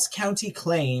 False county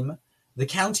claim. The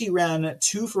county ran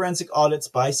 2 forensic audits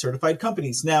by certified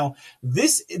companies. Now,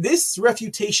 this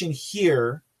refutation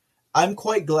here, I'm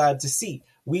quite glad to see.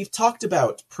 We've talked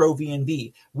about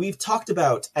ProVNV. We've talked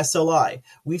about SLI.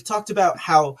 We've talked about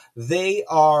how they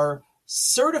are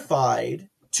certified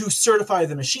to certify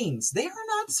the machines. They are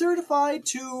not certified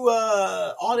to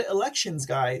audit elections,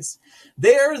 guys.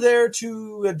 They are there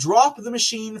to drop the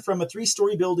machine from a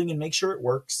 3-story building and make sure it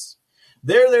works.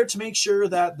 They're there to make sure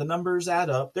that the numbers add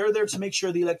up. They're there to make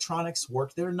sure the electronics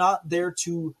work. They're not there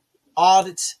to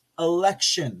audit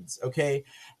elections, okay?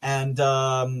 And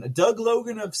Doug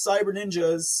Logan of Cyber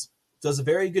Ninjas does a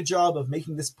very good job of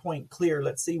making this point clear.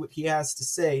 Let's see what he has to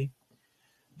say.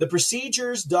 The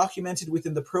procedures documented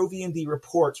within the ProVND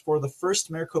report for the first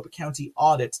Maricopa County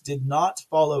audit did not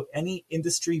follow any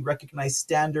industry-recognized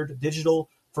standard digital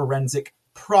forensic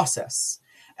process.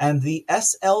 And the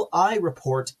SLI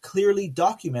report clearly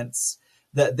documents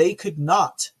that they could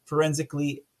not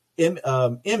forensically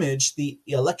image the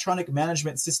electronic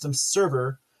management system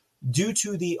server due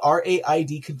to the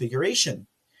RAID configuration.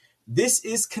 This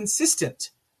is consistent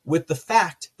with the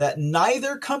fact that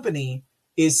neither company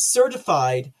is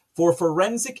certified for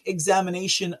forensic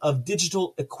examination of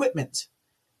digital equipment,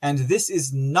 and this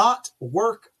is not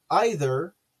work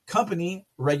either company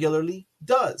regularly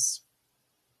does.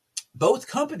 Both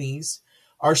companies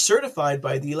are certified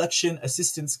by the Election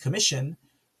Assistance Commission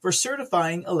for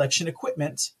certifying election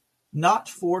equipment, not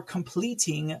for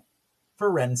completing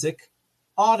forensic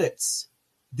audits.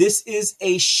 This is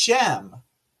a sham.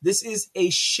 This is a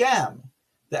sham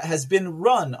that has been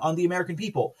run on the American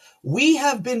people. We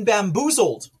have been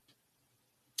bamboozled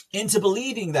into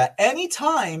believing that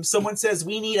anytime someone says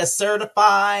we need a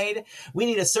certified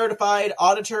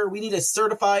auditor, we need a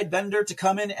certified vendor to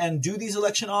come in and do these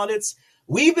election audits,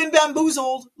 we've been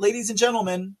bamboozled, ladies and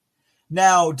gentlemen.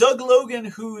 Now, Doug Logan,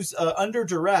 who's under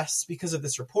duress because of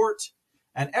this report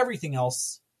and everything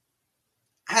else,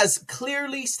 has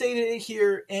clearly stated it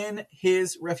here in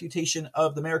his refutation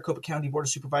of the Maricopa County Board of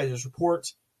Supervisors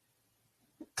report.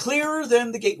 Clearer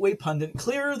than the Gateway Pundit,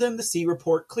 clearer than the C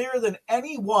report, clearer than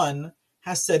anyone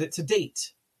has said it to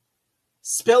date.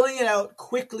 Spelling it out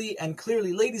quickly and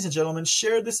clearly, ladies and gentlemen,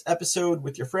 share this episode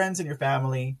with your friends and your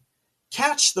family.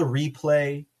 Catch the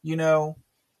replay,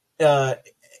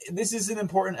 this is an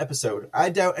important episode. I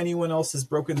doubt anyone else has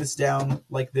broken this down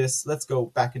like this. Let's go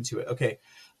back into it. Okay.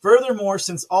 Furthermore,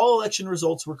 since all election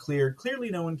results were cleared,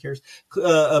 clearly no one cares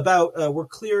were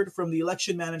cleared from the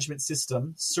election management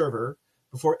system server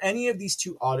before any of these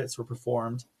two audits were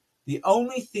performed, the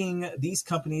only thing these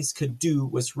companies could do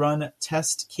was run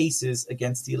test cases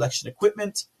against the election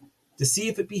equipment to see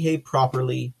if it behaved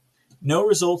properly. No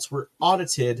results were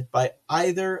audited by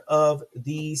either of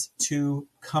these two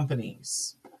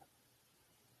companies.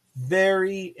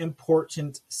 Very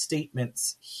important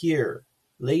statements here.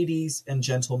 Ladies and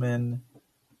gentlemen,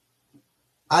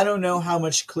 I don't know how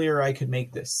much clearer I could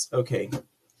make this. Okay.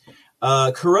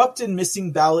 Corrupt and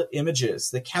missing ballot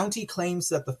images. The county claims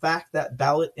that the fact that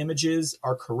ballot images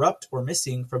are corrupt or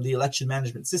missing from the election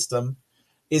management system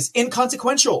is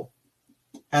inconsequential,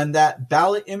 and that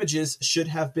ballot images should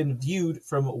have been viewed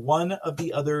from one of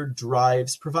the other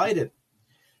drives provided.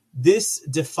 This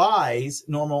defies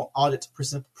normal audit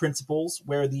principles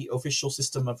where the official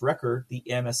system of record, the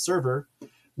AMS server,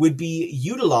 would be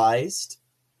utilized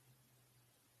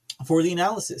for the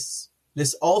analysis.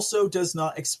 This also does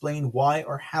not explain why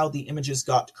or how the images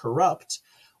got corrupt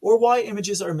or why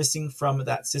images are missing from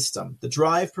that system. The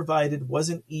drive provided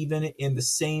wasn't even in the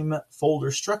same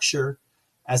folder structure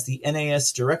as the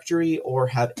NAS directory or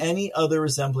have any other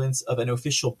resemblance of an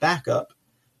official backup.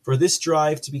 For this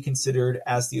drive to be considered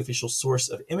as the official source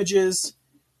of images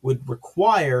would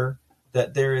require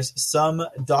that there is some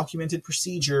documented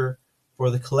procedure for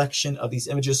the collection of these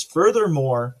images.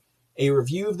 Furthermore, a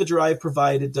review of the drive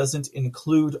provided doesn't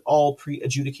include all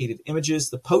pre-adjudicated images.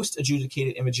 The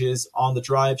post-adjudicated images on the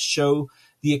drive show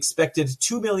the expected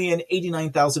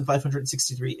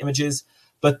 2,089,563 images,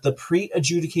 but the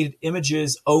pre-adjudicated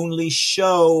images only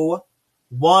show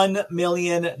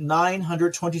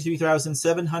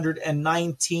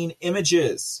 1,923,719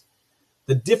 images.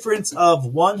 The difference of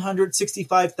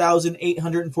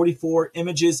 165,844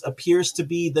 images appears to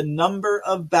be the number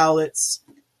of ballots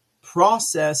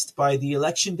processed by the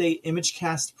Election Day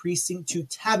ImageCast Precinct 2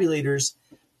 tabulators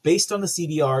based on the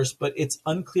CDRs, but it's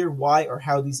unclear why or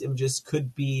how these images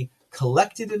could be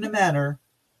collected in a manner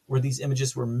where these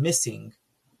images were missing.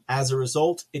 As a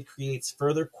result, it creates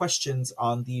further questions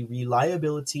on the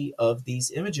reliability of these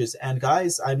images. And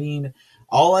guys, I mean,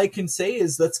 all I can say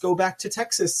is let's go back to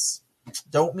Texas.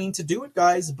 Don't mean to do it,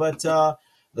 guys, but the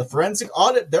forensic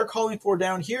audit they're calling for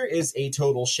down here is a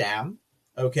total sham.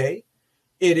 Okay?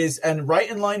 It is, and right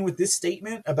in line with this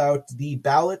statement about the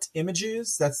ballot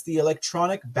images, that's the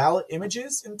electronic ballot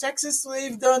images. In Texas,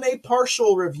 they've done a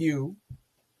partial review.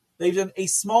 They've done a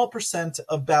small percent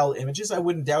of ballot images. I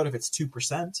wouldn't doubt if it's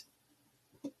 2%.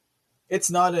 It's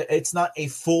not a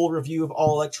full review of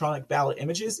all electronic ballot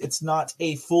images. It's not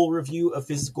a full review of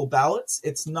physical ballots.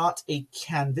 It's not a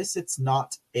canvas. It's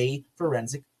not a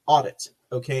forensic audit.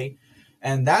 Okay?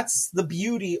 And that's the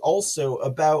beauty also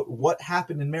about what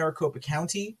happened in Maricopa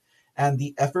County and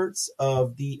the efforts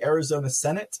of the Arizona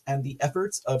Senate and the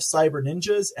efforts of Cyber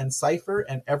Ninjas and Cypher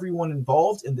and everyone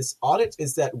involved in this audit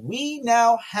is that we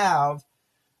now have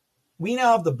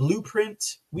the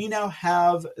blueprint. We now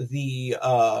have the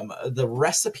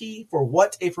recipe for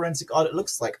what a forensic audit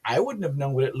looks like. I wouldn't have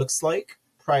known what it looks like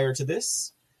prior to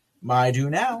this. I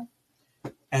do now.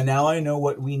 And now I know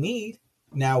what we need.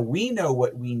 Now we know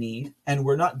what we need, and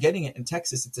we're not getting it in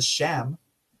Texas. It's a sham.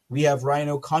 We have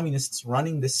rhino communists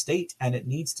running this state, and it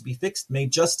needs to be fixed. May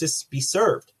justice be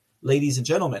served, ladies and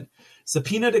gentlemen.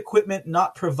 Subpoenaed equipment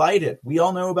not provided. We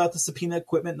all know about the subpoena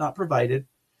equipment not provided.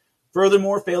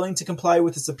 Furthermore, failing to comply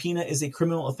with a subpoena is a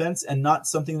criminal offense and not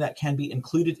something that can be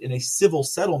included in a civil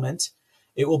settlement.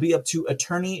 It will be up to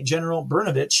Attorney General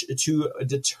Brnovich to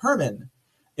determine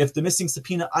if the missing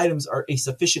subpoena items are a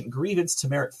sufficient grievance to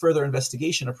merit further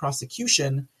investigation or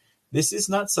prosecution. This is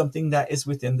not something that is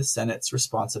within the Senate's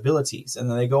responsibilities. And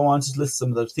then they go on to list some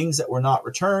of the things that were not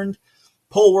returned.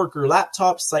 Poll worker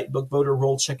laptops, Sitebook voter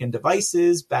roll check-in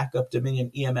devices, backup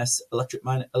Dominion EMS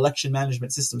election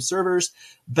management system servers,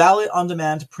 ballot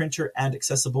on-demand printer, and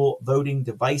accessible voting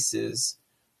devices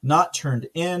not turned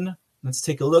in. Let's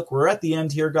take a look. We're at the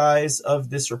end here, guys,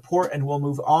 of this report, and we'll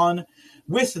move on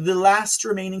with the last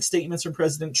remaining statements from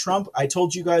President Trump. I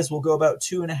told you guys we'll go about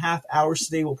 2.5 hours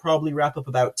today. We'll probably wrap up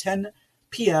about 10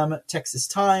 p.m. Texas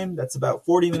time. That's about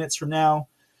 40 minutes from now.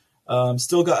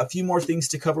 Still got a few more things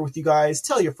to cover with you guys.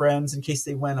 Tell your friends in case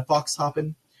they went a fox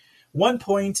hopping.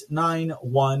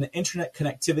 1.91 internet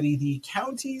connectivity. The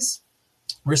county's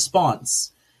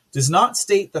response does not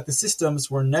state that the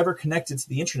systems were never connected to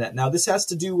the internet. Now, this has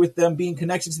to do with them being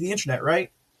connected to the internet,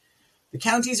 right? The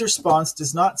county's response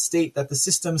does not state that the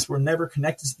systems were never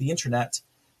connected to the internet,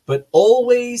 but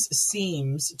always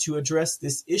seems to address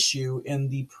this issue in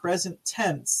the present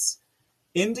tense,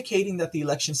 indicating that the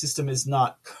election system is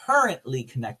not currently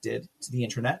connected to the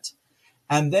internet,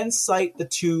 and then cite the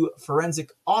 2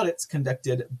 forensic audits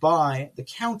conducted by the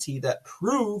county that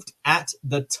proved at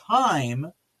the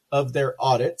time of their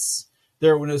audits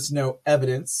there was no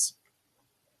evidence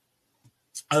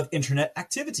of internet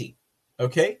activity.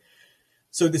 Okay?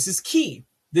 So this is key.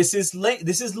 This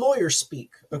is lawyer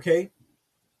speak, okay?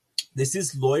 This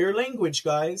is lawyer language,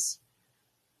 guys.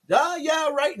 Yeah,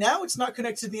 right now it's not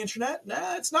connected to the internet.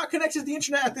 Nah, it's not connected to the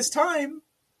internet at this time.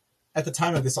 At the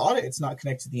time of this audit, it's not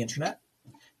connected to the internet.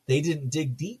 They didn't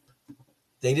dig deep.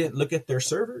 They didn't look at their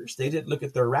servers. They didn't look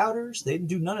at their routers. They didn't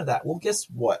do none of that. Well, guess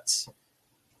what?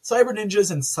 Cyber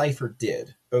Ninjas and Cypher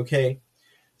did, okay?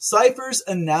 Cypher's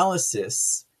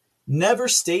analysis never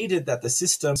stated that the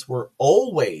systems were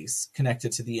always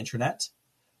connected to the internet,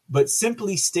 but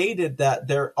simply stated that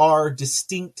there are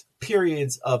distinct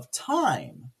periods of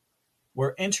time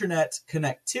where internet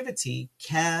connectivity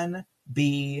can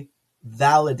be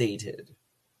validated.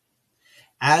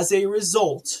 As a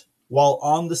result, while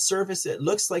on the surface it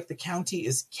looks like the county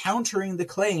is countering the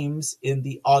claims in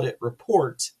the audit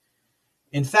report,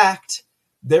 in fact,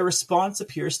 their response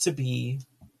appears to be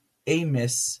a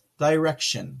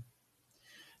misdirection.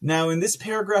 Now, in this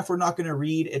paragraph we're not going to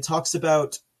read, it talks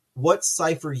about what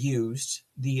Cypher used,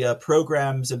 the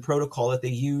programs and protocol that they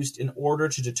used in order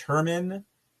to determine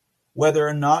whether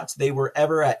or not they were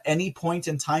ever at any point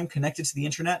in time connected to the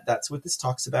internet. That's what this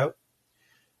talks about.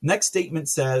 Next statement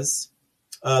says,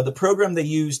 the program they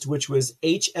used, which was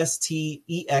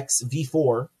HSTEX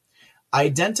v4,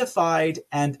 identified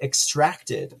and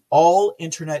extracted all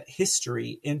internet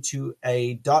history into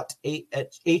a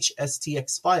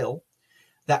 .hstx file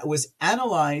that was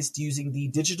analyzed using the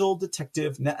Digital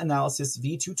Detective Net Analysis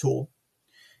v2 tool.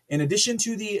 In addition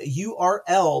to the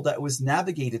URL that was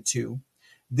navigated to,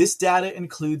 this data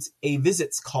includes a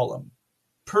visits column.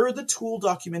 Per the tool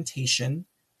documentation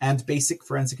and basic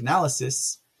forensic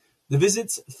analysis, the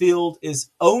visits field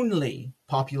is only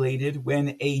populated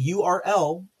when a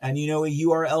URL, and you know a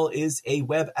URL is a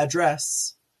web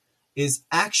address, is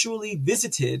actually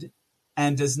visited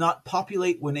and does not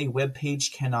populate when a web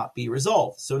page cannot be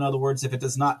resolved. So in other words, if it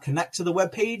does not connect to the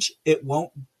web page, it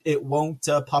won't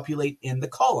populate in the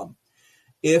column.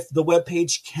 If the web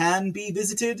page can be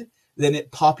visited, then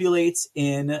it populates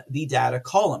in the data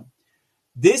column.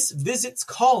 This visits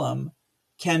column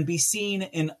can be seen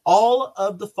in all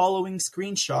of the following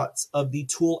screenshots of the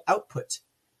tool output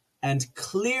and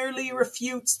clearly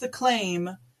refutes the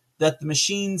claim that the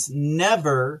machines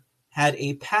never had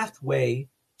a pathway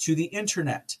to the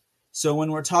internet. So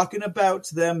when we're talking about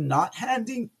them not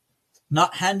handing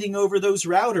over those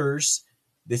routers,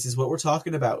 this is what we're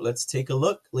talking about. Let's take a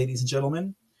look, ladies and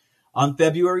gentlemen. On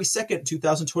February 2nd,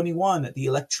 2021, the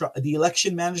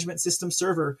election management system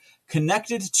server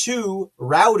connected to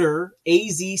router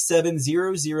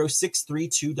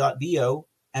AZ700632.vo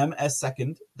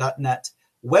mssecond.net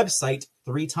website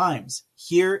 3 times.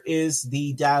 Here is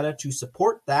the data to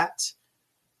support that.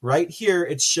 Right here,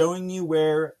 it's showing you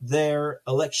where their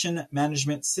election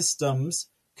management systems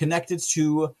connected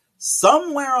to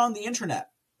somewhere on the internet,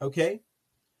 okay?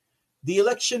 The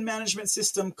election management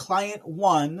system client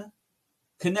 1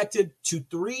 connected to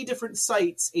 3 different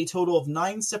sites a total of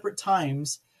 9 separate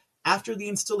times after the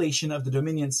installation of the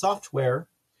Dominion software.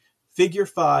 Figure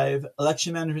 5,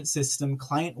 election management system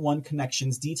client 1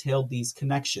 connections detailed these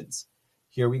connections.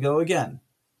 Here we go again.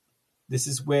 This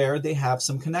is where they have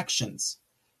some connections.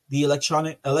 The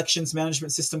electronic elections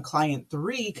management system client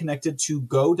 3 connected to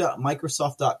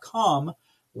go.microsoft.com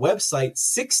website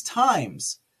 6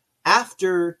 times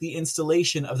after the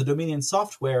installation of the Dominion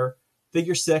software.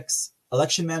 Figure 6,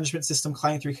 election management system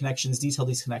client 3 connections detail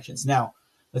these connections. Now,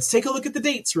 let's take a look at the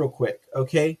dates real quick,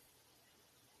 okay?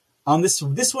 On this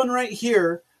one right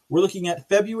here, we're looking at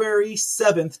February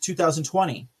 7th,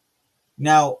 2020.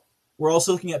 Now, we're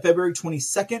also looking at February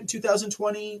 22nd,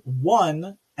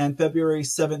 2021, and February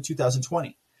 7th,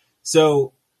 2020.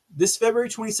 So this February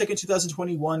 22nd,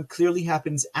 2021 clearly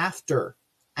happens after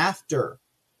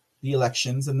the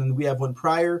elections, and then we have one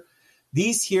prior.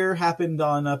 These here happened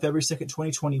on February 2nd,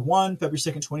 2021, February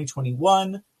 2nd,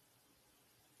 2021.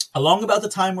 Along about the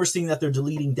time we're seeing that they're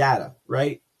deleting data,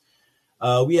 right?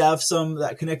 We have some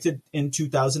that connected in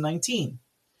 2019.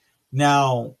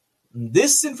 Now,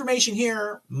 this information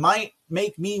here might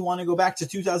make me want to go back to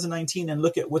 2019 and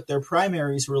look at what their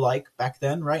primaries were like back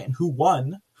then, right? And who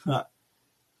won,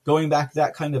 going back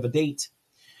that kind of a date.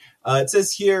 It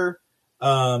says here,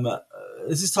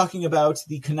 this is talking about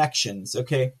the connections,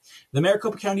 okay? The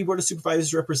Maricopa County Board of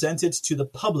Supervisors represented to the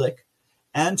public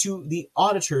and to the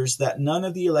auditors that none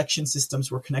of the election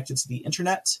systems were connected to the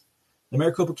internet. The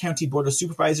Maricopa County Board of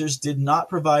Supervisors did not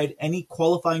provide any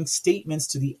qualifying statements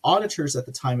to the auditors at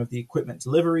the time of the equipment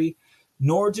delivery,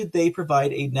 nor did they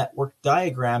provide a network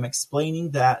diagram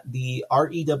explaining that the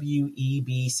REWEB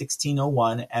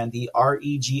 1601 and the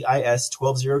REGIS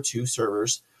 1202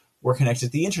 servers were connected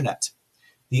to the internet.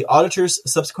 The auditors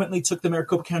subsequently took the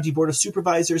Maricopa County Board of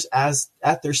Supervisors as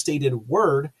at their stated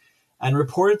word and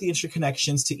reported the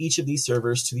interconnections to each of these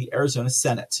servers to the Arizona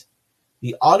Senate.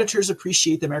 The auditors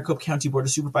appreciate the Maricopa County Board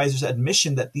of Supervisors'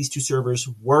 admission that these 2 servers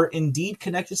were indeed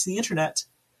connected to the internet.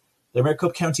 The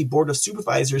Maricopa County Board of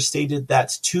Supervisors stated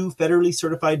that 2 federally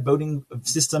certified voting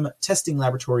system testing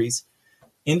laboratories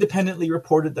independently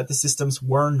reported that the systems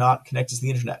were not connected to the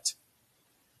internet.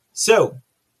 So,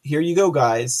 here you go,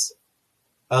 guys.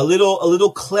 A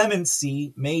little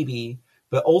clemency, maybe,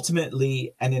 but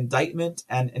ultimately an indictment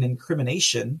and an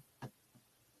incrimination.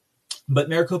 But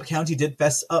Maricopa County did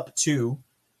fess up to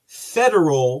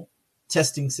federal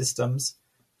testing systems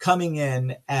coming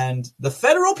in, and the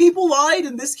federal people lied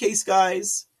in this case,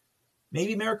 guys.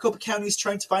 Maybe Maricopa County is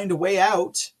trying to find a way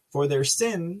out for their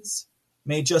sins.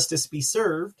 May justice be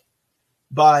served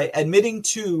by admitting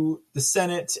to the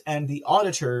Senate and the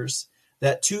auditors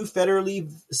that 2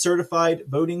 federally certified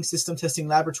voting system testing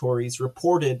laboratories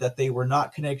reported that they were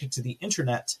not connected to the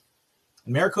internet.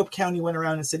 And Maricopa County went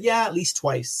around and said, yeah, at least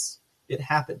twice. It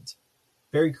happened.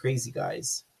 Very crazy,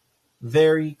 guys.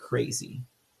 Very crazy.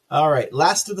 All right,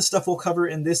 last of the stuff we'll cover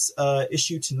in this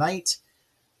issue tonight.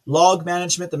 Log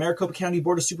management. The Maricopa County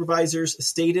Board of Supervisors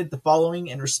stated the following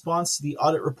in response to the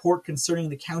audit report concerning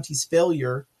the county's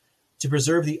failure to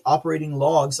preserve the operating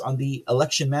logs on the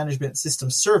election management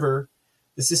system server.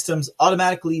 The system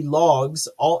automatically logs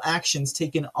all actions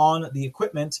taken on the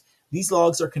equipment. These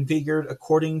logs are configured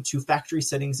according to factory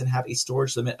settings and have a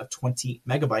storage limit of 20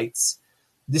 megabytes.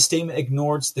 This statement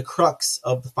ignores the crux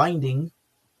of the finding.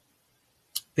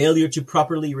 Failure to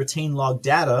properly retain log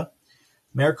data.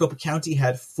 Maricopa County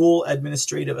had full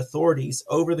administrative authorities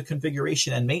over the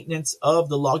configuration and maintenance of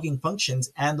the logging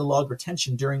functions and the log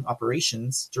retention during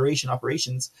duration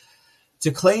operations.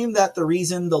 To claim that the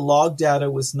reason the log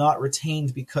data was not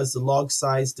retained because the log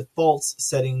size defaults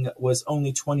setting was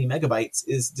only 20 megabytes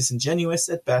is disingenuous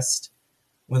at best,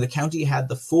 when the county had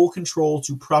the full control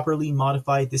to properly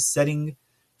modify this setting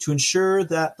to ensure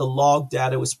that the log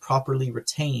data was properly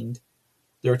retained.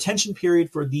 The retention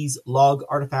period for these log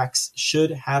artifacts should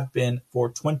have been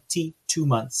for 22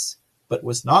 months, but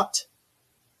was not.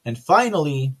 And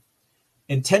finally,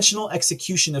 intentional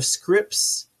execution of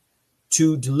scripts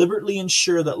to deliberately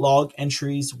ensure that log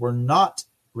entries were not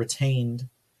retained.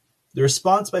 The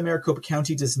response by Maricopa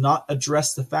County does not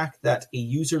address the fact that a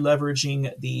user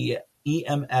leveraging the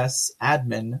EMS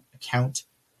admin account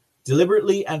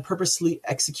deliberately and purposely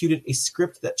executed a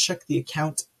script that checked the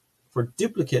account for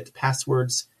duplicate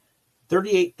passwords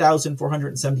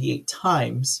 38,478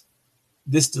 times.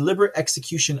 This deliberate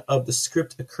execution of the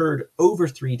script occurred over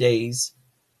 3 days.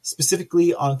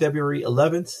 Specifically, on February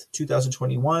 11th,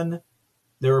 2021,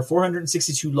 there were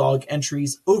 462 log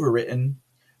entries overwritten.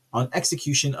 On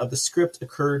execution of the script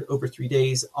occurred over 3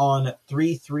 days. On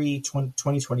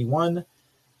 3/3/2021,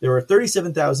 there were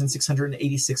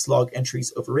 37,686 log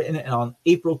entries overwritten. And on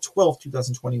April 12th,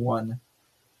 2021,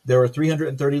 there were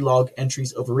 330 log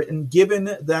entries overwritten.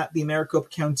 Given that the Maricopa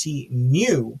County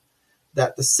knew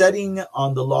that the setting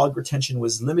on the log retention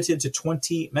was limited to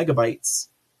 20 megabytes,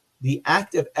 the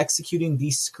act of executing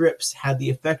these scripts had the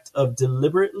effect of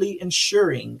deliberately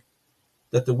ensuring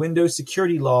that the Windows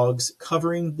security logs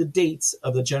covering the dates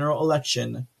of the general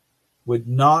election would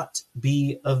not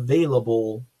be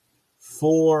available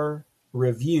for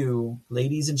review.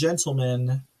 Ladies and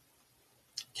gentlemen,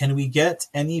 can we get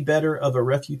any better of a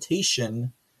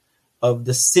refutation of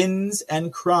the sins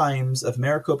and crimes of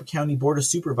Maricopa County Board of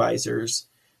Supervisors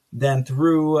than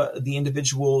through the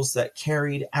individuals that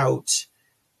carried out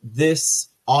this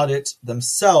audit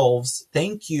themselves?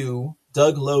 Thank you,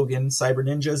 Doug Logan, Cyber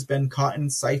Ninjas, Ben Cotton,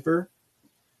 Cypher,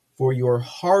 for your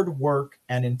hard work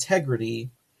and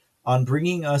integrity on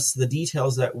bringing us the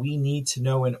details that we need to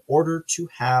know in order to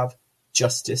have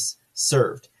justice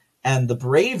served. And the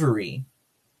bravery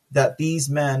that these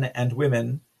men and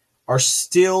women are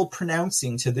still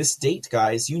pronouncing to this date,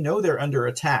 guys. You know they're under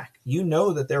attack. You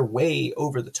know that they're way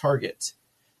over the target.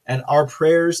 And our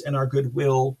prayers and our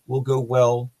goodwill will go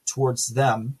well towards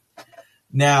them.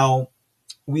 Now,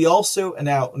 we also,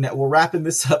 now we're wrapping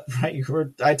this up, right?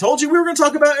 I told you we were going to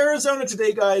talk about Arizona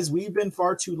today, guys. We've been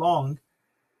far too long.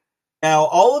 Now,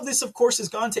 all of this, of course, has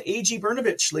gone to A.G.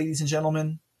 Brnovich, ladies and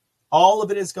gentlemen. All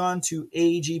of it has gone to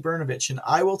A.G. Brnovich. And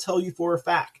I will tell you for a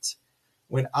fact,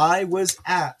 when I was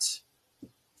at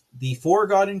the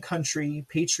Forgotten Country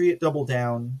Patriot Double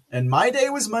Down, and my day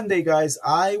was Monday, guys,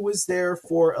 I was there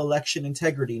for election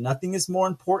integrity. Nothing is more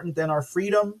important than our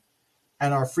freedom,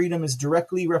 and our freedom is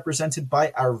directly represented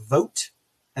by our vote.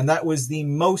 And that was the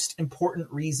most important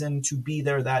reason to be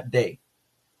there that day,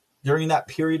 during that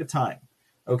period of time.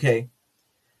 Okay.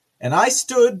 And I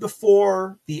stood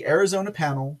before the Arizona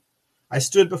panel. I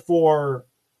stood before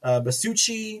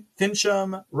Basucci,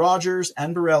 Fincham, Rogers,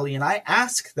 and Borelli, and I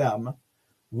asked them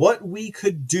what we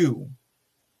could do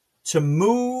to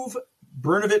move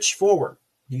Brnovich forward.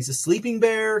 He's a sleeping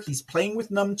bear. He's playing with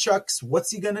nunchucks.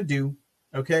 What's he going to do?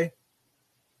 Okay.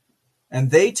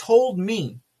 And they told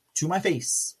me to my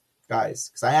face, guys,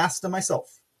 because I asked them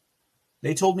myself.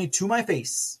 They told me to my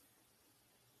face,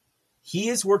 he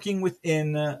is working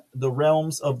within the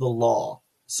realms of the law.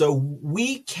 So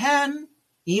we can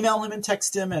email him and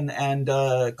text him and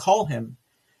call him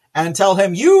and tell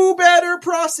him, you better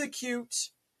prosecute.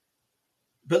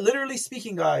 But literally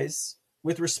speaking, guys,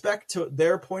 with respect to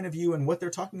their point of view and what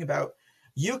they're talking about,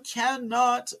 you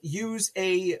cannot use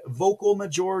a vocal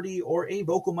majority or a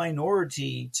vocal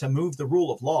minority to move the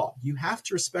rule of law. You have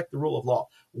to respect the rule of law.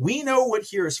 We know what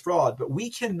here is fraud, but we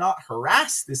cannot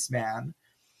harass this man.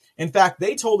 In fact,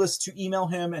 they told us to email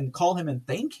him and call him and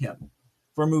thank him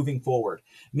for moving forward.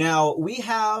 Now, we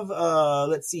have,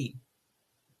 let's see.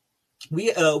 We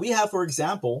have, for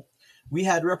example, we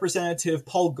had Representative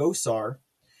Paul Gosar,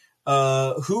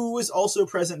 who was also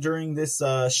present during this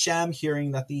sham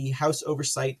hearing that the House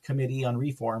Oversight Committee on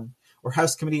Reform, or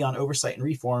House Committee on Oversight and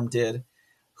Reform did,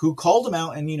 who called him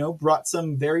out and, brought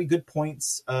some very good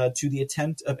points to the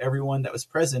attempt of everyone that was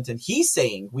present. And he's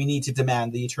saying we need to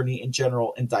demand the Attorney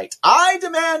General indict. I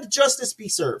demand justice be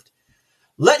served.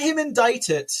 Let him indict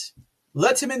it.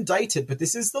 Let him indict it. But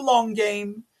this is the long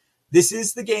game. This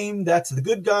is the game that the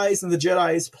good guys and the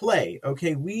Jedis play.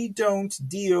 Okay, we don't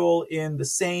deal in the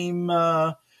same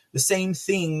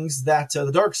things that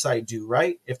the dark side do,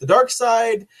 right? If the dark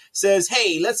side says,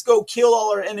 hey, let's go kill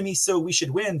all our enemies so we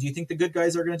should win, do you think the good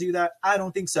guys are going to do that? I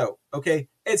don't think so. Okay,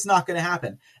 it's not going to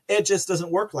happen. It just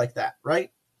doesn't work like that,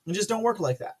 right? It just don't work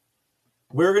like that.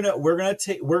 We're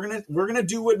gonna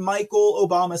do what Michael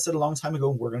Obama said a long time ago.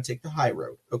 We're gonna take the high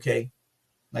road, okay?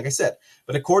 Like I said,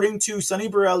 but according to Sonny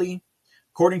Borelli,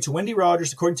 according to Wendy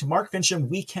Rogers, according to Mark Fincham,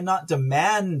 we cannot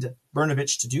demand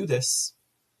Brnovich to do this.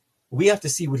 We have to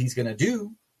see what he's going to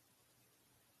do.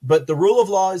 But the rule of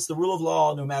law is the rule of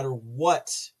law, no matter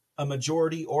what a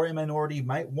majority or a minority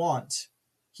might want.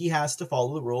 He has to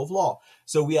follow the rule of law.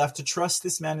 So we have to trust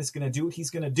this man is going to do what he's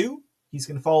going to do. He's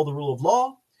going to follow the rule of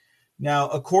law. Now,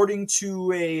 according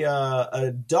to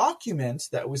a document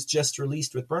that was just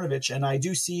released with Brnovich, and I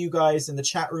do see you guys in the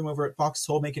chat room over at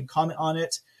Foxhole making comment on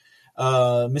it,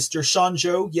 Mr.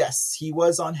 Shanjo, yes, he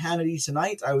was on Hannity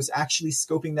tonight. I was actually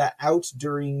scoping that out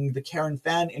during the Karen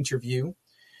Fan interview.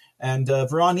 And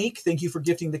Veronique, thank you for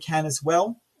gifting the can as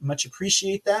well. Much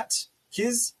appreciate that.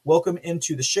 Kiz, welcome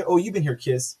into the show. Oh, you've been here,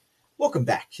 Kiz. Welcome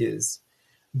back, Kiz.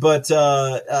 But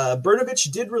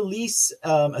Brnovich did release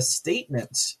a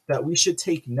statement that we should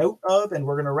take note of, and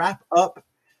we're going to wrap up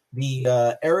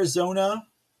the Arizona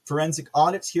forensic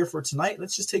audits here for tonight.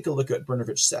 Let's just take a look at what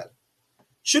Brnovich said.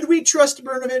 Should we trust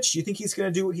Brnovich? Do you think he's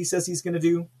going to do what he says he's going to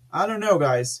do? I don't know,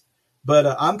 guys.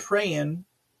 But I'm praying,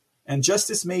 and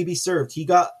justice may be served. He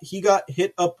got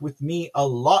hit up with me a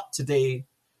lot today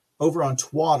over on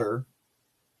Twitter.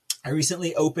 I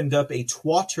recently opened up a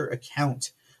Twitter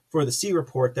account for the C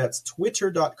Report. That's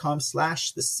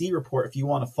twitter.com/the C Report if you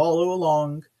want to follow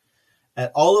along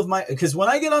at all of my, because when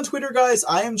I get on Twitter, guys,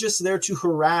 I am just there to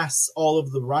harass all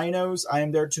of the rhinos. I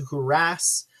am there to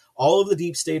harass all of the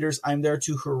deep staters. I'm there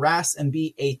to harass and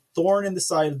be a thorn in the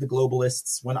side of the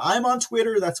globalists. When I'm on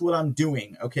Twitter, that's what I'm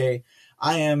doing, okay?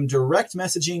 I am direct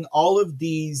messaging all of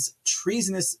these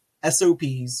treasonous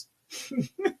SOPs.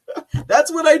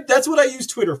 That's what I use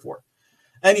Twitter for.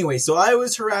 Anyway, so I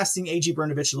was harassing A.G.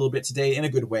 Brnovich a little bit today in a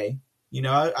good way. You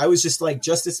know, I was just like,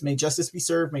 may justice be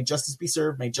served, may justice be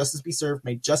served, may justice be served,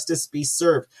 may justice be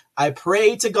served. I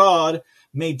pray to God,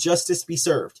 may justice be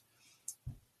served.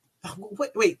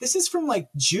 Wait, this is from like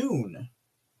June.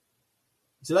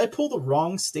 Did I pull the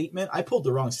wrong statement? I pulled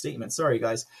the wrong statement. Sorry,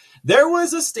 guys. There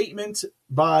was a statement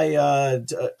by,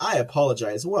 I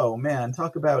apologize. Whoa, man,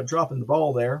 talk about dropping the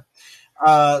ball there.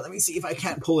 Let me see if I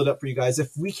can't pull it up for you guys.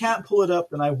 If we can't pull it up,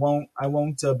 then I won't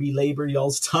belabor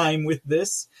y'all's time with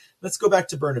this. Let's go back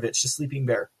to Brnovich, the sleeping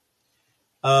bear.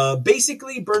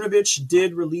 Basically, Brnovich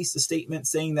did release a statement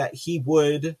saying that he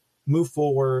would move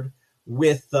forward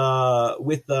with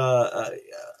an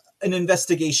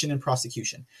investigation and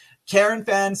prosecution. Karen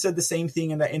Fan said the same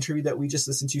thing in that interview that we just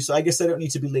listened to, so I guess I don't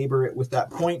need to belabor it with that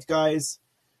point, guys.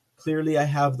 Clearly, I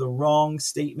have the wrong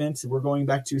statement. We're going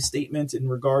back to a statement in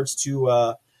regards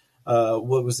to,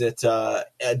 what was it?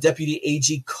 Deputy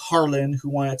AG Carlin, who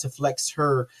wanted to flex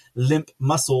her limp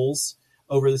muscles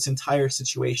over this entire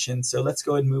situation. So let's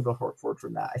go ahead and move forward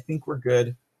from that. I think we're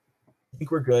good.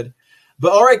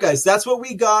 But all right, guys, that's what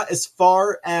we got as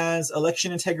far as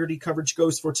election integrity coverage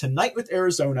goes for tonight with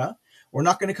Arizona. We're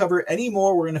not going to cover any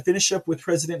more. We're going to finish up with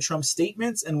President Trump's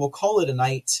statements, and we'll call it a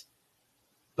night.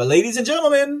 But ladies and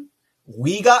gentlemen,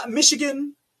 we got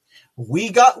Michigan,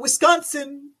 we got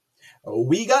Wisconsin,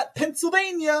 we got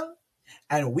Pennsylvania,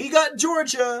 and we got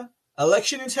Georgia.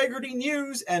 Election integrity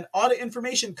news and audit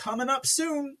information coming up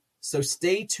soon. So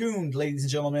stay tuned, ladies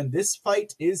and gentlemen. This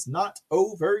fight is not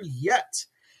over yet.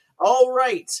 All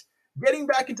right. Getting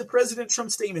back into President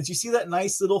Trump's statements, you see that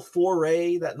nice little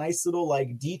foray, that nice little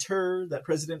like detour that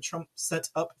President Trump set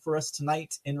up for us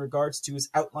tonight in regards to his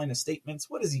outline of statements.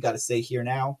 What does he got to say here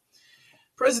now?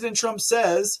 President Trump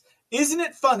says, "Isn't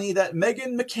it funny that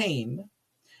Meghan McCain,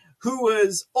 who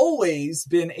has always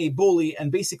been a bully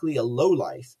and basically a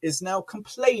lowlife, is now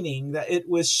complaining that it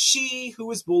was she who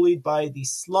was bullied by the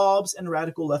slobs and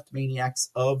radical left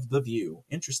maniacs of The View."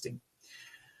 Interesting.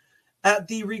 "At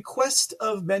the request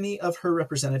of many of her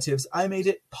representatives, I made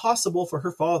it possible for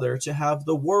her father to have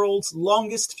the world's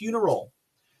longest funeral,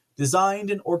 designed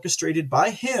and orchestrated by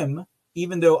him,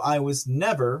 even though I was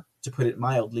never, to put it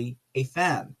mildly, a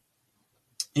fan.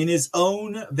 In his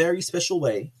own very special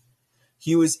way,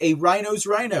 he was a rhino's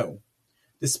rhino.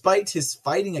 Despite his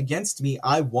fighting against me,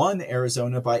 I won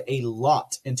Arizona by a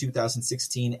lot in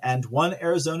 2016 and won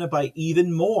Arizona by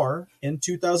even more in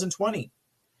 2020.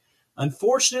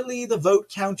 Unfortunately, the vote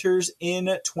counters in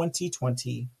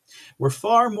 2020 were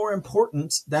far more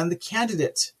important than the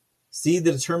candidate. See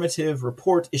the determinative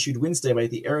report issued Wednesday by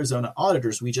the Arizona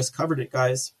auditors. We just covered it,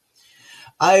 guys.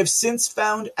 I have since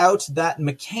found out that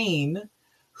McCain,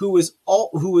 who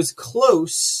was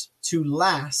close to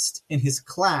last in his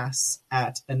class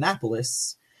at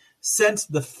Annapolis, sent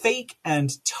the fake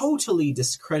and totally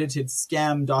discredited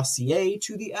scam dossier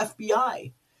to the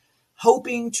FBI,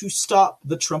 hoping to stop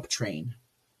the Trump train.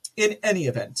 In any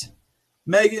event,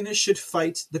 Meghan should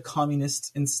fight the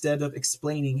communists instead of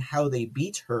explaining how they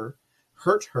beat her,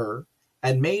 hurt her,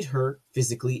 and made her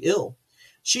physically ill.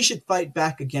 She should fight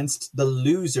back against the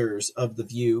losers of The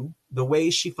View, the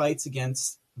way she fights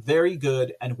against very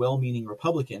good and well-meaning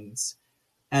Republicans,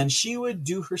 and she would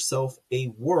do herself a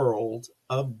world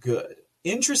of good."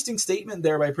 Interesting statement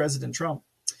there by President Trump.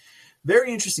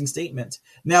 Very interesting statement.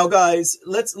 Now, guys,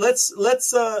 let's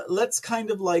kind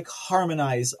of like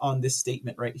harmonize on this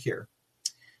statement right here.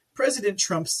 President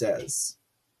Trump says,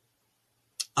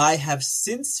 "I have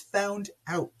since found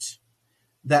out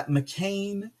that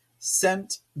McCain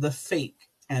sent the fake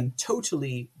and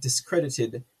totally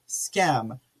discredited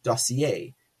scam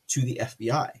dossier to the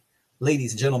FBI.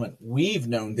 Ladies and gentlemen, we've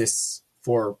known this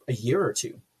for a year or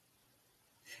two.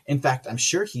 In fact, I'm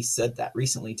sure he said that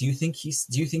recently. Do you think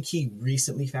he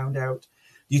recently found out?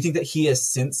 Do you think that he has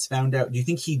since found out? Do you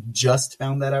think he just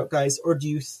found that out, guys? Or do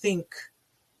you think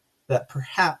that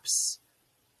perhaps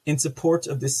in support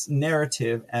of this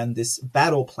narrative and this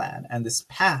battle plan and this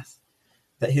path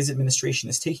that his administration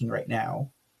is taking right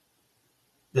now,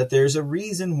 that there's a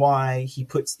reason why he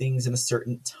puts things in a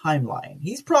certain timeline?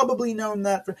 He's probably known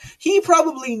that. He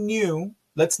probably knew,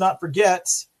 let's not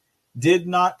forget, did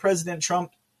not President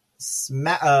Trump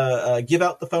give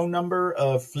out the phone number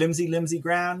of Flimsy Limsy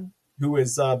Gran, who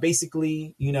is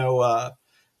basically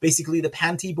the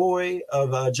panty boy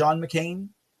of John McCain?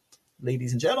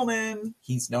 Ladies and gentlemen,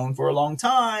 he's known for a long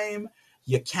time.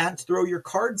 You can't throw your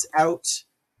cards out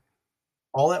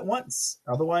all at once.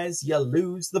 Otherwise, you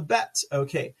lose the bet.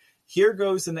 Okay, here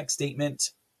goes the next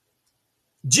statement.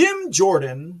 Jim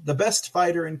Jordan, the best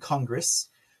fighter in Congress,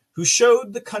 who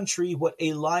showed the country what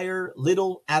a liar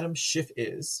little Adam Schiff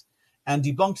is and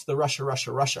debunked the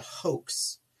Russia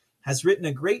hoax, has written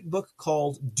a great book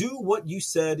called Do What You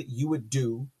Said You Would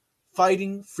Do,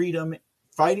 Fighting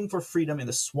for Freedom in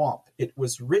the Swamp. It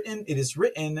is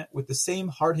written with the same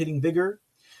hard-hitting vigor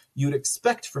you would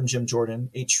expect from Jim Jordan,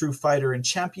 a true fighter and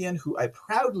champion who I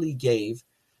proudly gave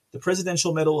the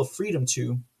Presidential Medal of Freedom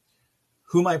to,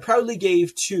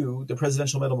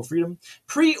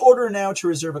 Pre-order now to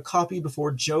reserve a copy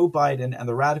before Joe Biden and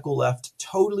the radical left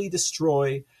totally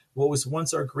destroy what was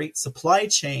once our great supply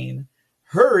chain.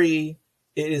 Hurry!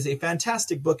 It is a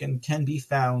fantastic book and can be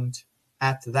found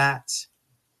at that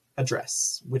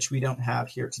address, which we don't have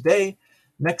here today.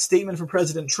 Next statement from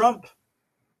President Trump.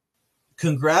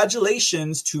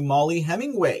 Congratulations to Molly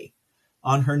Hemingway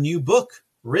on her new book,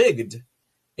 Rigged,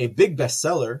 a big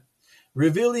bestseller,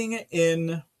 revealing,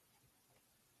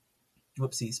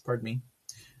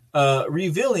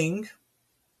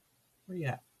 where you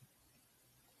at?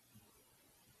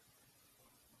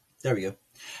 There we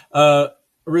go.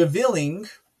 Revealing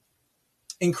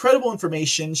incredible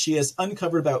information she has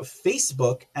uncovered about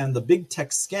Facebook and the big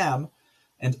tech scam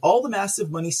and all the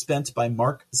massive money spent by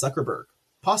Mark Zuckerberg,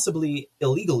 possibly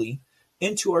illegally,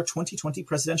 into our 2020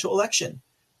 presidential election.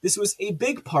 This was a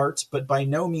big part, but by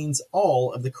no means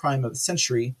all, of the crime of the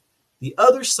century. The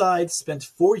other side spent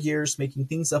 4 years making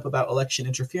things up about election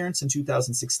interference in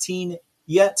 2016,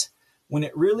 yet when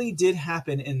it really did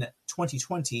happen in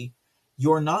 2020,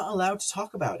 you're not allowed to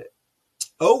talk about it.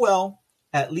 Oh well,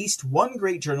 at least one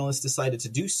great journalist decided to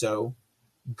do so.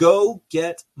 Go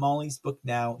get Molly's book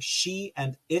now. She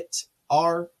and it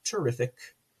are terrific.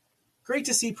 Great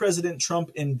to see President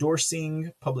Trump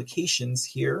endorsing publications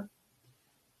here.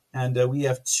 And we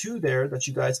have two there that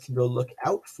you guys can go look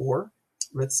out for.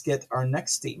 Let's get our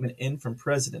next statement in from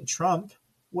President Trump.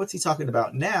 What's he talking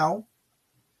about now?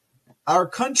 Our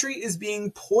country is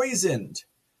being poisoned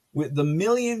with the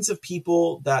millions of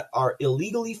people that are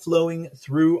illegally flowing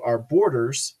through our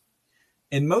borders.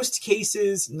 In most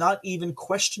cases, not even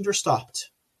questioned or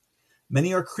stopped.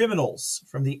 Many are criminals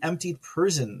from the emptied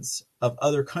prisons of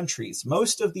other countries.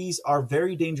 Most of these are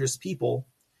very dangerous people.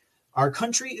 Our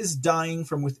country is dying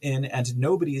from within, and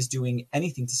nobody is doing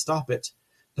anything to stop it.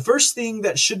 The first thing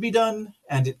that should be done,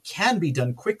 and it can be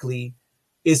done quickly,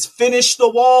 is finish the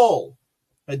wall.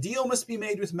 A deal must be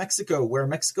made with Mexico, where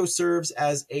Mexico serves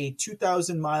as a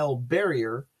 2,000-mile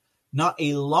barrier, not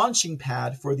a launching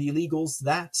pad for the illegals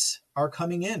that are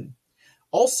coming in.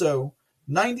 Also,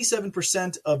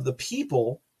 97% of the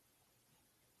people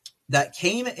that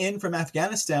came in from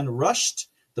Afghanistan rushed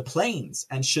the planes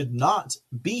and should not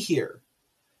be here.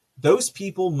 Those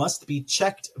people must be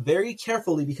checked very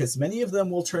carefully because many of them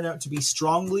will turn out to be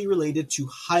strongly related to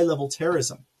high-level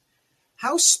terrorism.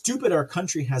 How stupid our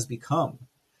country has become.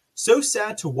 So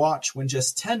sad to watch when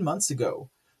just 10 months ago,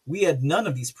 we had none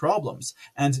of these problems,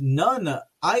 and none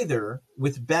either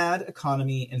with bad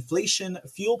economy, inflation,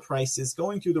 fuel prices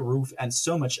going through the roof, and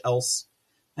so much else.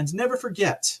 And never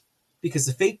forget, because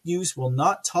the fake news will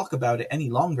not talk about it any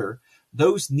longer,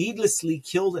 those needlessly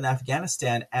killed in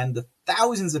Afghanistan and the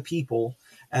thousands of people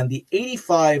and the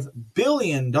 $85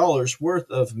 billion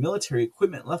worth of military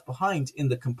equipment left behind in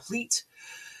the complete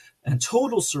and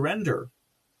total surrender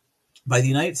by the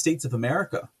United States of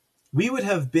America. We would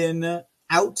have been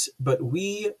out, but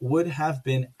we would have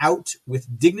been out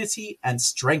with dignity and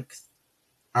strength.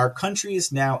 Our country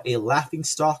is now a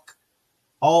laughingstock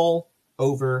all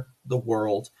over the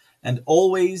world, and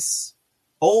always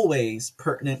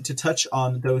pertinent to touch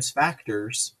on those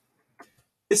factors.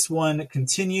 This one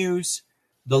continues.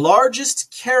 The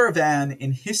largest caravan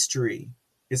in history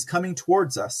is coming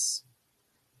towards us,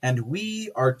 and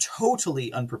we are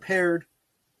totally unprepared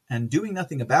and doing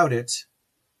nothing about it.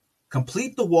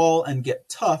 Complete the wall and get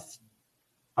tough.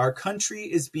 Our country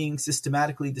is being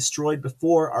systematically destroyed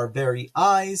before our very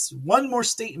eyes. One more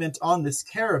statement on this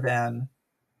caravan.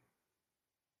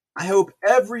 I hope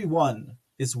everyone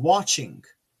is watching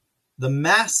the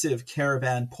massive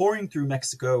caravan pouring through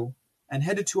Mexico and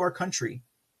headed to our country.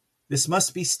 This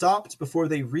must be stopped before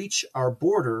they reach our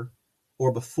border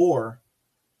or before.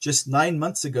 Just 9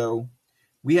 months ago,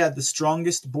 we had the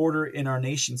strongest border in our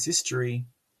nation's history.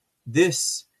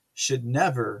 This should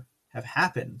never have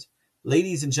happened.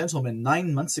 Ladies and gentlemen,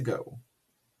 9 months ago,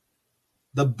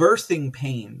 the birthing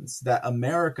pains that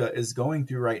America is going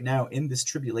through right now in this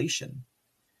tribulation,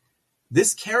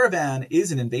 this caravan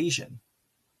is an invasion.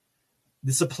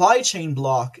 The supply chain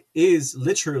block is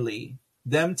literally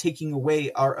them taking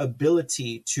away our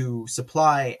ability to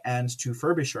supply and to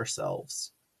furbish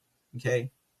ourselves. Okay?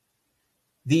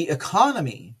 The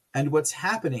economy and what's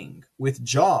happening with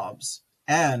jobs,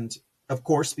 and of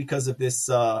course, because of this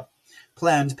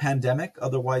planned pandemic,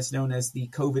 otherwise known as the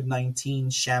COVID-19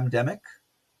 shamdemic,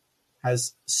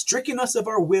 has stricken us of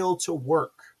our will to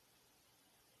work.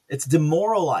 It's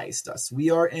demoralized us. We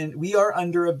are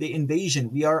under the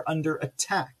invasion. We are under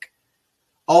attack.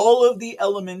 All of the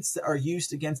elements that are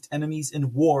used against enemies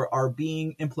in war are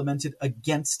being implemented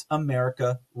against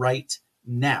America right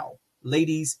now.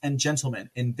 Ladies and gentlemen,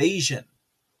 invasion,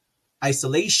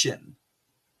 isolation,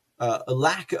 a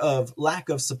lack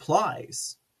of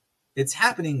supplies. It's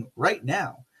happening right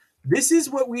now. This is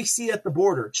what we see at the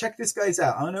border. Check this guys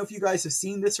out. I don't know if you guys have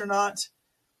seen this or not.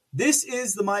 This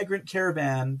is the migrant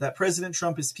caravan that President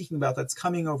Trump is speaking about that's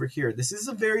coming over here. This is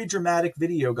a very dramatic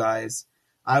video, guys.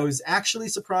 I was actually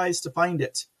surprised to find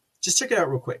it. Just check it out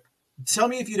real quick. Tell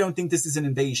me if you don't think this is an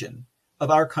invasion of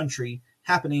our country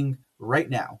happening right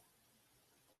now.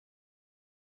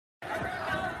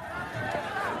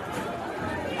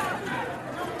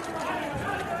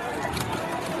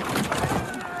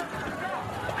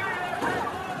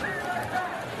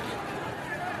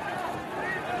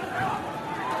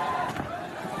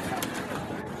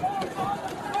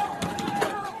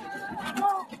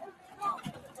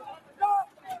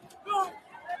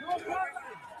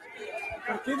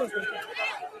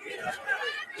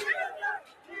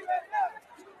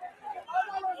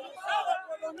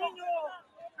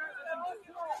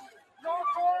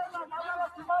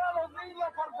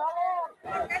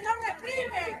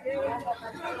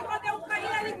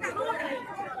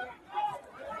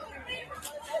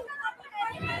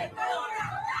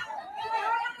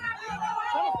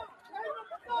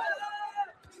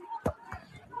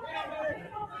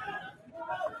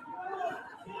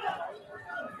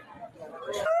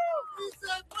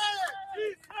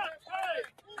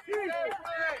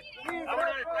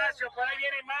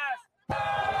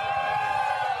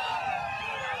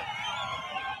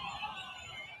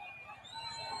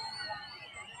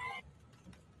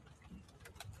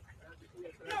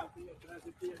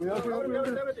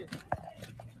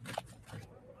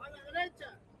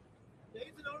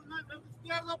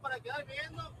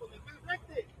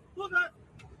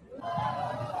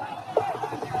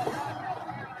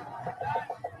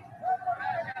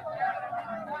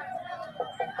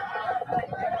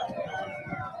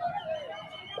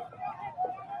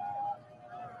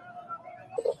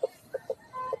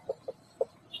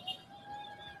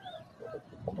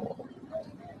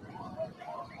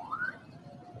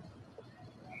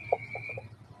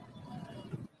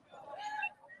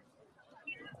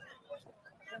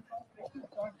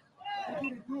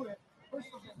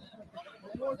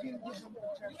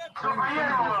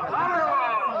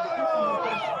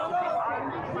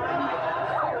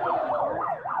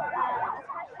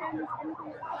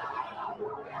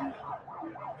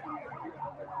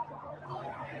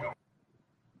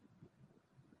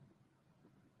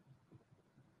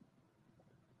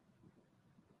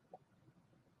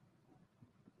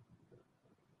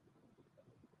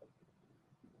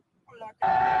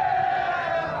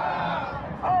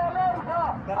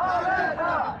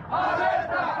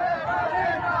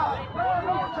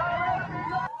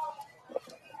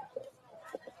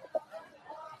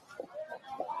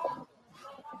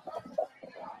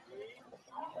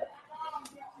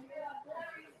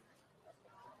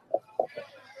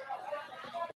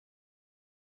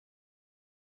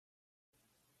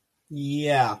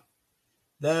 Yeah,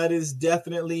 that is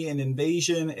definitely an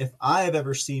invasion if I have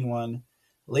ever seen one,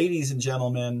 ladies and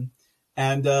gentlemen.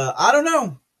 And I don't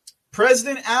know.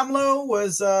 Presidente AMLO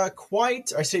was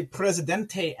quite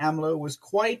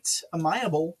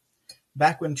amiable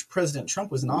back when President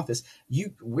Trump was in office,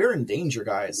 we're in danger,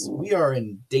 guys. We are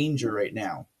in danger right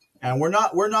now. And we're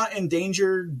not in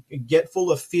danger, get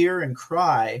full of fear and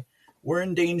cry. We're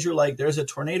in danger like there's a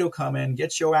tornado coming,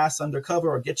 get your ass under cover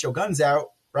or get your guns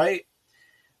out, right?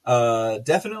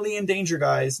 Definitely in danger,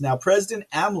 guys. Now, President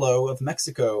AMLO of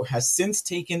Mexico has since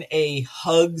taken a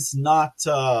hugs.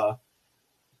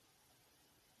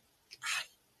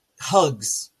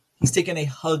 He's taken a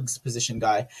hugs position,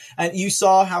 guy. And you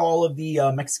saw how all of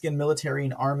the Mexican military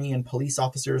and army and police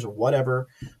officers or whatever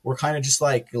were kind of just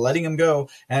like letting him go.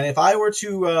 And if I were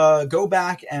to go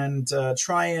back and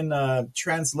try and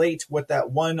translate what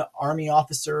that one army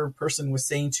officer person was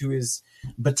saying to his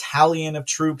battalion of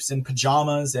troops in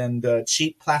pajamas and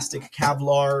cheap plastic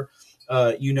Kevlar,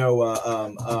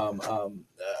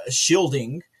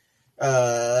 shielding,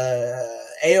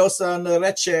 ellos en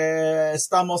derecha,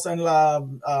 estamos en la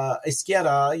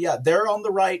izquierda. Yeah, they're on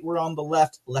the right, we're on the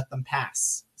left. Let them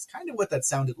pass. It's kind of what that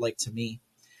sounded like to me.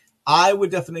 I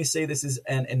would definitely say this is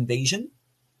an invasion,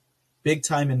 big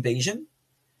time invasion.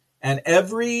 And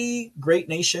every great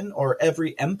nation or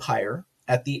every empire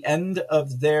at the end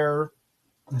of their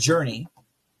journey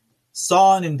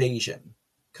saw an invasion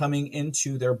coming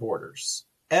into their borders.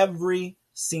 Every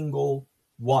single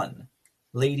one.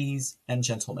 Ladies and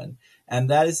gentlemen. And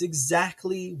that is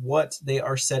exactly what they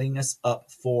are setting us up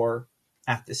for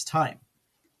at this time.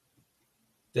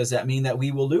 Does that mean that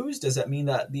we will lose? Does that mean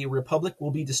that the Republic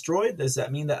will be destroyed? Does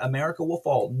that mean that America will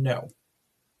fall? No.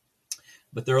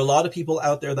 But there are a lot of people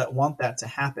out there that want that to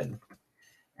happen.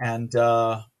 And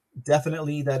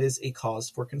definitely that is a cause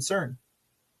for concern.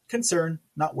 Concern,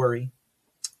 not worry.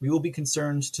 We will be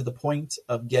concerned to the point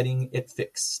of getting it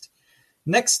fixed.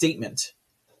 Next statement.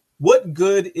 What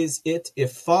good is it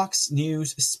if Fox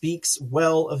News speaks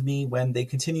well of me when they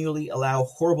continually allow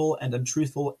horrible and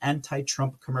untruthful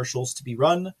anti-Trump commercials to be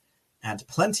run, and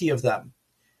plenty of them?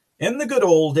 In the good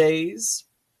old days,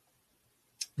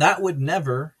 that would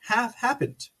never have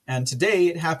happened. And today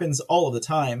it happens all of the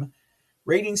time.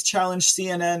 Ratings challenge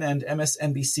CNN and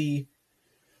MSNBC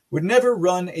would never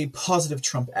run a positive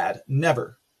Trump ad.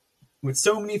 Never. With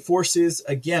so many forces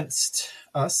against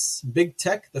us, big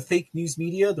tech, the fake news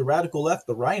media, the radical left,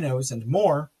 the rhinos, and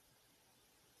more,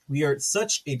 we are at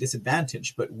such a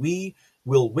disadvantage, but we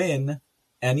will win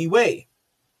anyway.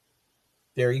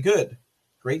 Very good.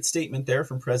 Great statement there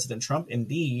from President Trump.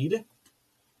 Indeed.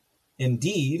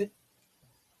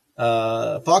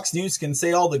 Fox News can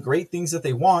say all the great things that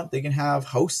they want. They can have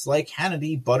hosts like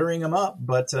Hannity buttering them up,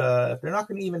 but if they're not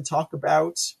going to even talk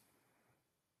about...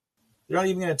 They're not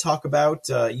even going to talk about,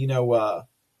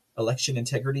 election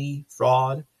integrity,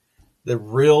 fraud, the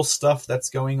real stuff that's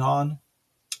going on.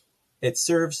 It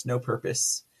serves no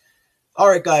purpose. All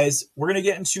right, guys, we're going to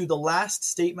get into the last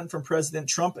statement from President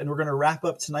Trump, and we're going to wrap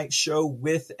up tonight's show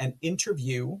with an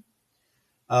interview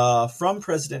from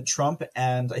President Trump.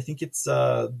 And I think it's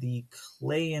the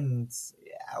Clay and...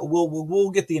 Yeah,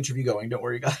 we'll get the interview going. Don't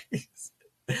worry, guys.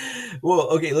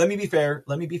 Well, okay, let me be fair.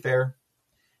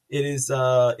 It is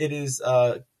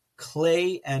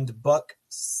Clay and Buck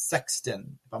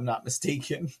Sexton, if I'm not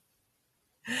mistaken.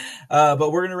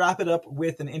 But we're going to wrap it up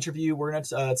with an interview. It's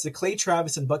the Clay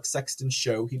Travis and Buck Sexton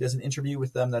show. He does an interview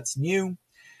with them that's new,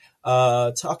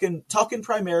 talking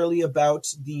primarily about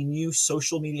the new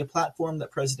social media platform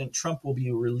that President Trump will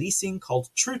be releasing called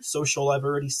Truth Social. I've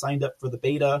already signed up for the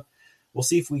beta. We'll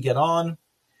see if we get on.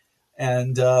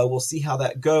 And we'll see how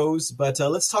that goes. But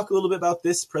let's talk a little bit about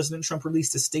this. President Trump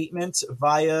released a statement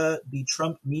via the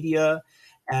Trump Media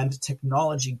and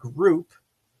Technology Group.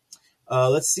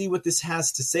 Let's see what this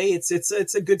has to say. It's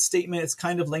a good statement. It's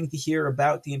kind of lengthy here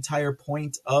about the entire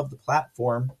point of the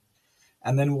platform.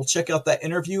 And then we'll check out that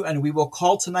interview, and we will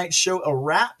call tonight's show a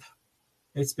wrap.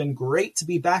 It's been great to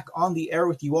be back on the air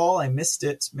with you all. I missed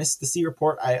the C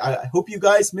Report. I hope you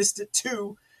guys missed it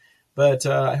too. But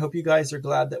I hope you guys are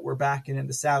glad that we're back and in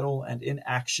the saddle and in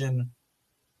action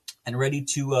and ready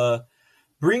to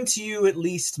bring to you at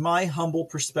least my humble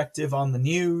perspective on the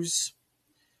news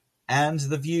and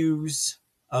the views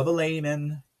of a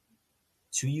layman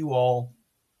to you all.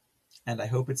 And I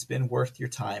hope it's been worth your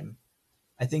time.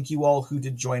 I thank you all who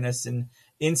did join us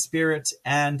in spirit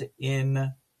and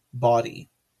in body.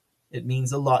 It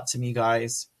means a lot to me,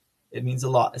 guys. It means a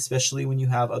lot, especially when you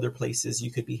have other places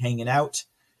you could be hanging out.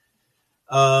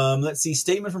 Let's see.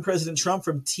 Statement from President Trump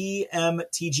from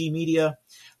TMTG Media.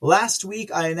 Last week,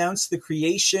 I announced the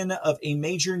creation of a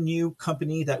major new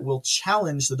company that will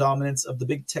challenge the dominance of the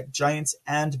big tech giants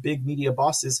and big media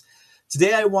bosses.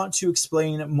 Today, I want to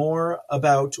explain more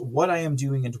about what I am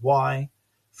doing and why.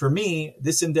 For me,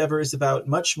 this endeavor is about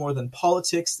much more than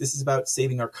politics. This is about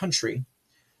saving our country.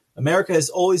 America has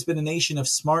always been a nation of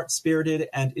smart, spirited,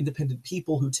 and independent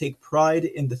people who take pride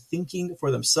in the thinking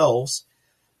for themselves.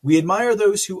 We admire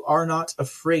those who are not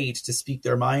afraid to speak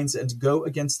their minds and go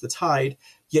against the tide,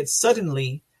 yet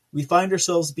suddenly we find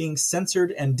ourselves being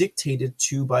censored and dictated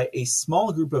to by a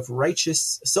small group of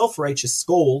self-righteous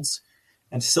scolds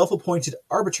and self-appointed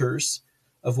arbiters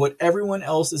of what everyone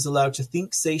else is allowed to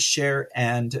think, say, share,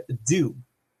 and do.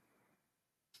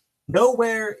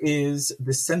 Nowhere is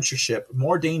the censorship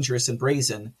more dangerous and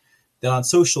brazen than on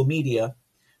social media,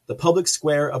 the public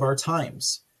square of our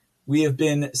times. We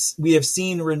have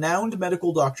seen renowned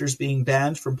medical doctors being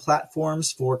banned from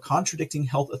platforms for contradicting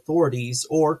health authorities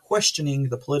or questioning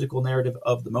the political narrative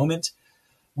of the moment.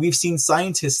 We've seen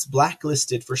scientists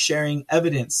blacklisted for sharing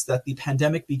evidence that the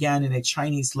pandemic began in a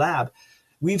Chinese lab.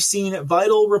 We've seen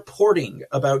vital reporting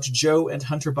about Joe and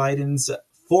Hunter Biden's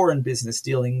foreign business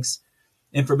dealings,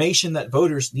 information that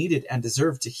voters needed and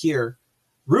deserved to hear,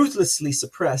 ruthlessly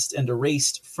suppressed and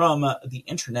erased from the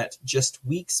internet just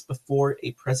weeks before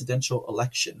a presidential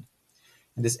election.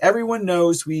 And as everyone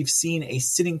knows, we've seen a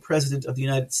sitting president of the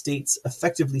United States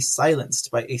effectively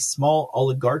silenced by a small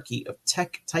oligarchy of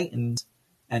tech titans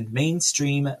and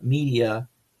mainstream media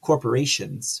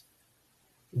corporations.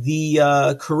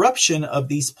 The corruption of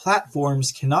these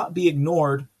platforms cannot be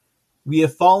ignored. We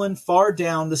have fallen far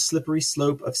down the slippery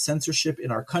slope of censorship in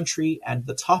our country, and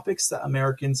the topics that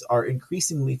Americans are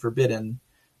increasingly forbidden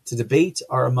to debate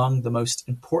are among the most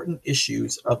important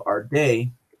issues of our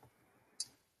day.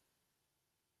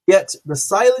 Yet the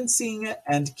silencing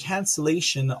and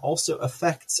cancellation also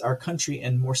affects our country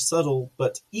in more subtle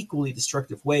but equally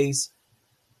destructive ways.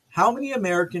 How many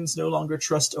Americans no longer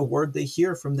trust a word they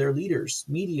hear from their leaders,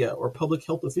 media, or public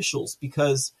health officials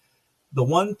because the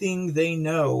one thing they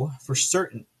know for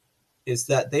certain is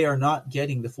that they are not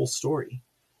getting the full story?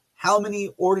 How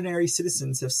many ordinary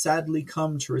citizens have sadly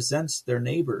come to resent their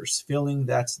neighbors, feeling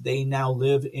that they now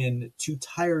live in two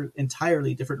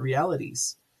entirely different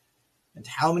realities? And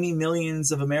how many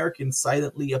millions of Americans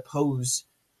silently oppose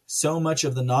so much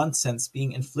of the nonsense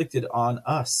being inflicted on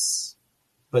us,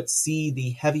 but see the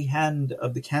heavy hand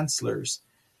of the cancelers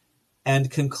and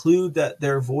conclude that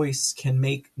their voice can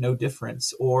make no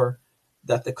difference, or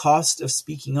that the cost of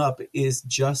speaking up is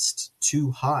just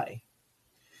too high?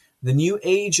 The new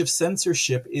age of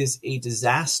censorship is a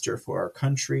disaster for our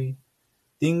country.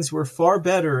 Things were far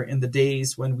better in the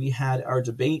days when we had our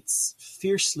debates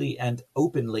fiercely and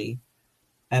openly,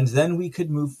 and then we could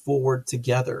move forward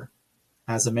together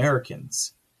as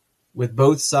Americans, with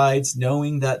both sides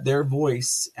knowing that their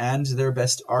voice and their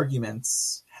best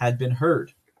arguments had been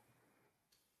heard.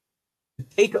 To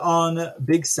take on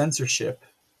big censorship,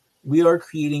 we are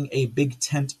creating a big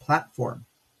tent platform,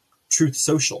 Truth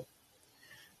Social.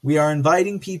 We are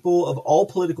inviting people of all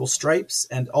political stripes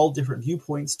and all different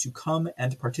viewpoints to come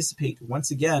and participate once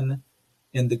again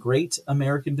in the great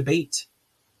American debate.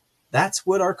 That's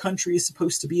what our country is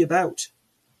supposed to be about.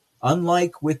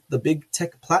 Unlike with the big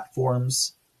tech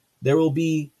platforms, there will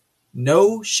be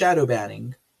no shadow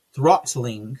banning,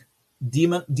 throttling,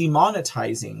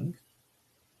 demonetizing,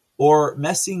 or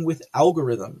messing with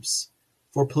algorithms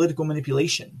for political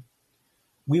manipulation.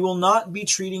 We will not be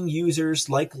treating users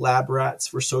like lab rats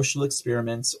for social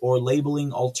experiments or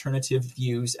labeling alternative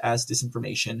views as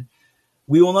disinformation.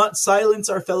 We will not silence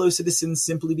our fellow citizens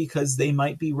simply because they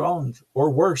might be wrong, or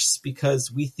worse,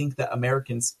 because we think that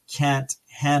Americans can't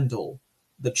handle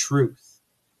the truth.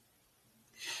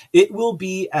 It will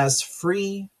be as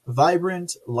free,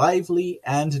 vibrant, lively,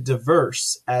 and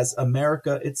diverse as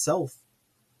America itself.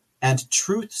 And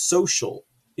Truth Social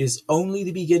is only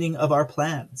the beginning of our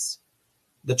plans.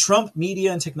 The Trump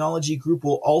Media and Technology Group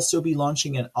will also be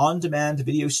launching an on-demand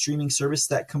video streaming service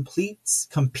that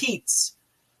competes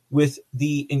with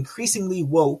the increasingly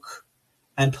woke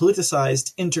and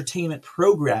politicized entertainment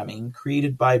programming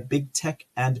created by big tech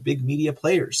and big media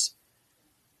players.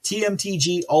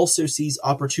 TMTG also sees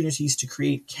opportunities to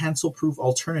create cancel-proof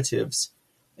alternatives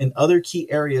in other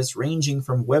key areas ranging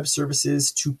from web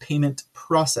services to payment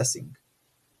processing.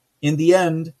 In the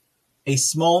end, a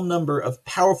small number of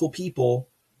powerful people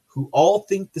who all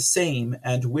think the same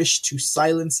and wish to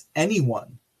silence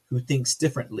anyone who thinks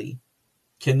differently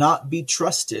cannot be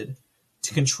trusted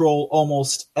to control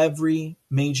almost every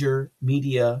major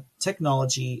media,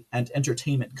 technology, and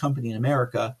entertainment company in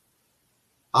America.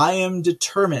 I am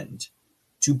determined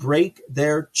to break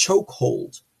their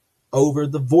chokehold over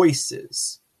the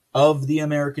voices of the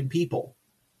American people,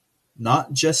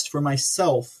 not just for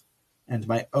myself and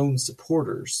my own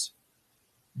supporters,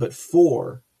 but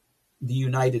for the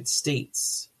United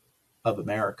States of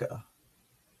America.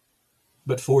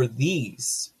 But for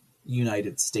these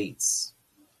United States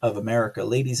of America.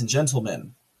 Ladies and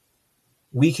gentlemen,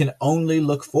 we can only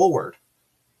look forward.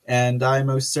 And I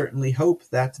most certainly hope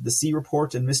that the C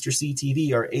Report and Mr.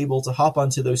 CTV are able to hop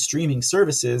onto those streaming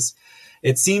services.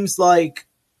 It seems like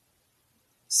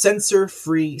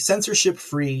censorship-free,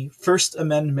 First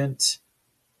Amendment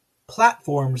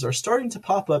platforms are starting to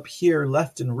pop up here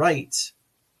left and right.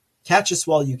 Catch us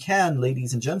while you can,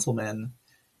 ladies and gentlemen.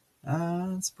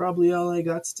 That's probably all I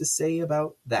got to say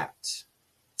about that.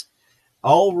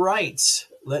 All right,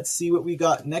 let's see what we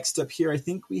got next up here. I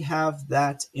think we have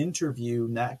that interview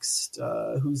next.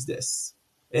 Who's this?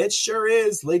 It sure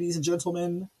is, ladies and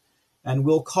gentlemen. And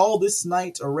we'll call this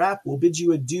night a wrap. We'll bid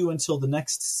you adieu until the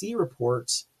next C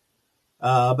Report.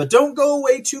 But don't go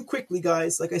away too quickly,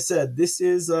 guys. Like I said, this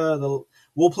is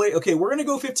we'll play. Okay, we're gonna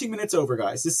go 15 minutes over,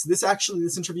 guys.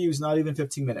 This interview is not even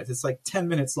 15 minutes. It's like 10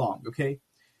 minutes long. Okay.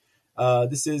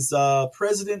 This is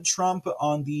President Trump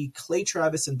on the Clay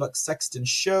Travis and Buck Sexton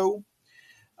show.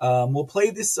 We'll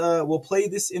play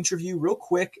this interview real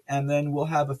quick, and then we'll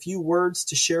have a few words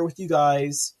to share with you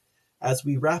guys as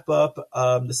we wrap up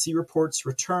the C Report's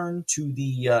return to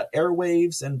the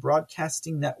airwaves and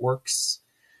broadcasting networks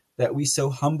that we so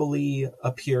humbly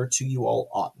appear to you all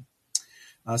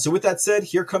on. So with that said,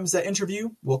 here comes that interview.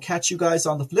 We'll catch you guys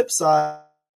on the flip side.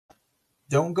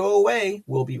 Don't go away.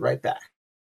 We'll be right back.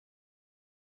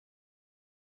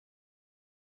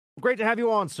 Great to have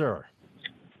you on, sir.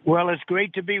 Well, it's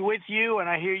great to be with you, and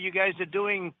I hear you guys are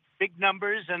doing big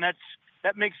numbers, and that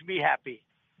makes me happy.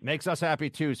 Makes us happy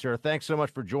too, sir. Thanks so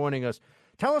much for joining us.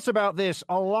 Tell us about this.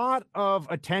 A lot of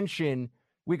attention.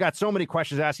 We got so many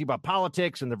questions asking about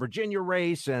politics and the Virginia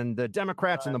race and the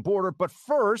Democrats and the border. But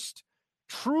first,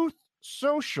 Truth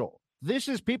Social. This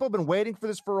is, people have been waiting for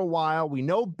this for a while. We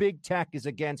know big tech is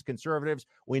against conservatives.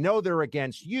 We know they're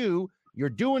against you. You're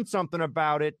doing something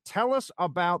about it. Tell us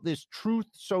about this Truth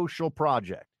Social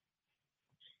project.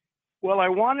 Well, I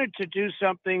wanted to do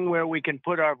something where we can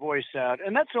put our voice out.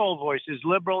 And that's all voices,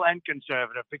 liberal and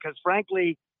conservative, because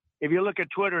frankly, if you look at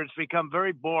Twitter, it's become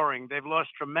very boring. They've lost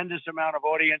tremendous amount of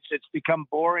audience. It's become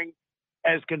boring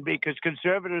as can be because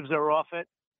conservatives are off it.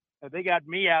 They got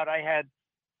me out. I had,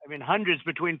 hundreds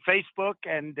between Facebook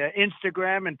and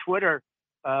Instagram and Twitter,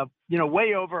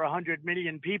 way over 100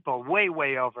 million people,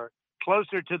 way over,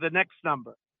 closer to the next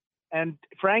number. And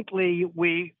frankly,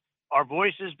 our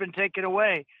voice has been taken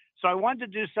away. So I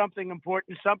wanted to do something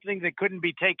important, something that couldn't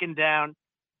be taken down.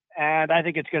 And I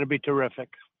think it's going to be terrific.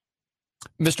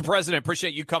 Mr. President,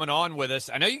 appreciate you coming on with us.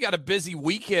 I know you got a busy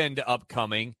weekend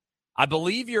upcoming. I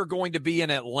believe you're going to be in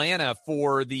Atlanta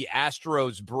for the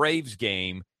Astros-Braves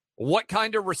game. What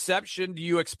kind of reception do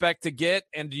you expect to get,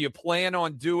 and do you plan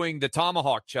on doing the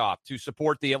tomahawk chop to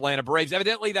support the Atlanta Braves?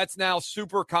 Evidently, that's now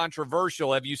super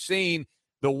controversial. Have you seen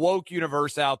the woke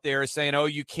universe out there saying, oh,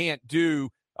 you can't do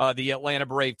the Atlanta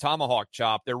Brave tomahawk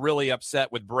chop? They're really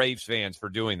upset with Braves fans for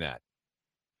doing that.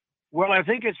 Well, I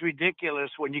think it's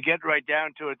ridiculous when you get right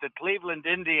down to it. The Cleveland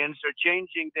Indians are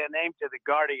changing their name to the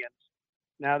Guardians.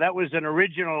 Now, that was an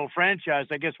original franchise,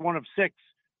 I guess one of 6,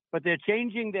 but they're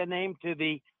changing their name to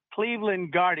the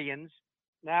Cleveland Guardians.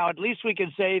 Now, at least we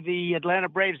can say the Atlanta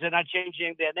Braves are not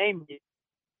changing their name.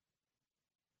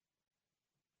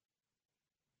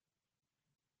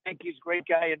 Yankees, great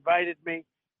guy, invited me.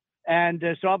 And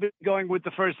so I'll be going with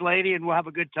the First Lady, and we'll have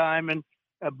a good time. And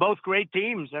both great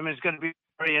teams. It's going to be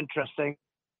very interesting.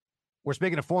 We're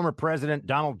speaking to former President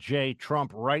Donald J.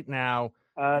 Trump right now.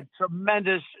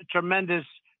 Tremendous,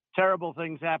 terrible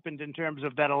things happened in terms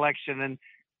of that election and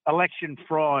election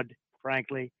fraud,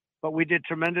 frankly. But we did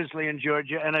tremendously in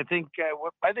Georgia, and I think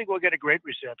we'll get a great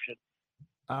reception.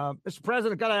 Mr.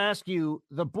 President, got to ask you,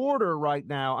 the border right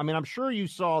now, I'm sure you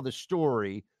saw the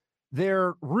story.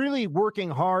 They're really working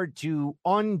hard to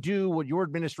undo what your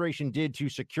administration did to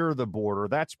secure the border.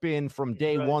 That's been from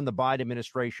day one, the Biden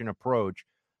administration approach.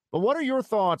 But what are your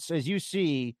thoughts as you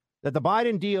see that the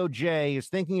Biden DOJ is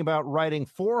thinking about writing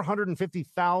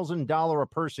 $450,000 a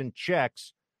person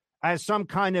checks as some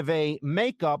kind of a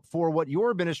makeup for what your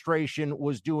administration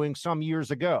was doing some years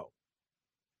ago?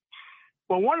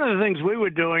 Well, one of the things we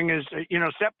were doing is,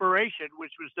 separation,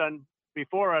 which was done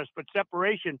before us, but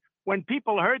separation. When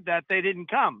people heard that, they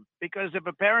didn't come, because if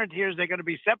a parent hears they're going to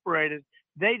be separated,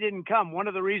 they didn't come. One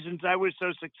of the reasons I was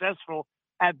so successful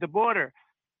at the border.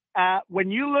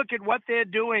 When you look at what they're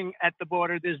doing at the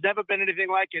border, there's never been anything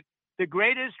like it. The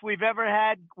greatest we've ever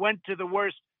had went to the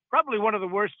worst, probably one of the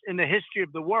worst in the history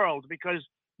of the world, because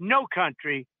no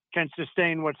country can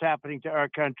sustain what's happening to our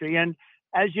country. And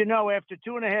as you know, after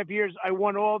 2.5 years, I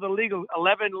won all the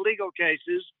 11 legal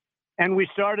cases, and we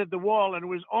started the wall, and it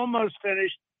was almost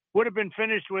finished. Would have been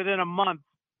finished within a month.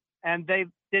 and they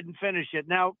didn't finish it.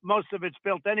 Now, most of it's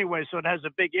built anyway, so it has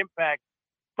a big impact.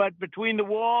 But between the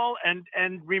wall and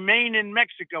remain in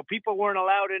Mexico, people weren't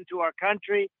allowed into our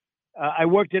country. I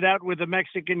worked it out with the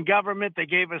Mexican government. They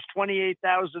gave us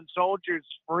 28,000 soldiers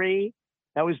free.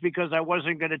 That was because I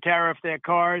wasn't going to tariff their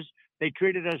cars. They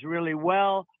treated us really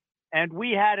well, and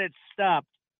we had it stopped.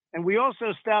 And we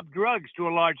also stopped drugs to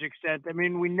a large extent. I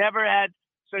mean, we never had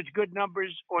such good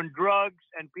numbers on drugs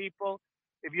and people.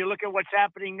 If you look at what's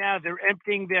happening now, they're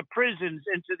emptying their prisons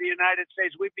into the United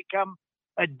States. We've become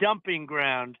a dumping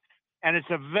ground, and it's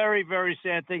a very, very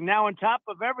sad thing. Now, on top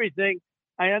of everything,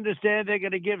 I understand they're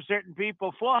going to give certain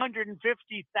people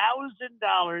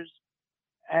 $450,000.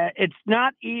 It's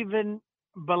not even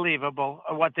believable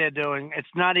what they're doing.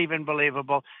 It's not even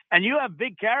believable. And you have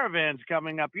big caravans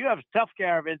coming up. You have tough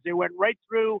caravans. They went right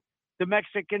through the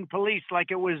Mexican police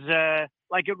like it was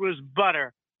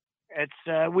butter. It's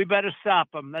we better stop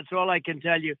them. That's all I can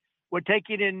tell you. We're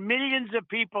taking in millions of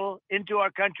people into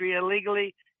our country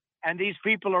illegally, and these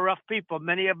people are rough people.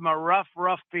 Many of them are rough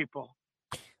people.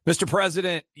 Mr.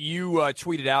 President, you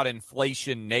tweeted out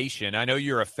Inflation Nation. I know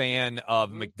you're a fan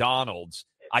of McDonald's.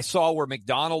 I saw where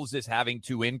McDonald's is having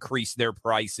to increase their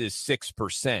prices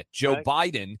 6%. Joe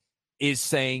Biden is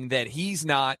saying that he's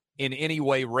not in any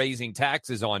way raising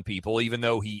taxes on people, even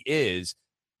though he is.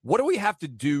 What do we have to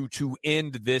do to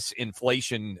end this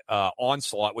inflation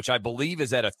onslaught, which I believe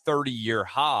is at a 30-year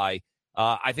high?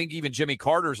 I think even Jimmy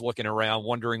Carter's looking around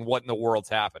wondering what in the world's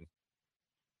happened.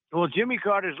 Well, Jimmy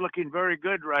Carter's looking very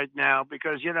good right now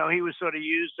because, he was sort of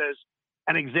used as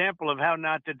an example of how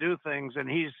not to do things, and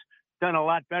he's done a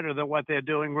lot better than what they're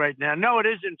doing right now. No, it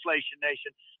is Inflation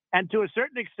Nation. And to a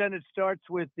certain extent, it starts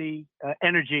with the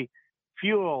energy,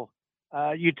 fuel.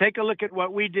 You take a look at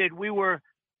what we did. We were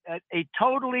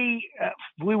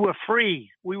we were free.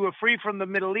 We were free from the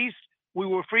Middle East. We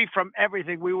were free from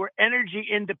everything. We were energy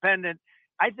independent.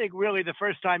 I think really the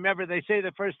first time ever. They say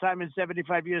the first time in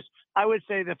 75 years. I would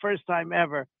say the first time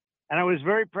ever. And I was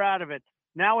very proud of it.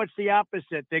 Now it's the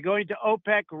opposite. They're going to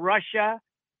OPEC, Russia.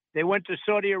 They went to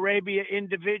Saudi Arabia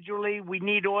individually. We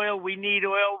need oil. We're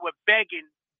begging.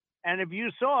 And if you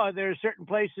saw, there are certain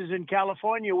places in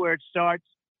California where it starts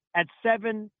at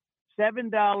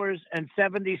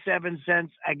 $7.77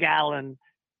 a gallon.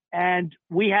 And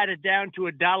we had it down to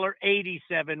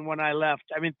 $1.87 when I left.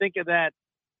 I mean, think of that.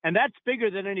 And that's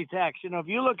bigger than any tax. If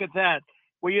you look at that,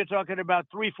 where you're talking about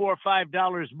 $3, $4,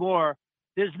 $5 more,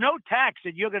 there's no tax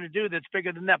that you're going to do that's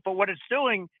bigger than that. But what it's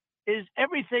doing is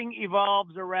everything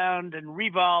evolves around and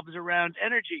revolves around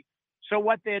energy. So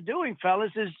what they're doing,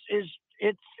 fellas, is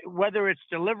it's whether it's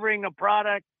delivering a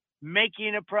product,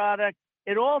 making a product,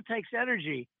 it all takes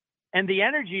energy. And the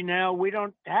energy now, we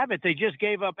don't have it. They just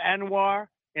gave up Anwar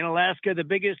in Alaska,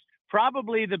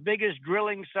 probably the biggest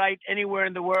drilling site anywhere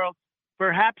in the world,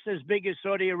 perhaps as big as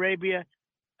Saudi Arabia.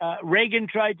 Reagan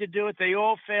tried to do it. They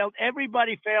all failed.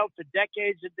 Everybody failed for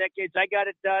decades and decades. I got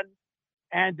it done.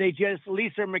 And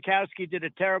Lisa Murkowski did a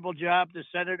terrible job, the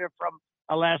senator from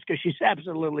Alaska. She's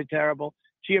absolutely terrible.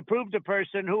 She approved a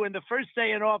person who, in the first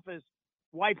day in office,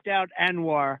 wiped out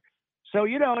Anwar. So,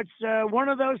 it's one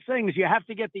of those things. You have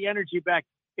to get the energy back.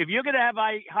 If you're going to have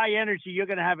high energy, you're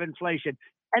going to have inflation.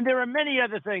 And there are many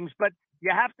other things, but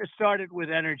you have to start it with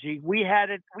energy. We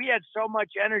had so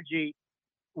much energy.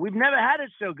 We've never had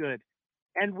it so good.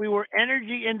 And we were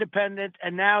energy independent,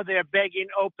 and now they're begging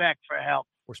OPEC for help.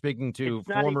 We're speaking to It's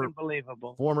not even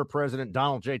believable. Former President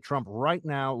Donald J. Trump right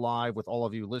now, live with all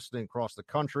of you listening across the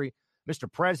country.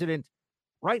 Mr. President,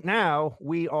 right now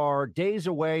we are days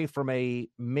away from a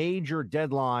major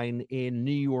deadline in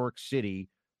New York City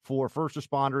for first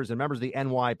responders and members of the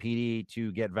NYPD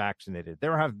to get vaccinated.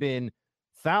 There have been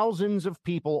thousands of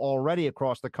people already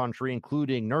across the country,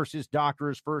 including nurses,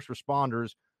 doctors, first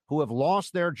responders, who have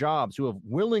lost their jobs, who have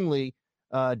willingly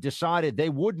decided they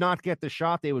would not get the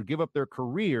shot. They would give up their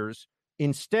careers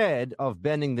instead of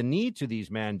bending the knee to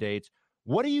these mandates.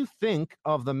 What do you think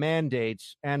of the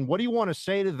mandates, and what do you want to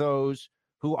say to those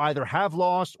who either have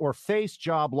lost or face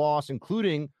job loss,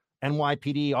 including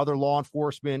NYPD, other law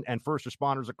enforcement, and first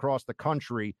responders across the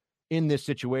country in this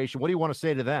situation? What do you want to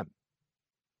say to them?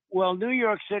 Well, New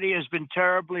York City has been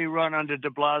terribly run under de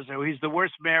Blasio. He's the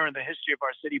worst mayor in the history of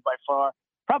our city by far.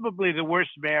 Probably the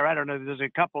worst mayor. I don't know. There's a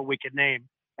couple we could name,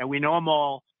 and we know them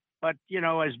all. But,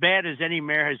 as bad as any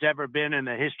mayor has ever been in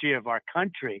the history of our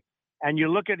country. And you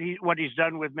look at what he's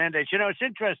done with mandates. It's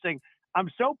interesting. I'm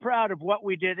so proud of what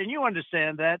we did, and you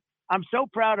understand that. I'm so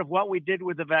proud of what we did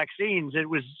with the vaccines. It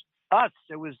was us.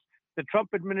 It was the Trump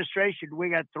administration. We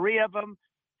got 3 of them,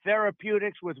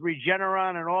 therapeutics with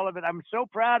Regeneron and all of it. I'm so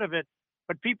proud of it.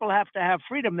 but people have to have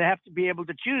freedom. They have to be able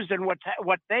to choose. And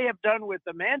what they have done with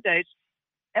the mandates,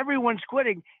 everyone's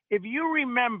quitting. If you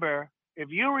remember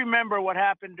what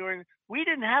happened we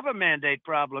didn't have a mandate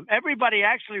problem. Everybody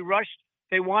actually rushed.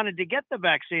 They wanted to get the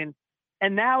vaccine.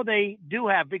 And now they do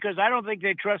have, because I don't think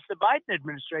they trust the Biden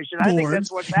administration. I think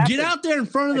that's what's happened. Get out there in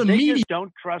front of the They media. just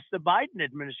don't trust the Biden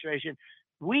administration.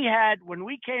 When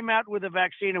we came out with a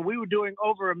vaccine and we were doing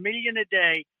over 1 million a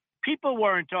day, people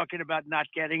weren't talking about not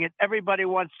getting it. Everybody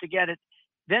wants to get it.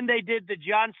 Then they did the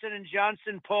Johnson &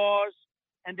 Johnson pause,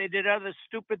 and they did other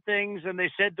stupid things, and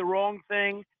they said the wrong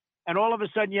thing. And all of a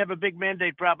sudden you have a big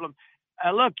mandate problem.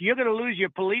 Look, you're going to lose your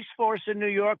police force in New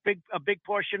York, a big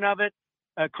portion of it.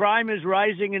 Crime is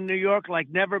rising in New York like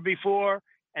never before.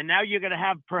 And now you're going to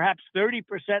have perhaps 30%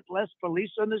 less police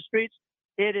on the streets.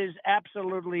 It is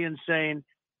absolutely insane.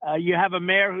 You have a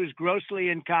mayor who's grossly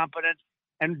incompetent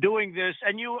and doing this.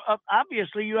 And you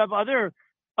obviously you have other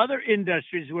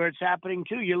industries where it's happening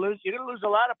too. You're going to lose a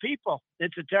lot of people.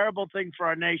 It's a terrible thing for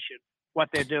our nation, what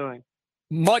they're doing.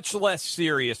 Much less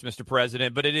serious, Mr.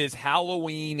 President, but it is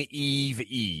Halloween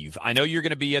Eve. I know you're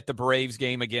going to be at the Braves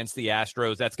game against the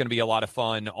Astros. That's going to be a lot of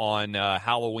fun on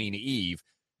Halloween Eve.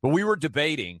 But we were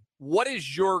debating, what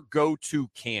is your go-to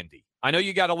candy? I know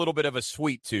you got a little bit of a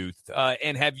sweet tooth.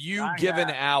 And have you given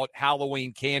out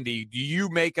Halloween candy? Do you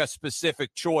make a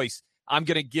specific choice? I'm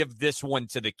going to give this one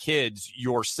to the kids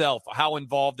yourself. How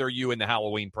involved are you in the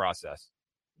Halloween process?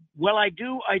 Well, I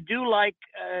do like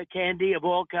candy of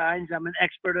all kinds. I'm an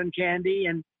expert on candy,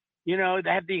 and they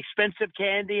have the expensive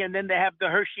candy, and then they have the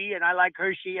Hershey, and I like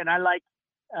Hershey, and I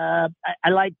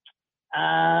like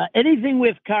anything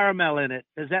with caramel in it.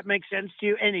 Does that make sense to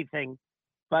you? Anything,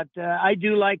 but I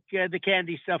do like the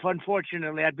candy stuff.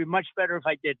 Unfortunately, I'd be much better if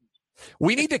I didn't.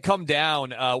 We need to come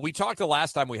down. We talked the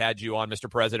last time we had you on, Mr.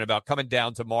 President, about coming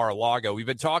down to Mar-a-Lago. We've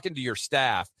been talking to your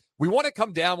staff. We want to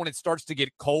come down when it starts to get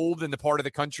cold in the part of the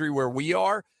country where we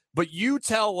are, but you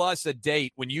tell us a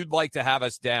date when you'd like to have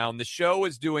us down. The show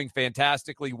is doing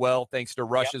fantastically well, thanks to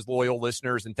Rush's loyal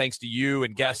listeners and thanks to you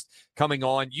and guests coming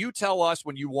on. You tell us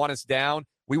when you want us down.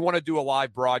 We want to do a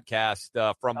live broadcast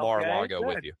from Mar-a-Lago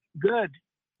with you. Good.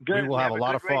 We will have a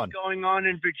lot of race fun going on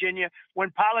in Virginia.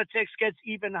 When politics gets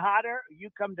even hotter,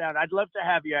 you come down. I'd love to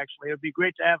have you, actually. It would be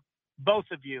great to have both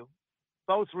of you.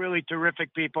 Both really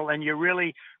terrific people, and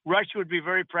Rush would be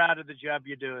very proud of the job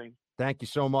you're doing. Thank you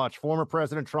so much. Former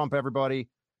President Trump, everybody.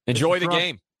 Enjoy the Trump,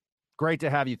 game. Great to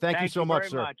have you. Thank you so much,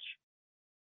 sir.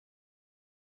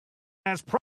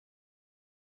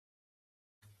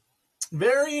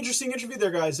 Very interesting interview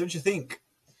there, guys. Don't you think?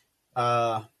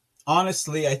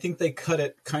 Honestly, I think they cut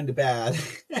it kind of bad.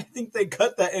 I think they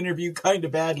cut that interview kind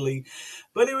of badly,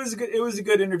 but it was a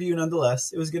good interview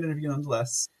nonetheless.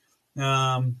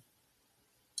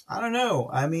 I don't know.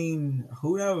 I mean,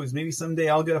 who knows? Maybe someday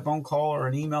I'll get a phone call or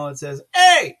an email that says,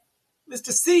 "Hey,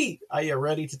 Mr. C, are you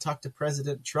ready to talk to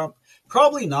President Trump?"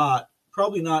 Probably not,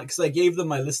 because I gave them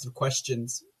my list of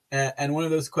questions. And one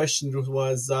of those questions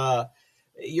was,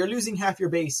 you're losing half your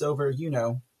base over,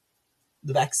 the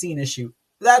vaccine issue.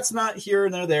 That's not here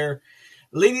nor there.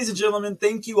 Ladies and gentlemen,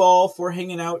 thank you all for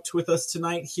hanging out with us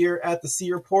tonight here at the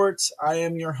C Report. I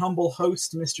am your humble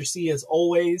host, Mr. C, as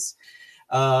always.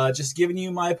 Just giving you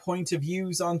my point of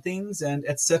views on things and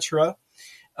etc.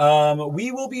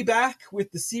 We will be back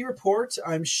with the C Report,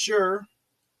 I'm sure,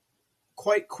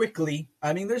 quite quickly.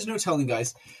 I mean, there's no telling,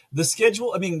 guys. The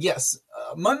schedule, yes,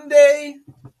 Monday,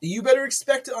 you better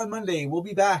expect it on Monday. We'll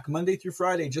be back Monday through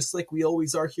Friday, just like we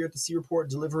always are here at the C Report,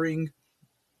 delivering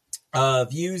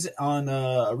views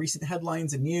on recent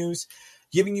headlines and news,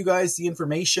 giving you guys the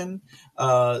information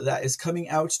that is coming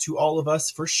out to all of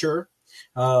us for sure.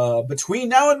 Between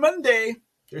now and Monday,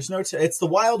 there's it's the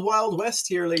wild, wild west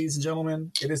here, ladies and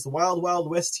gentlemen. It is the wild, wild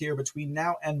west here between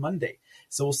now and Monday.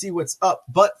 So we'll see what's up.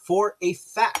 But for a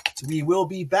fact, we will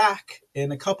be back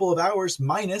in a couple of hours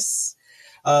minus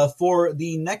for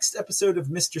the next episode of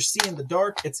Mr. C in the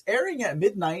Dark. It's airing at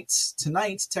midnight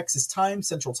tonight, Texas time,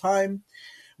 Central Time.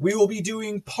 We will be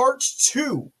doing part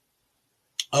 2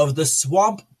 of the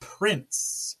Swamp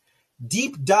Prince.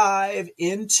 Deep dive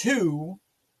into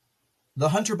the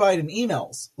Hunter Biden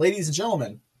emails. Ladies and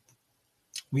gentlemen,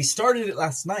 we started it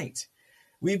last night.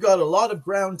 We've got a lot of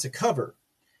ground to cover.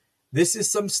 This is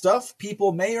some stuff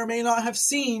people may or may not have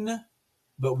seen,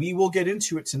 but we will get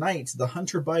into it tonight. The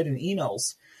Hunter Biden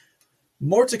emails.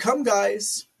 More to come,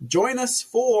 guys. Join us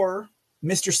for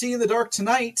Mr. C in the Dark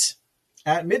tonight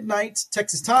at midnight,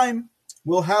 Texas time.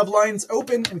 We'll have lines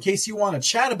open in case you want to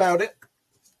chat about it,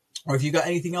 or if you got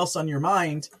anything else on your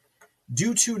mind.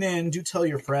 Do tune in. Do tell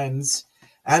your friends.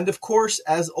 And of course,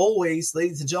 as always,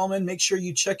 ladies and gentlemen, make sure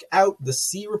you check out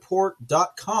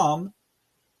thecreport.com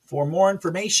for more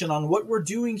information on what we're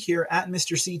doing here at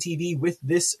Mr. CTV with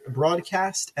this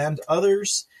broadcast and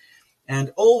others.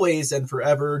 And always and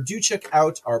forever, do check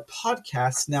out our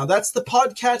podcast. Now, that's the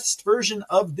podcast version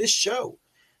of this show.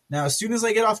 Now, as soon as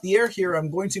I get off the air here, I'm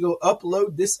going to go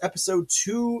upload this episode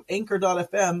to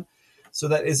Anchor.fm, so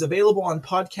that is available on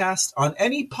podcast, on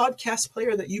any podcast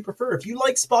player that you prefer. If you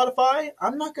like Spotify,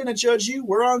 I'm not going to judge you.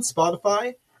 We're on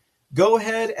Spotify. Go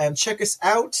ahead and check us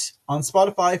out on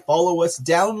Spotify. Follow us.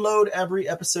 Download every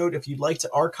episode if you'd like to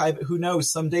archive it. Who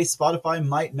knows? Someday Spotify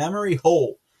might memory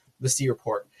hole the C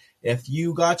Report. If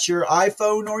you got your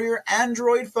iPhone or your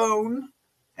Android phone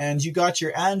and you got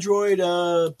your Android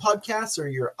podcasts or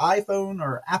your iPhone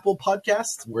or Apple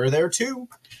podcasts, we're there too.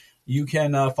 You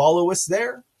can follow us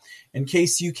there. In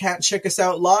case you can't check us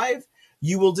out live,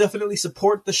 you will definitely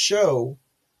support the show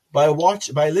by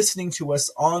listening to us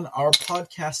on our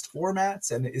podcast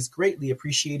formats, and it is greatly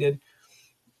appreciated.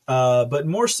 But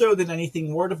more so than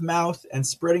anything, word of mouth and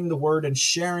spreading the word and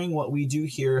sharing what we do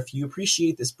here. If you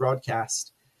appreciate this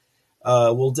broadcast,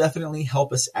 will definitely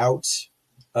help us out,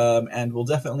 and will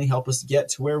definitely help us get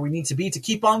to where we need to be to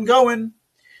keep on going.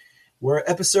 We're at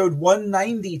episode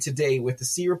 190 today with the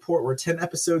C Report. We're 10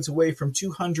 episodes away from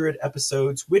 200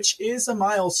 episodes, which is a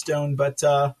milestone, but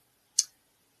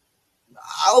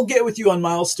I'll get with you on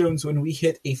milestones when we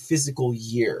hit a physical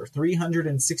year.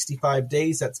 365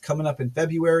 days, that's coming up in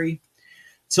February.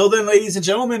 Till then, ladies and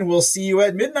gentlemen, we'll see you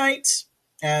at midnight.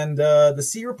 And the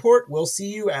C Report will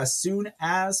see you as soon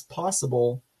as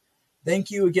possible.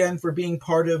 Thank you again for being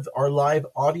part of our live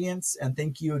audience, and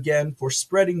thank you again for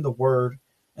spreading the word.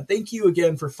 And thank you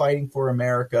again for fighting for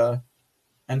America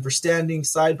and for standing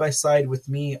side by side with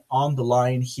me on the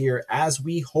line here as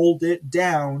we hold it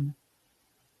down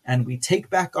and we take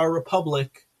back our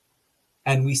republic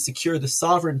and we secure the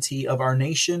sovereignty of our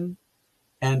nation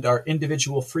and our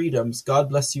individual freedoms. God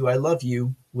bless you. I love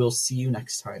you. We'll see you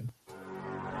next time.